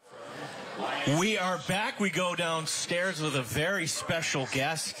 We are back. We go downstairs with a very special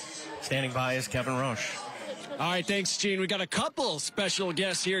guest. Standing by is Kevin Roche. All right, thanks, Gene. We got a couple special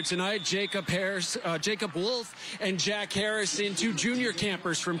guests here tonight. Jacob Wolf and Jack Harrison, 2 junior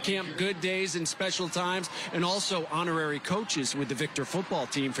campers from Camp Good Days and Special Times, and also honorary coaches with the Victor football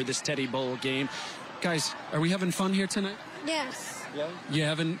team for this Teddy Bowl game. Guys, are we having fun here tonight? Yes.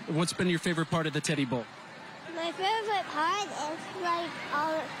 Yeah. What's been your favorite part of the Teddy Bowl? My favorite part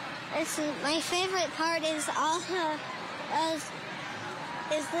is my favorite part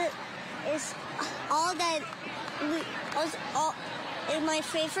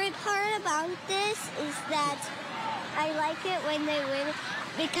about this is that I like it when they win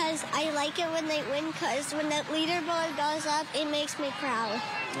because when that leaderboard goes up, it makes me proud.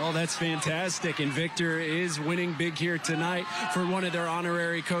 Oh, that's fantastic. And Victor is winning big here tonight for one of their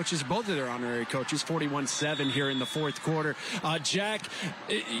honorary coaches, both of their honorary coaches, 41-7 here in the fourth quarter. Jack,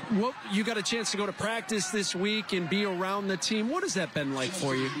 you got a chance to go to practice this week and be around the team. What has that been like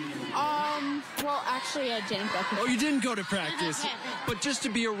for you? Well, actually, I didn't go. Oh, you didn't go to practice. But just to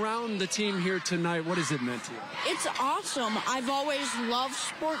be around the team here tonight, what has it meant to you? It's awesome. I've always loved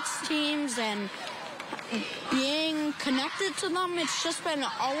sports teams and being connected to them. It's just been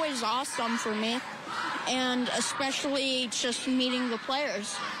always awesome for me, and especially just meeting the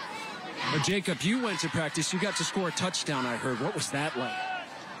players. Jacob, you went to practice. You got to score a touchdown, I heard. What was that like?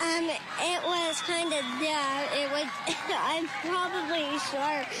 It was kind of, I'm probably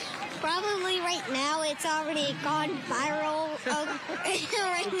sure. Probably right now it's already gone viral.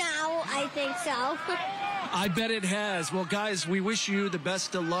 Right now, I think so. I bet it has. Well, guys, we wish you the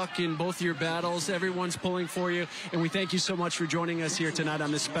best of luck in both your battles. Everyone's pulling for you, and we thank you so much for joining us here tonight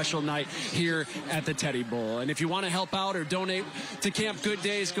on this special night here at the Teddy Bowl. And if you want to help out or donate to Camp Good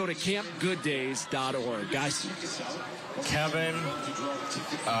Days, go to campgooddays.org. Guys. Kevin,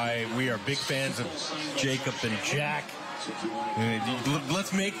 we are big fans of Jacob and Jack.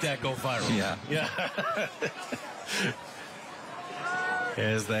 Let's make that go viral. Yeah.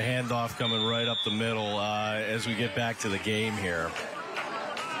 As the handoff coming right up the middle as we get back to the game here.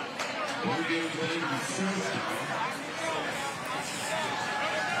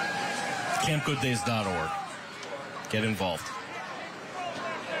 CampGoodDays.org. Get involved.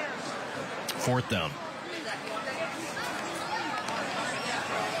 4th down.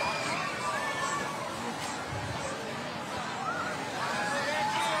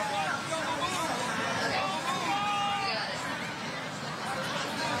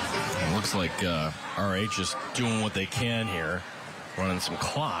 Looks like RH is doing what they can here, running some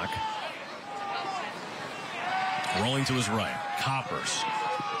clock. Rolling to his right, Coppers.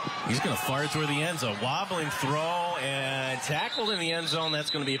 He's going to fire toward the end zone. Wobbling throw and tackled in the end zone. That's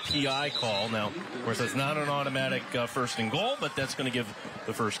going to be a PI call. Now, of course, that's not an automatic 1st and goal, but that's going to give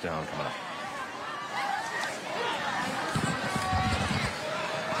the 1st down coming up.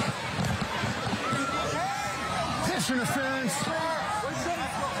 Pass interference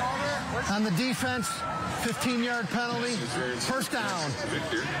on the defense, 15-yard penalty, 1st down.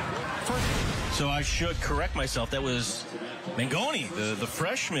 So I should correct myself. That was Mangoni, the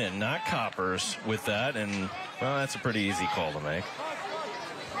freshman, not Coppers, with that. And, well, that's a pretty easy call to make.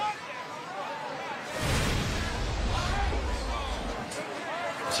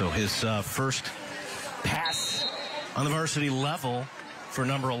 So his first pass on the varsity level for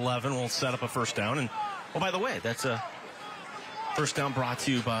number 11 will set up a 1st down. And, oh, by the way, that's a 1st down brought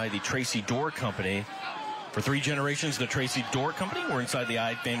to you by the Tracy Door Company. For 3 generations, the Tracy Door Company. We're inside the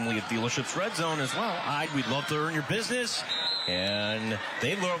Ide family of dealerships red zone as well. Ide, we'd love to earn your business. And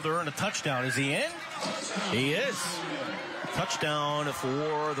they'd love to earn a touchdown. Is he in? He is. Touchdown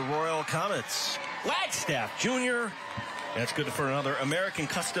for the Royal Comets. Wagstaff Jr. That's good for another American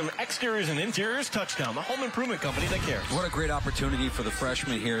Custom Exteriors and Interiors touchdown. The home improvement company that cares. What a great opportunity for the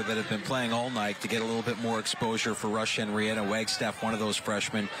freshmen here that have been playing all night to get a little bit more exposure for Rush-Henrietta. Wagstaff, one of those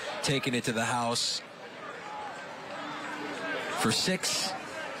freshmen, taking it to the house for 6.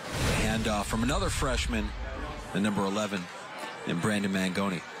 And from another freshman, the number 11, and Brandon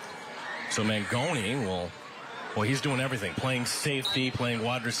Mangoni. So Mangoni will Well, he's doing everything. Playing safety, playing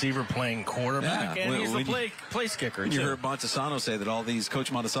wide receiver, playing quarterback, and he's the place kicker. You heard Montesano say that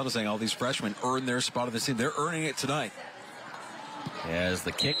Coach Montesano saying all these freshmen earn their spot on the team. They're earning it tonight. As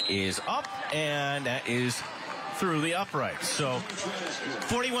the kick is up, and that is through the upright. So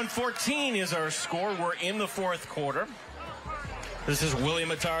 41-14 is our score. We're in the fourth quarter. This is William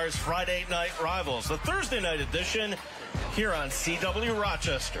Mattar's Friday Night Rivals, the Thursday night edition here on CW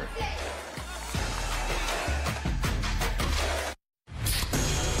Rochester.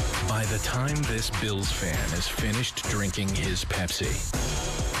 By the time this Bills fan is finished drinking his Pepsi,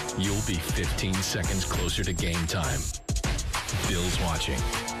 you'll be 15 seconds closer to game time. Bills watching.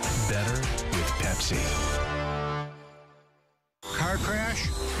 Better with Pepsi. Car crash?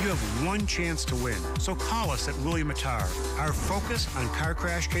 You have one chance to win. So call us at William Mattar. Our focus on car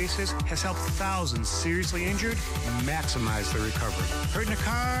crash cases has helped thousands seriously injured maximize their recovery. Hurt in a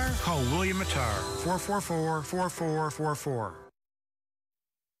car? Call William Mattar. 444-4444.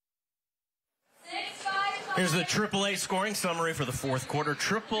 Here's the AAA scoring summary for the fourth quarter.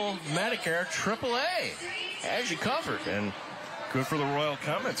 Triple Medicare, AAA has you covered. And good for the Royal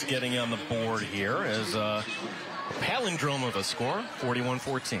Comets getting on the board here as a palindrome of a score,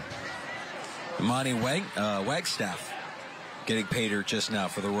 41-14. Monty Wagstaff getting paid here just now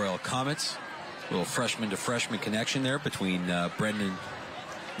for the Royal Comets. A little freshman-to-freshman connection there between Brendan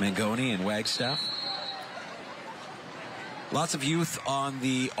Mangoni and Wagstaff. Lots of youth on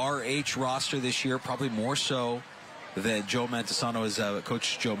the RH roster this year, probably more so than Coach Joe Montesano has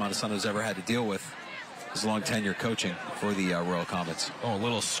ever had to deal with his long tenure coaching for the Royal Comets. Oh, a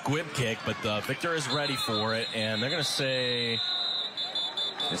little squib kick, but Victor is ready for it, and they're going to say...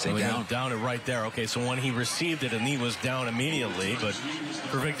 Down it right there. Okay, so when he received it, and he was down immediately, but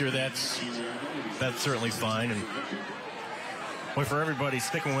for Victor, that's certainly fine. And boy, for everybody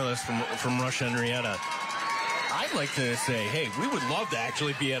sticking with us from Rush-Henrietta, I'd like to say, hey, we would love to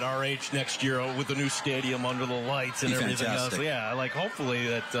actually be at RH next year with the new stadium under the lights and everything else. Yeah, hopefully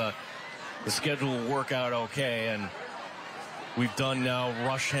that the schedule will work out okay. And we've done now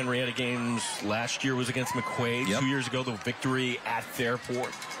Rush-Henrietta games. Last year was against McQuaid. Yep. 2 years ago, the victory at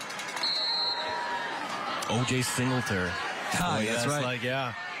Fairport. O.J. Singletary. That's right.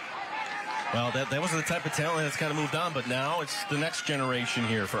 Well, that was the type of talent that's kind of moved on, but now it's the next generation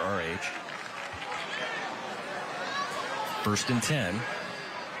here for RH. 1st and 10.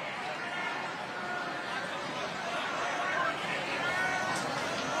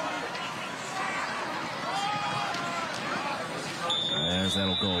 As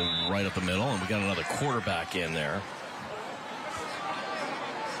that'll go right up the middle, and we got another quarterback in there.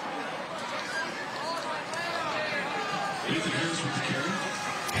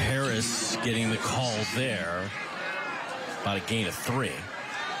 Harris getting the call there. About a gain of 3.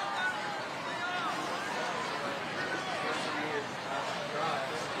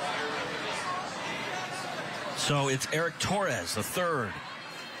 So it's Eric Torres, the third,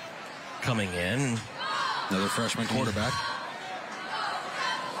 coming in. Another freshman quarterback.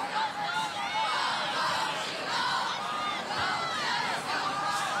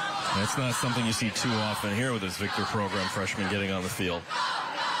 That's not something you see too often here with this Victor program, freshman getting on the field.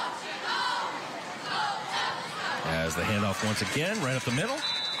 As the handoff once again, right up the middle.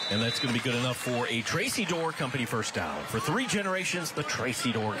 And that's going to be good enough for a Tracy Door Company first down. For 3 generations, the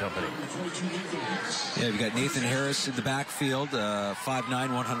Tracy Door Company. Yeah, we've got Nathan Harris in the backfield, 5'9",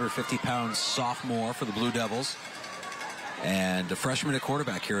 150-pound sophomore for the Blue Devils. And a freshman at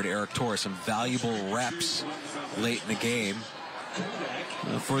quarterback here at Eric Torres. Some valuable reps late in the game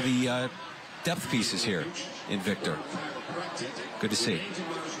for the depth pieces here in Victor. Good to see.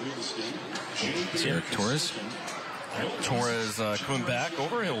 It's Eric Torres. Torres coming back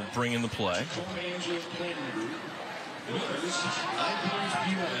over. He'll bring in the play.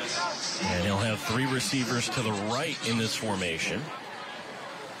 And he'll have 3 receivers to the right in this formation.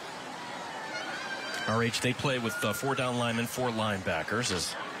 RH, they play with 4 down linemen, 4 linebackers,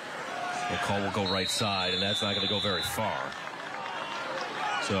 as the call will go right side, and that's not going to go very far.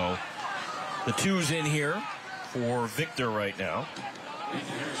 So the 2's in here for Victor right now.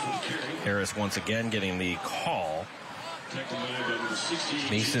 Harris once again getting the call.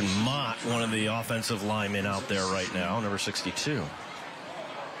 Mason Mott, one of the offensive linemen out there right now, number 62.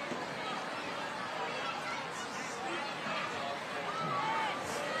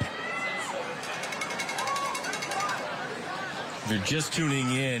 If you're just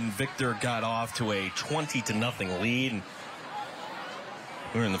tuning in, Victor got off to a 20-0 lead.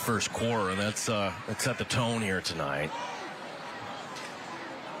 We're in the first quarter, and that set the tone here tonight.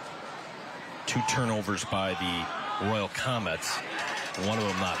 2 turnovers by the Royal Comets. One of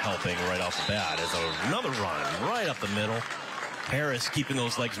them not helping right off the bat. As another run right up the middle. Harris keeping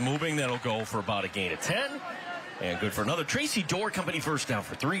those legs moving. That'll go for about a gain of 10. And good for another Tracy Door Company first down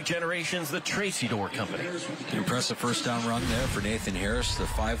for 3 generations. The Tracy Door Company. Impressive first down run there for Nathan Harris, the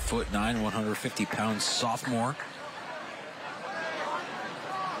 5'9", 150-pound sophomore.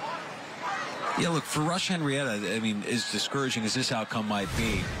 Yeah, look, for Rush-Henrietta, I mean, as discouraging as this outcome might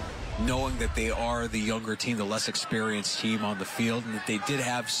be, knowing that they are the younger team, the less experienced team on the field, and that they did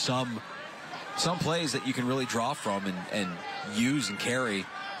have some plays that you can really draw from and use and carry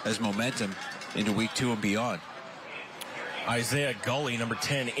as momentum into week 2 and beyond. Isaiah Gully, number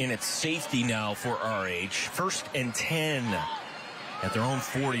 10, in at safety now for RH. 1st and 10 at their own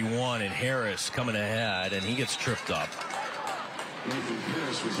 41, and Harris coming ahead, and he gets tripped up.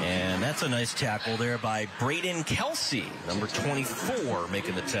 And that's a nice tackle there by Braden Kelsey, number 24,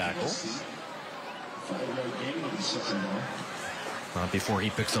 making the tackle. Not before he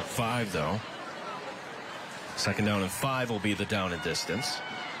picks up 5, though. 2nd down and 5 will be the down and distance.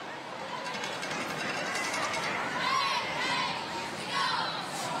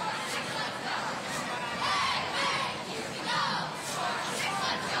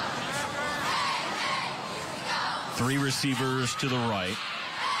 Three receivers to the right.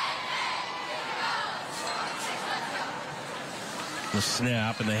 The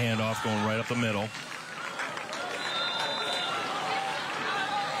snap and the handoff going right up the middle.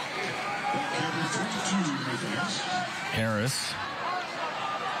 Harris.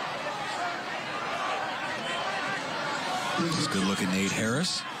 This is good looking Nate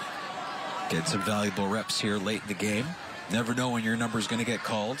Harris. Get some valuable reps here late in the game. Never know when your number is going to get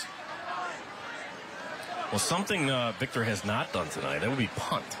called. Well, something Victor has not done tonight, that would be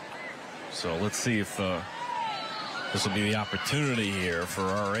punt. So let's see if this will be the opportunity here for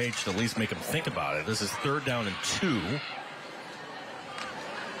RH to at least make them think about it. This is 3rd down and 2.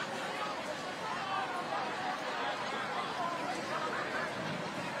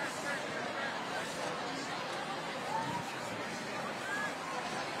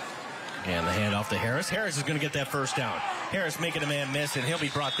 And the handoff to Harris. Harris is going to get that first down. Harris making a man miss, and he'll be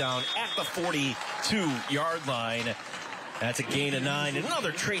brought down at the 42-yard line. That's a gain of 9.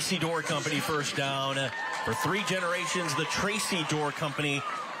 Another Tracy Door Company first down. For 3 generations, the Tracy Door Company.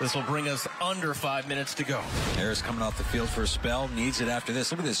 This will bring us under 5 minutes to go. Harris coming off the field for a spell. Needs it after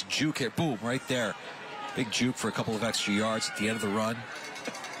this. Look at this juke here. Boom, right there. Big juke for a couple of extra yards at the end of the run.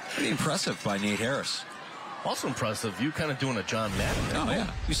 Pretty impressive by Nate Harris. Also impressive, you kind of doing a John Madden. Oh, yeah.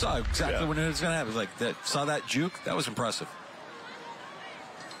 You saw exactly when it was going to happen. Like that, saw that juke? That was impressive.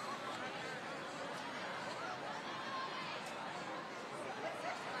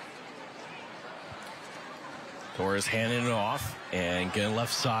 Torres handing it off and getting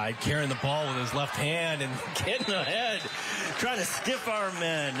left side, carrying the ball with his left hand and getting ahead, trying to stiff arm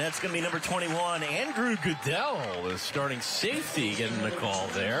men. That's going to be number 21, Andrew Goodell, the starting safety, getting the call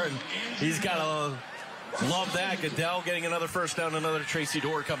there. And he's got a love that. Goodell getting another first down, another Tracy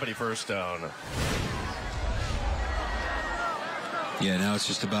Door Company first down. Yeah, now it's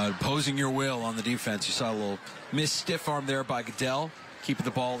just about imposing your will on the defense. You saw a little missed stiff arm there by Goodell, keeping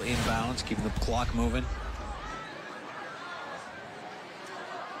the ball in bounds, keeping the clock moving.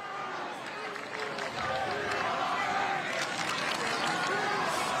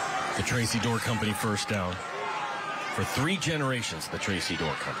 The Tracy Door Company first down. For 3 generations, the Tracy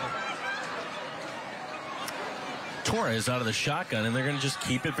Door Company. Torres out of the shotgun, and they're going to just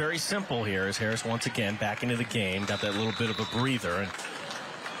keep it very simple here as Harris once again back into the game. Got that little bit of a breather. And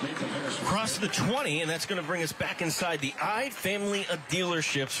across the 20, and that's going to bring us back inside the Ide Family of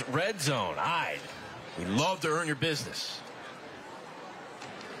Dealerships red zone. Ide, we love to earn your business.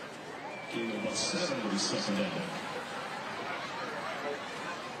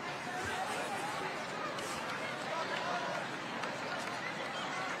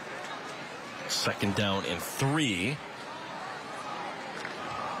 Second down and 3.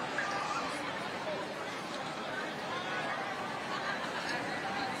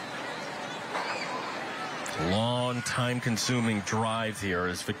 Long time-consuming drive here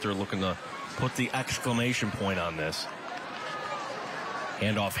as Victor looking to put the exclamation point on this.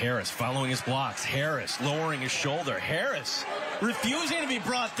 Handoff Harris, following his blocks. Harris lowering his shoulder. Harris refusing to be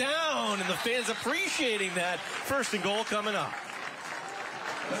brought down, and the fans appreciating that. 1st and goal coming up.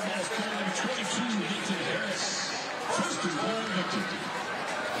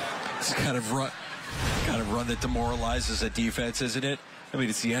 It's kind of run that demoralizes a defense, isn't it? I mean,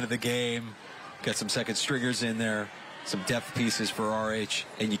 it's the end of the game. Got some second stringers in there, some depth pieces for RH,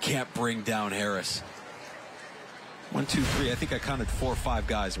 and you can't bring down Harris. 1, 2, 3. I think I counted 4 or 5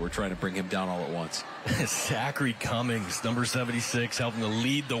 guys that were trying to bring him down all at once. Zachary Cummings, number 76, helping to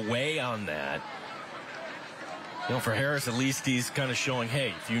lead the way on that. You know, for Harris, at least he's kind of showing,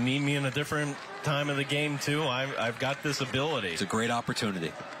 hey, if you need me in a different time of the game, too, I've got this ability. It's a great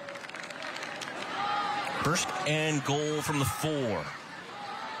opportunity. First and goal from the 4.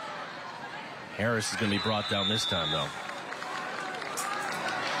 Harris is going to be brought down this time, though.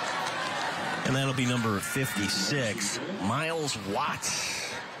 And that'll be number 56, Miles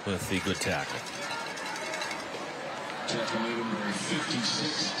Watts, with the good tackle. Tackle number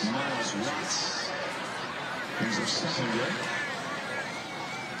 56, Miles Watts. Brings up second and goal.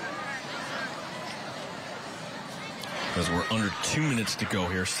 As we're under 2 minutes to go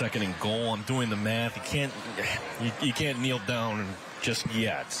here, second and goal. I'm doing the math. You can't kneel down just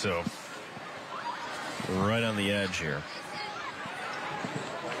yet, so right on the edge here.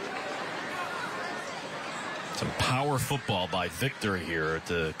 Some power football by Victor here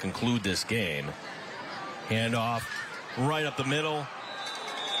to conclude this game. Handoff right up the middle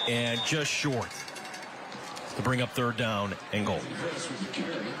and just short to bring up third down and goal.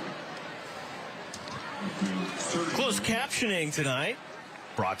 Closed captioning tonight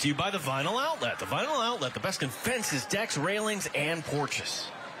brought to you by the Vinyl Outlet. The Vinyl Outlet, the best in fences, decks, railings, and porches.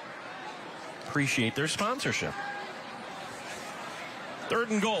 Appreciate their sponsorship. Third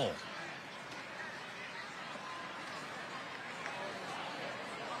and goal.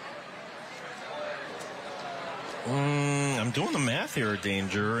 I'm doing the math here,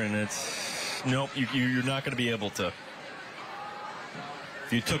 Danger, and it's nope. You're not going to be able to.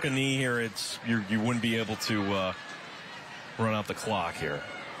 If you took a knee here, you wouldn't be able to run out the clock here.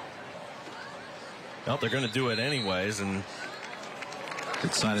 Well, they're going to do it anyways, and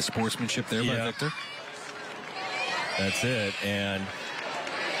good sign of sportsmanship there by Victor. That's it, and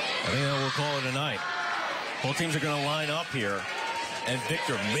I think that we'll call it a night. Both teams are going to line up here. And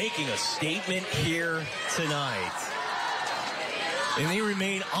Victor making a statement here tonight. And they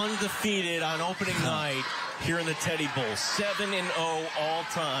remain undefeated on opening night here in the Teddy Bowl. 7-0 all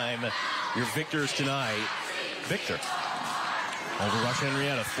time. Your victors tonight. Victor over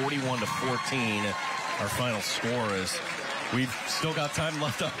Rush-Henrietta, 41-14. Our final score is we've still got time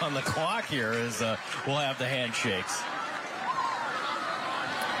left up on the clock here as we'll have the handshakes.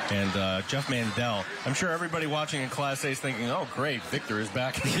 And Jeff Mandel, I'm sure everybody watching in Class A is thinking, oh, great, Victor is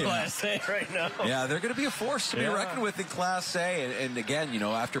back in Class A right now. Yeah, they're going to be a force to be reckoned with in Class A. And again, you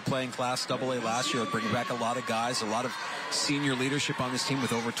know, after playing Class AA last year, bringing back a lot of guys, a lot of senior leadership on this team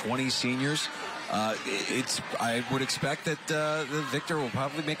with over 20 seniors. I would expect that Victor will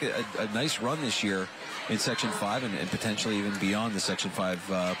probably make a nice run this year in Section 5 and potentially even beyond the Section 5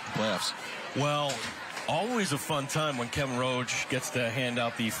 playoffs. Well, always a fun time when Kevin Roach gets to hand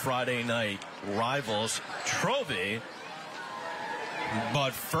out the Friday night Rivals trophy.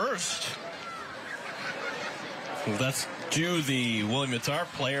 But first, let's do the William Matar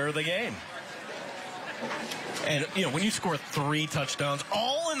Player of the Game. And, you know, when you score 3 touchdowns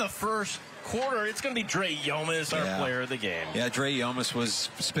all in the first quarter, it's going to be Dre Yomas, our Player of the Game. Yeah, Dre Yomas was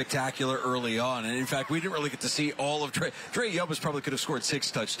spectacular early on. And, in fact, we didn't really get to see all of Dre. Dre Yomas probably could have scored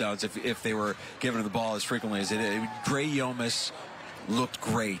 6 touchdowns if they were giving him the ball as frequently as they did. Dre Yomas looked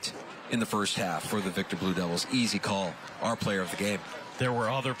great in the first half for the Victor Blue Devils. Easy call. Our Player of the Game. There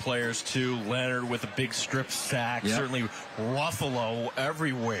were other players, too. Leonard with a big strip sack. Yep. Certainly Ruffalo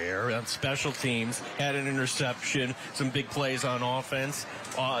everywhere on special teams. Had an interception. Some big plays on offense.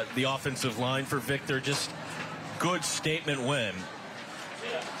 The offensive line for Victor. Just good statement win.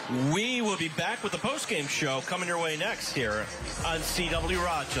 We will be back with the postgame show coming your way next here on CW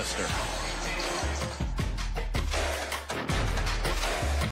Rochester.